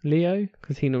third? Leo,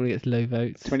 because he normally gets low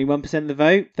votes. 21% of the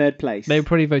vote, third place. They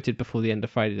probably voted before the end of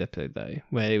Friday's episode though,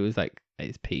 where it was like at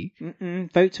its peak.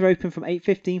 Votes are open from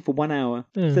 8:15 for 1 hour.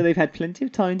 Yeah. So they've had plenty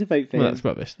of time to vote for him. Well, that's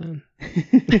rubbish then.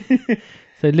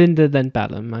 So Linda, then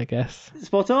Ballum, I guess.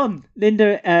 Spot on.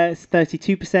 Linda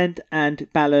 32% and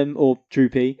Ballum, or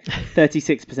Droopy,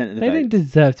 36% of the vote. They don't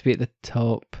deserve to be at the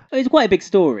top. It's quite a big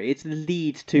story. It's the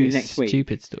lead to next week.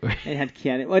 Stupid story. It had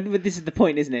Keanu. Well, this is the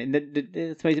point, isn't it?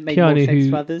 I suppose it made Keanu, more sense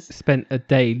who for others. Spent a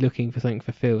day looking for something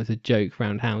for Phil as a joke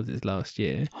round houses last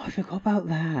year. Oh, I forgot about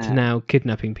that. To now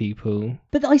kidnapping people.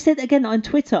 But I said again on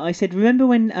Twitter, I said, remember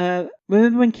when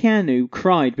Keanu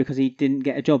cried because he didn't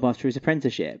get a job after his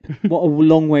apprenticeship? What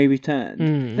a long way we've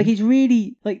turned. Like, he's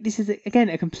really, like, this is, again,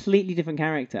 a completely different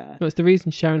character. Well, it's the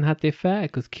reason Sharon had the affair,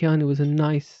 because Keanu was a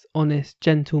nice, honest,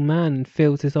 gentle man and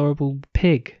Phil's this horrible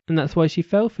pig. And that's why she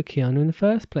fell for Keanu in the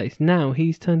first place. Now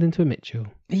he's turned into a Mitchell.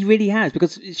 He really has,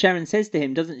 because Sharon says to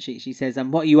him, doesn't she? She says,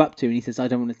 what are you up to? And he says, I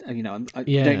don't want to, I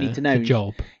don't need to know. A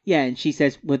job. Yeah, and she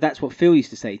says, well, that's what Phil used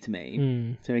to say to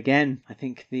me. So again, I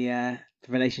think the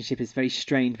relationship is very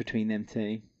strained between them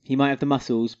two. He might have the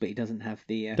muscles, but he doesn't have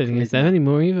the don't think he's there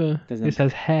anymore either. He just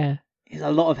has hair. He has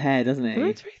a lot of hair, doesn't he?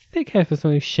 It's very thick hair for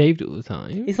someone who shaved all the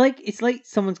time. It's like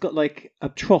someone's got like a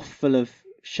trough full of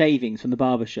shavings from the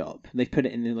barber shop. They've put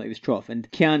it in like this trough, and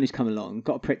Keanu's come along,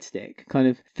 got a Pritt stick, kind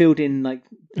of filled in like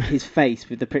his face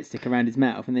with the Pritt stick around his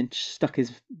mouth, and then stuck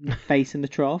his face in the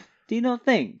trough. Do you not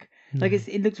think? Like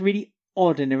it looks really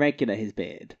odd and irregular, his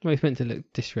beard. Well, he's meant to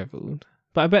look disheveled.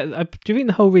 But do you think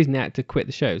the whole reason the actor quit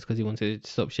the show is because he wanted to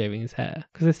stop shaving his hair?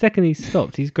 Because the second he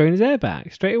stopped, he's grown his hair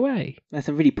back straight away. That's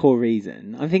a really poor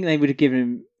reason. I think they would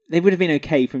have been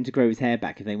okay for him to grow his hair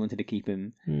back if they wanted to keep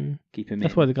him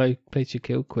That's why the guy who played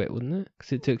Shaquille quit, wasn't it?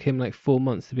 Because it took him like 4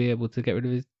 months to be able to get rid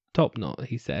of his top knot,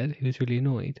 he said. He was really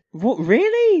annoyed. What,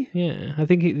 really? Yeah, I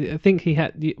think he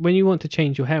had... When you want to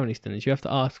change your hair on EastEnders, you have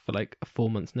to ask for like a 4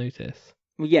 months notice.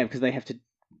 Well, yeah, because they have to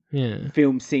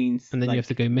film scenes. And then like, you have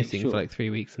to go missing for like 3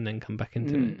 weeks and then come back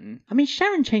into it. I mean,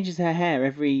 Sharon changes her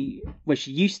hair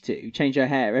she used to change her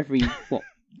hair every,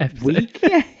 week?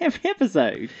 Yeah, every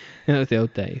episode. Yeah, that was the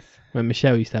old days. When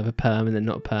Michelle used to have a perm and then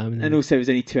not a perm. And also it was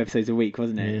only 2 episodes a week,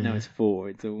 wasn't it? Yeah. Now it's 4.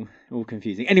 It's all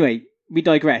confusing. Anyway, we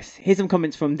digress. Here's some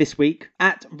comments from this week.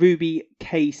 At Ruby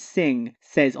K. Singh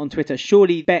says on Twitter,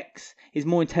 surely Bex is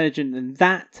more intelligent than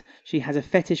that. She has a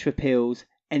fetish for pills.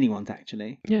 Anyone's,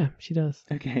 actually. Yeah, she does.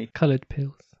 Okay. Coloured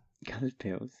pills. Coloured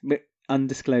pills. But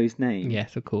undisclosed name.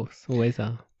 Yes, of course. Always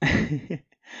are.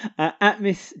 At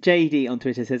Miss JD on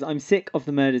Twitter says, I'm sick of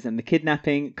the murders and the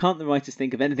kidnapping. Can't the writers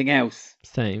think of anything else?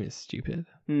 Same. It's stupid.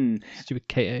 Stupid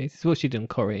Kate O's. It's what she did on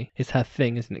Corrie. It's her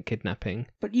thing, isn't it? Kidnapping.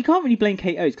 But you can't really blame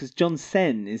Kate O's because John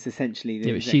Sen is essentially the...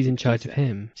 Yeah, but she's in charge of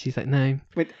him. She's like, no.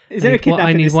 Wait, is there a kidnapping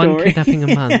I need story? one kidnapping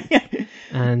a month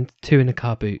and 2 in a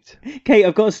car boot. Kate,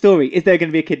 I've got a story. Is there going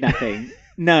to be a kidnapping?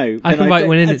 No. I can write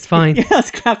one in. It's fine. Yeah,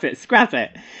 scrap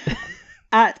it.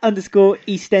 At _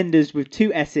 EastEnders with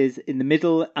 2 S's in the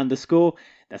middle _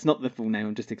 That's not the full name.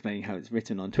 I'm just explaining how it's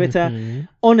written on Twitter. Mm-hmm.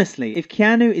 Honestly, if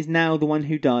Keanu is now the one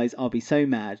who dies, I'll be so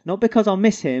mad. Not because I'll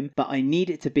miss him, but I need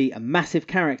it to be a massive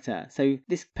character. So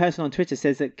this person on Twitter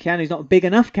says that Keanu's not a big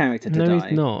enough character to die. No,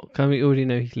 he's not. Can we already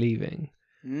know he's leaving?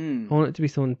 I want it to be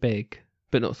someone big,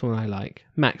 but not someone I like.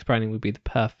 Max Branning would be the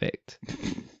perfect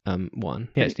one.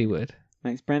 He actually would.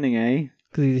 Max Branning, eh?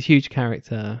 Because he's a huge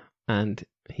character and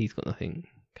he's got nothing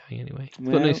going anyway. He's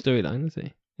got no storyline, has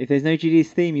he? If there's no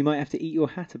Julius theme, you might have to eat your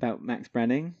hat about Max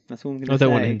Branning. That's all I'm going to say. I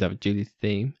don't want him to have a Julius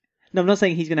theme. No, I'm not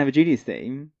saying he's going to have a Julius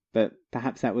theme, but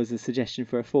perhaps that was a suggestion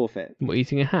for a forfeit. What,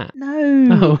 eating a hat? No.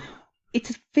 Oh. It's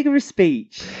a figure of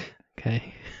speech.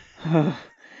 Okay.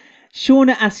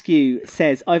 Shauna Askew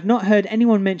says, I've not heard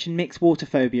anyone mention Mick's water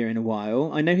phobia in a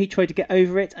while. I know he tried to get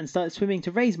over it and started swimming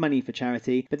to raise money for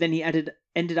charity, but then he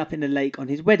ended up in a lake on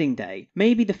his wedding day.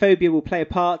 Maybe the phobia will play a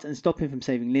part and stop him from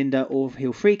saving Linda, or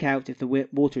he'll freak out if the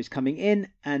water is coming in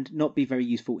and not be very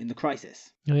useful in the crisis.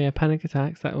 Oh yeah, panic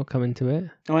attacks, that will come into it.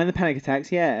 Oh, and the panic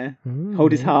attacks, yeah.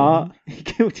 Hold his heart. He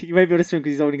won't be able to swim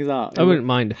because he's holding his heart. I wouldn't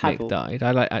mind if Mick died.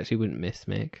 I actually wouldn't miss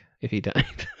Mick if he died.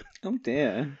 Oh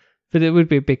dear. But it would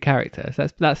be a big character, so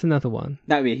that's another one.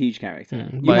 That would be a huge character.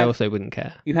 But I also wouldn't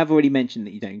care. You have already mentioned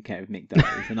that you don't care if Mick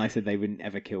dies, and I said they wouldn't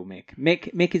ever kill Mick.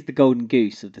 Mick is the golden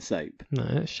goose of the soap. No,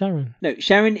 that's Sharon. No,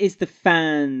 Sharon is the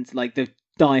fans, like the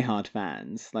diehard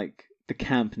fans, like the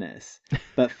campness.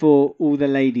 But for all the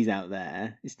ladies out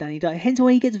there, it's Danny Dyer. Hence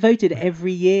why he gets voted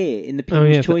every year in the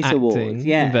People's Choice Awards.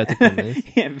 Yeah,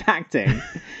 yeah, acting.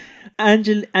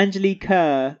 Angelique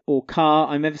Kerr, or Carr,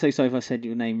 I'm ever so sorry if I said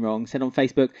your name wrong, said on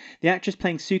Facebook, the actress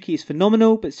playing Suki is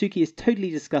phenomenal, but Suki is totally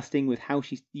disgusting with how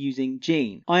she's using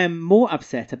Jean. I am more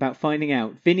upset about finding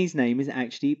out Vinny's name is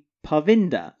actually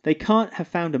Parvinder. They can't have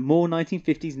found a more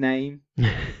 1950s name.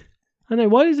 I know,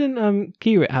 why doesn't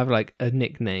Kirit have like a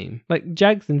nickname? Like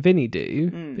Jags and Vinny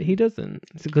do, but he doesn't.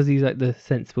 It's because he's like the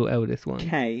sensible eldest one.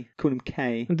 K. Call him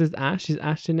K. And is Ash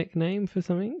a nickname for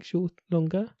something short,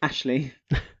 longer? Ashley.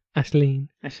 Ashleen.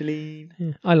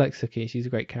 Yeah. I like Suki. She's a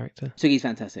great character. Suki's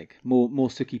fantastic. More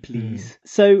Suki, please.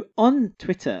 So on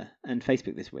Twitter and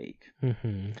Facebook this week,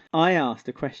 I asked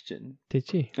a question.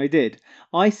 Did you? I did.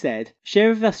 I said,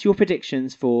 share with us your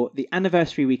predictions for the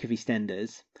anniversary week of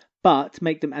EastEnders, but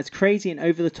make them as crazy and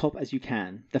over the top as you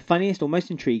can. The funniest or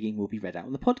most intriguing will be read out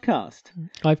on the podcast.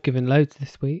 I've given loads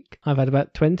this week. I've had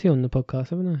about 20 on the podcast,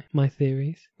 haven't I? My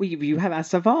theories. Well, you have,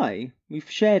 as have I. We've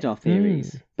shared our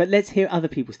theories. But let's hear other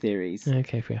people's theories.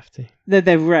 Okay, if we have to.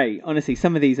 They're great. Honestly,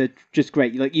 some of these are just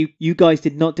great. Like you guys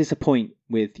did not disappoint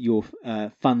with your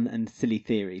fun and silly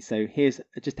theories. So here's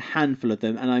just a handful of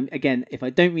them. And again, if I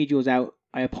don't read yours out,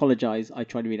 I apologise. I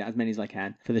try to read out as many as I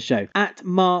can for the show. At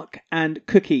Mark and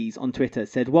Cookies on Twitter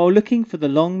said, while looking for the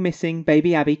long missing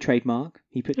Baby Abby trademark,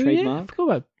 he put trademark. Yeah, I forgot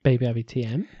about Baby Abby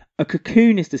TM. A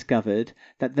cocoon is discovered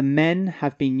that the men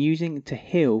have been using to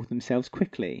heal themselves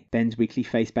quickly. Ben's weekly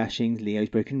face bashings, Leo's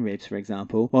broken ribs, for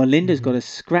example, while Linda's got a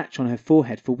scratch on her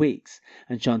forehead for weeks,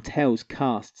 and Chantel's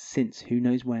cast since who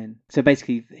knows when. So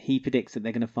basically, he predicts that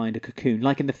they're going to find a cocoon,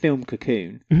 like in the film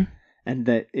Cocoon. And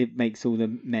that it makes all the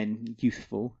men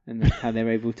youthful, and that's how they're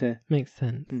able to... Makes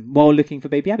sense. While looking for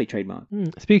Baby Abby trademark.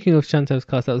 Speaking of Chantel's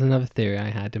cast, that was another theory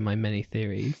I had in my many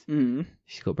theories.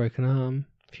 She's got a broken arm.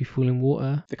 If you fall in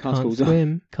water, The cast can't falls off.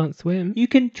 swim. Can't swim. You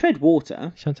can tread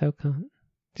water. Chantel can't.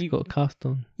 She's got a cast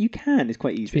on. You can, it's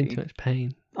quite She's been easy. too much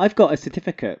pain. I've got a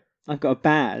certificate. I've got a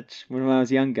badge. When I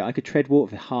was younger, I could tread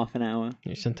water for half an hour.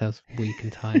 Chantel's weak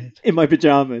and tired. In my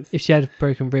pyjamas. If she had a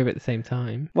broken rib at the same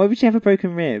time. Why would she have a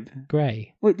broken rib?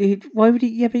 Grey. Why would he?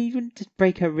 Yeah, but you wouldn't just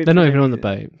break her rib. They're not even on the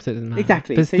boat, so it doesn't matter.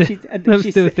 Exactly. But So still,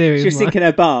 she's still a theory. She's sinking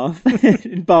her bath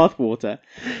in bath water.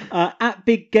 At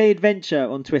Big Gay Adventure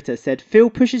on Twitter said Phil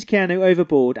pushes Keanu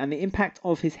overboard, and the impact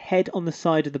of his head on the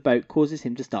side of the boat causes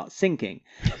him to start sinking.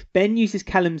 Ben uses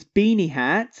Callum's beanie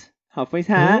hat. Halfway's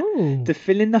hat, to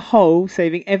fill in the hole,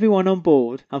 saving everyone on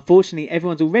board. Unfortunately,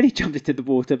 everyone's already jumped into the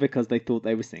water because they thought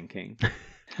they were sinking.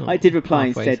 I did reply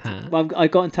and said, I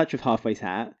got in touch with Halfway's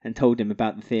Hat and told him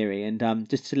about the theory. And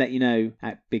just to let you know,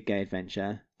 at Big Gay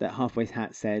Adventure, that Halfway's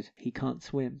Hat said he can't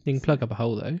swim. You can plug up a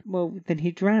hole, though. Well, then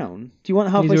he'd drown. Do you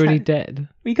want Halfway's Hat? He's already dead.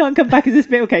 Well, you can't come back as a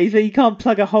spirit. Okay, so you can't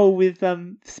plug a hole with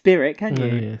spirit, can you? Oh,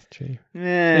 yeah, that's true. Yeah.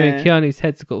 Anyway, Keanu's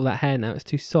head's got all that hair now. It's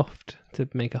too soft to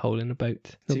make a hole in a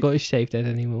boat. Not got his shaved head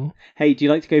anymore. Hey, do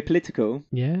you like to go political?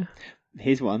 Yeah.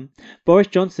 Here's one. Boris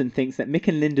Johnson thinks that Mick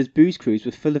and Linda's booze cruise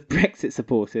was full of Brexit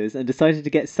supporters and decided to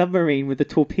get submarine with a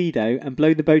torpedo and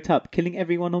blow the boat up, killing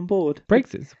everyone on board.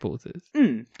 Brexit supporters?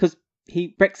 Because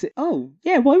Brexit... Oh,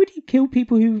 yeah, why would he kill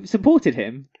people who supported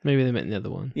him? Maybe they meant the other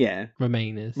one. Yeah.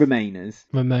 Remainers.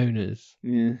 Ramonas.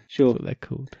 Yeah, sure. That's what they're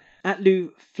called. At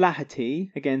Lou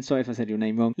Flaherty, again, sorry if I said your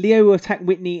name wrong, Leo will attack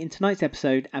Whitney in tonight's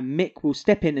episode and Mick will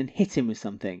step in and hit him with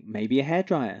something. Maybe a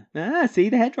hairdryer. See,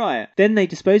 the hairdryer. Then they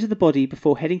dispose of the body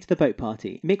before heading to the boat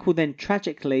party. Mick will then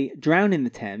tragically drown in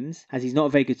the Thames as he's not a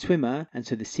very good swimmer, and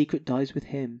so the secret dies with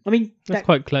him. I mean... That's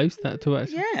quite close, that to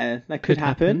actually... Yeah, that could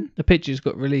happen. The pictures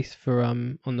got released for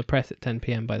on the press at 10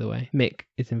 p.m, by the way. Mick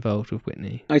is involved with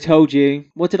Whitney. I told you.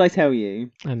 What did I tell you?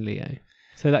 And Leo.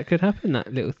 So that could happen,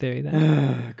 that little theory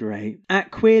there. Great. At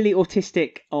Queerly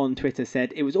Autistic on Twitter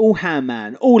said, it was all Ham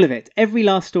Man, all of it, every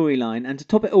last storyline, and to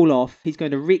top it all off, he's going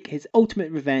to wreak his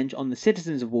ultimate revenge on the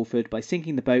citizens of Walford by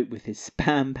sinking the boat with his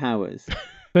spam powers.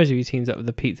 Especially if he teams up with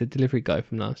the pizza delivery guy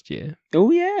from last year. Oh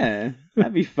yeah,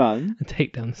 that'd be fun. And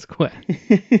take down the square.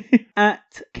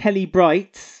 At Kelly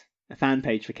Bright, a fan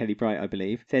page for Kelly Bright, I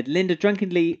believe, said Linda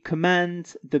drunkenly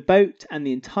commands the boat and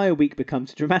the entire week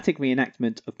becomes a dramatic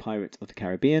reenactment of Pirates of the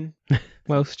Caribbean.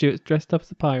 Well, Stuart's dressed up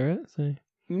as a pirate, so...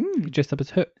 Dressed up as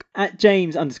Hook. At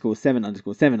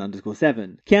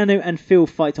James_7_7_7, Keanu and Phil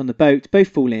fight on the boat, both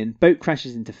fall in, boat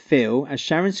crashes into Phil as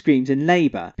Sharon screams in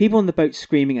labour. People on the boat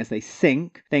screaming as they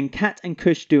sink, then Kat and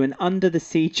Kush do an under the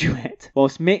sea duet,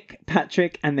 whilst Mick,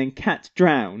 Patrick and then Kat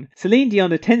drown. Celine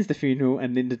Dion attends the funeral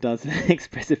and Linda does an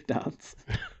expressive dance.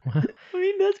 Wow. I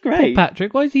mean, that's great. Poor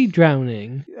Patrick, why is he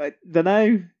drowning? I don't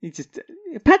know.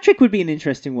 Patrick would be an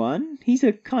interesting one. He's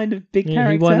a kind of big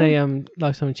character. He won a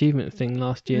Lifetime Achievement thing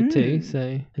last year too, so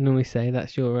I normally say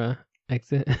that's your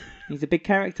exit. He's a big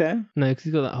character. No, because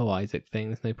he's got that whole Isaac thing.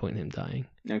 There's no point in him dying.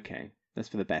 Okay. That's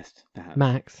for the best, perhaps.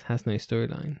 Max has no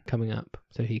storyline coming up,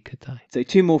 so he could die. So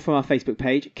 2 more from our Facebook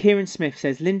page. Kieran Smith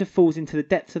says Linda falls into the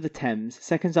depths of the Thames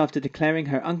seconds after declaring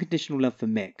her unconditional love for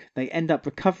Mick. They end up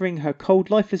recovering her cold,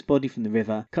 lifeless body from the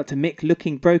river. Cut to Mick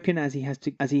looking broken as he has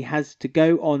to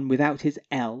go on without his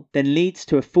L. Then leads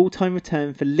to a full-time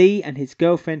return for Lee and his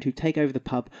girlfriend who take over the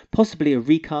pub. Possibly a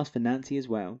recast for Nancy as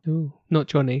well. Ooh, not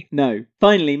Johnny. No.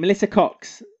 Finally, Melissa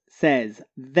Cox says,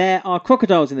 there are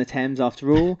crocodiles in the Thames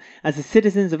after all, as the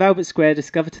citizens of Albert Square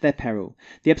discover to their peril.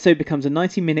 The episode becomes a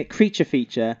 90-minute creature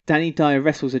feature. Danny Dyer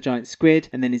wrestles a giant squid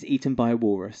and then is eaten by a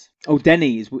walrus. Oh,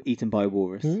 Denny is eaten by a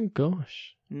walrus. Oh,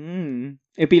 gosh.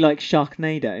 It'd be like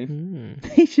Sharknado.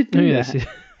 They should do that.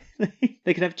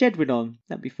 They could have Jedward on.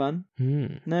 That'd be fun.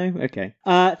 No? Okay.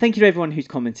 Thank you to everyone who's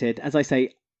commented. As I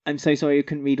say, I'm so sorry I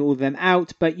couldn't read all of them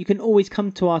out, but you can always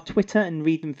come to our Twitter and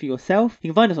read them for yourself.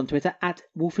 You can find us on Twitter at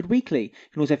Walford Weekly. You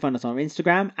can also find us on our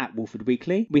Instagram at Walford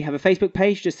Weekly. We have a Facebook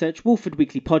page, just search Walford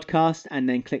Weekly Podcast and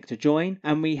then click to join.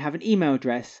 And we have an email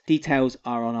address. Details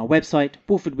are on our website,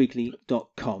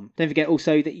 walfordweekly.com. Don't forget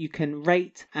also that you can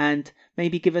rate and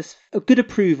maybe give us a good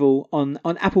approval on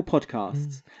Apple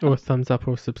Podcasts. Or a thumbs up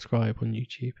or subscribe on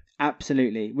YouTube.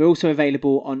 Absolutely. We're also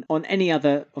available on any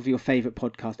other of your favourite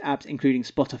podcast apps, including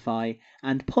Spotify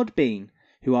and Podbean.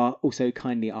 who are also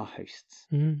kindly our hosts.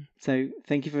 So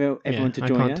thank you for everyone to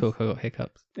join us. I can't talk, I got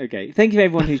hiccups. Okay, thank you for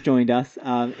everyone who's joined us.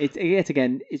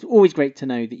 It's always great to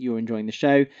know that you're enjoying the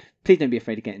show. Please don't be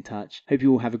afraid to get in touch. Hope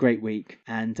you all have a great week.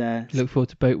 And look forward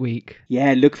to Boat Week.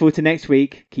 Yeah, look forward to next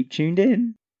week. Keep tuned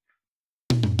in.